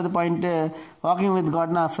 5வது point walking with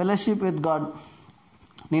காட்னா fellowship with God.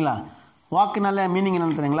 இல்லைங்களா? வாக்குனால மீனிங்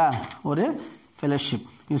என்னன்னு தெரியுங்களா? ஒரு fellowship.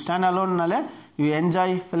 You stand அலோன்னால you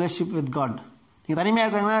enjoy fellowship with God. நீங்கள் தனிமையாக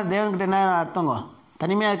இருக்கிறீங்கன்னா தேவன்கிட்ட என்ன அர்த்தங்க?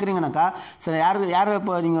 தனிமையாக இருக்கிறீங்கனாக்கா சரி, யார்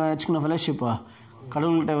இப்போ நீங்கள் வச்சுக்கணும் ஃபெலோஷிப்போ?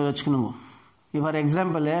 கடவுள்கிட்ட வச்சுக்கணுங்க. ஃபார்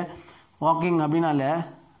எக்ஸாம்பிள் வாக்கிங் அப்படின்னால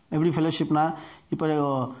எப்படி ஃபெலோஷிப்னா, இப்போ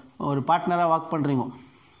ஒரு பார்ட்னராக வாக் பண்ணுறீங்க,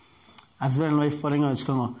 ஹஸ்பண்ட் அண்ட் ஒய்ஃப் போகிறீங்க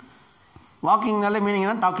வச்சுக்கோங்க. வாக்கிங்னால மீனிங்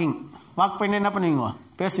என்ன? டாக்கிங். வாக் பண்ணி என்ன பண்ணுவீங்க?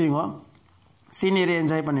 பேசுவீங்க, சீனியரை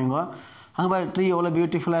என்ஜாய் பண்ணுவீங்க. அங்கே பாரு ட்ரீ எவ்வளோ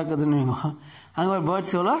பியூட்டிஃபுல்லாக இருக்குதுன்னு, அங்கே பாரு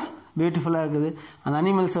பேர்ட்ஸ் எவ்வளோ பியூட்டிஃபுல்லாக இருக்குது, அந்த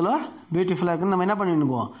அனிமல்ஸ் எவ்வளோ பியூட்டிஃபுல்லாக இருக்குதுன்னு நம்ம என்ன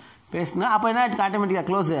பண்ணிடுவோம்? பேசினா அப்போ என்ன ஆட்டோமேட்டிக்காக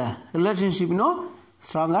க்ளோஸ் ரிலேஷன்ஷிப் இன்னும்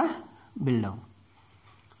ஸ்ட்ராங்காக பில்ட் ஆகும்.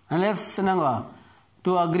 அன்லெஸ் என்னங்க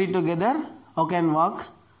to agree together how can walk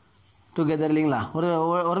together. இல்லைங்களா?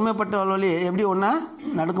 ஒருமைப்பட்ட வழி எப்படி ஒன்றா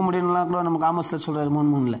நடக்க முடியும்லாம் கூட நமக்கு ஆமஸில் சொல்கிறாரு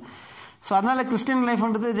 3:3. ஸோ அதனால் கிறிஸ்டியன்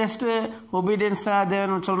லைஃப்ன்றது ஜஸ்ட்டு ஒபீடியன்ஸாக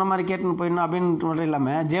தேவன் சொல்கிற மாதிரி கேட்டுன்னு போயிடணும் அப்படின்னு மட்டும்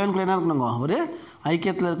இல்லாமல் தேவனுக்குள்ள என்ன இருக்கணுங்க? ஒரு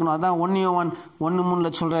ஐக்கியத்தில் இருக்கணும். அதான்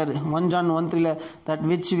 1:3 சொல்கிறாரு. 1 John 1:3 that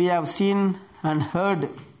which we have seen and hurt.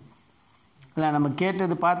 இல்லை, நம்ம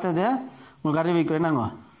கேட்டது பார்த்தது உங்களுக்கு அறிவிக்கிறேன். என்னங்க?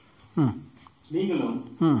 நீங்களும்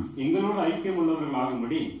எங்களோட ஐக்கியம்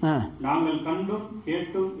உள்ளவர்களாகும்படி நாங்கள் கண்டும்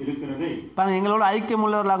கேட்டும் இருக்கிறதை பாருங்க. எங்களோட ஐக்கியம்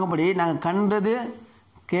உள்ளவர்களாகும்படி நாங்கள் கண்டது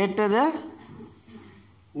கேட்டது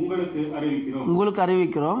உங்களுக்கு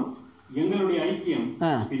அறிவிக்கிறோம். எங்களுடைய ஐக்கியம்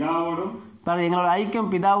பிதாவோடும் பாருங்க, எங்களோட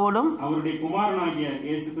ஐக்கியம் பிதாவோடும் அவருடைய குமாரனாகிய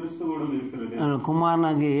இயேசு கிறிஸ்துவோடும் இருக்கிறது.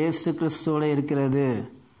 குமாரனாகிய இயேசு கிறிஸ்துவோட இருக்கிறது.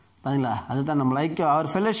 பாத்தீங்களா? அதுதான் நம்ம ஐக்கியம். அவர்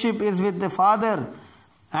fellowship is with the father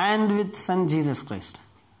and with Sun Jesus Christ.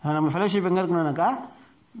 நம்ம ஃபெலோஷிப் எங்கே இருக்கணும்னாக்கா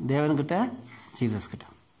தேவன்கிட்ட, ஜீசஸ் கிட்ட.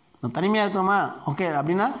 தனிமையாக இருக்கிறோமா? ஓகே,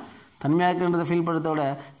 அப்படின்னா தனிமையாக இருக்கிறன்றதை ஃபீல் பண்ணுறதோட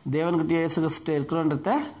தேவன்கிட்ட இயேசு கிறிஸ்து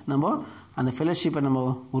இருக்கிறோன்றத நம்ம அந்த ஃபெலோஷிப்பை நம்ம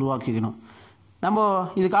உருவாக்கிக்கணும். நம்ம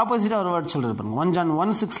இதுக்கு ஆப்போசிட்டாக ஒரு வேர்ட் சொல்கிறது பாருங்க. 1 John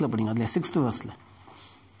 1:6 படிங்க. அதில் 6th verse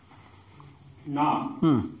நாம்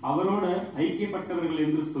அவரோட ஐக்கியப்பட்டவர்கள்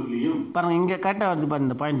என்று சொல்லியும் பாருங்க, இங்கே கரெக்டாக வருது பாருங்க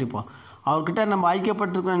இந்த பாயிண்ட். இப்போ அவர்கிட்ட நம்ம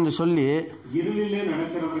ஐக்கியப்பட்டிருக்கோம் என்று சொல்லி இருளிலே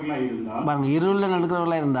நடக்கிறவர்களா இருந்தா பாருங்க, இருளில்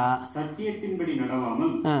நடக்கிறவர்களா இருந்தா சத்தியத்தின்படி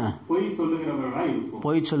நடவாமல் பொய் சொல்லுகிறவர்களா இருக்கும்.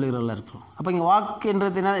 பொய் சொல்லுகிறவர்களா இருக்கிறோம். அப்போ இங்கே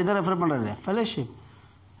வாக்குன்றது என்ன? இதை ரெஃபர் பண்ணுறது ஃபெலோஷிப்.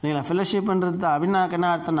 இல்லைங்களா? ஃபெலோஷிப்ன்றது அப்படின்னாக்கா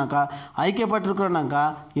என்ன அர்த்தம்னாக்கா ஐக்கியப்பட்டிருக்கிறோம்னாக்கா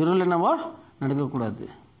இருளில் நம்ம நடக்கக்கூடாது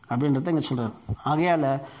அப்படின்றத இங்கே சொல்கிறார். ஆகையால்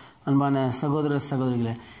அன்பான சகோதர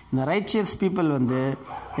சகோதரிகளே, இந்த ரைச்சியஸ் பீப்புள் வந்து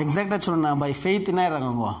எக்ஸாக்டாக சொல்லணும்னா பை ஃபெய்த் என்ன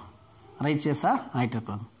ஆகிறாங்க? ரைச்சியஸாக ஆகிட்டு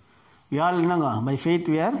இருக்கிறாங்க. வி ஆல் என்னங்க by faith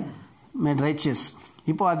we are mat righteous.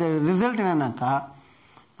 இப்போ அது ரிசல்ட் என்னன்னாக்கா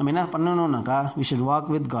நம்ம என்ன பண்ணணும்னாக்கா we should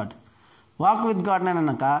walk with God. Walk with காட்னா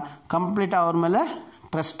என்னன்னாக்கா கம்ப்ளீட்டாக அவர் மேலே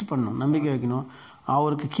ட்ரஸ்ட் பண்ணணும், நம்பிக்கை வைக்கணும்,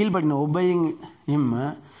 அவருக்கு கீழ்படிக்கணும். ஒபேயிங் ஹிம்,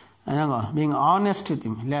 என்னங்க பீங் ஆனஸ்ட் வித்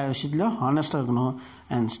ஹிம், எல்லா விஷயத்துலையும் ஆனஸ்டாக இருக்கணும்.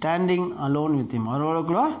 And standing alone with him, அவரோட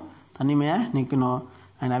கூட தனிமையாக நிற்கணும்.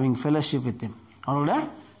 And having fellowship with him, அவரோட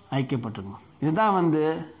ஐக்கியப்பட்டிருக்கணும். இதுதான் வந்து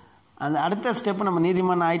அந்த அடுத்த ஸ்டெப்பு நம்ம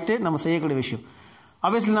நீதிமான் ஆகிட்டு நம்ம செய்யக்கூடிய விஷயம்.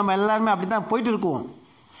 ஆப்வியஸ்லி நம்ம எல்லாருமே அப்படி தான் போயிட்டு இருக்கோம்.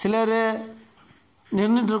 சிலர்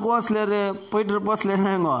நின்றுட்டு இருக்கோம், சிலர் போயிட்டு இருப்போம், சிலர்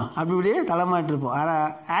என்னங்கோ அப்படி இப்படி தலைமாட்டு இருப்போம். ஆனால்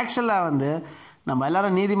ஆக்சுவலாக வந்து நம்ம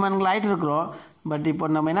எல்லாரும் நீதிமான்கள் ஆகிட்டு இருக்கிறோம். பட் இப்போ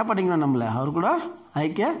நம்ம என்ன பண்ணிக்கணும்? நம்மளை அவர் கூட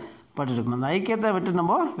ஐக்கியப்பட்டிருக்கணும். அந்த ஐக்கியத்தை விட்டு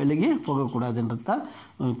நம்ம விலகி போகக்கூடாதுன்றது தான்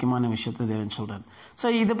முக்கியமான விஷயத்தை தேவன் சொல்கிறார். ஸோ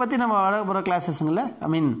இதை பற்றி நம்ம வர போகிற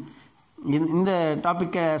கிளாஸஸுங்களில் இந்த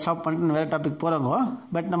டாப்பிக்கை ஸ்டாப் பண்ணிட்டு வேறு டாபிக் போகிறாங்க.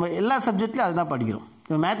 பட் நம்ம எல்லா சப்ஜெக்ட்லையும் அதுதான் படிக்கிறோம்.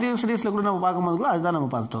 இப்போ மேத்யூ ஸ்டடீஸில் கூட நம்ம பார்க்கும்போது கூட அதுதான் நம்ம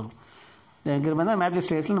பார்த்துட்டு வரோம். இருக்கிற மாதிரி தான் மேத்யூ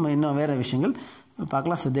ஸ்டடீஸில் நம்ம இன்னும் வேறு விஷயங்கள்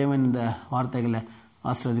பார்க்கலாம். ஸோ தேவன் இந்த வார்த்தைகளை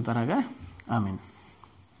ஆசீர்வதிப்பாராக. ஆமீன்.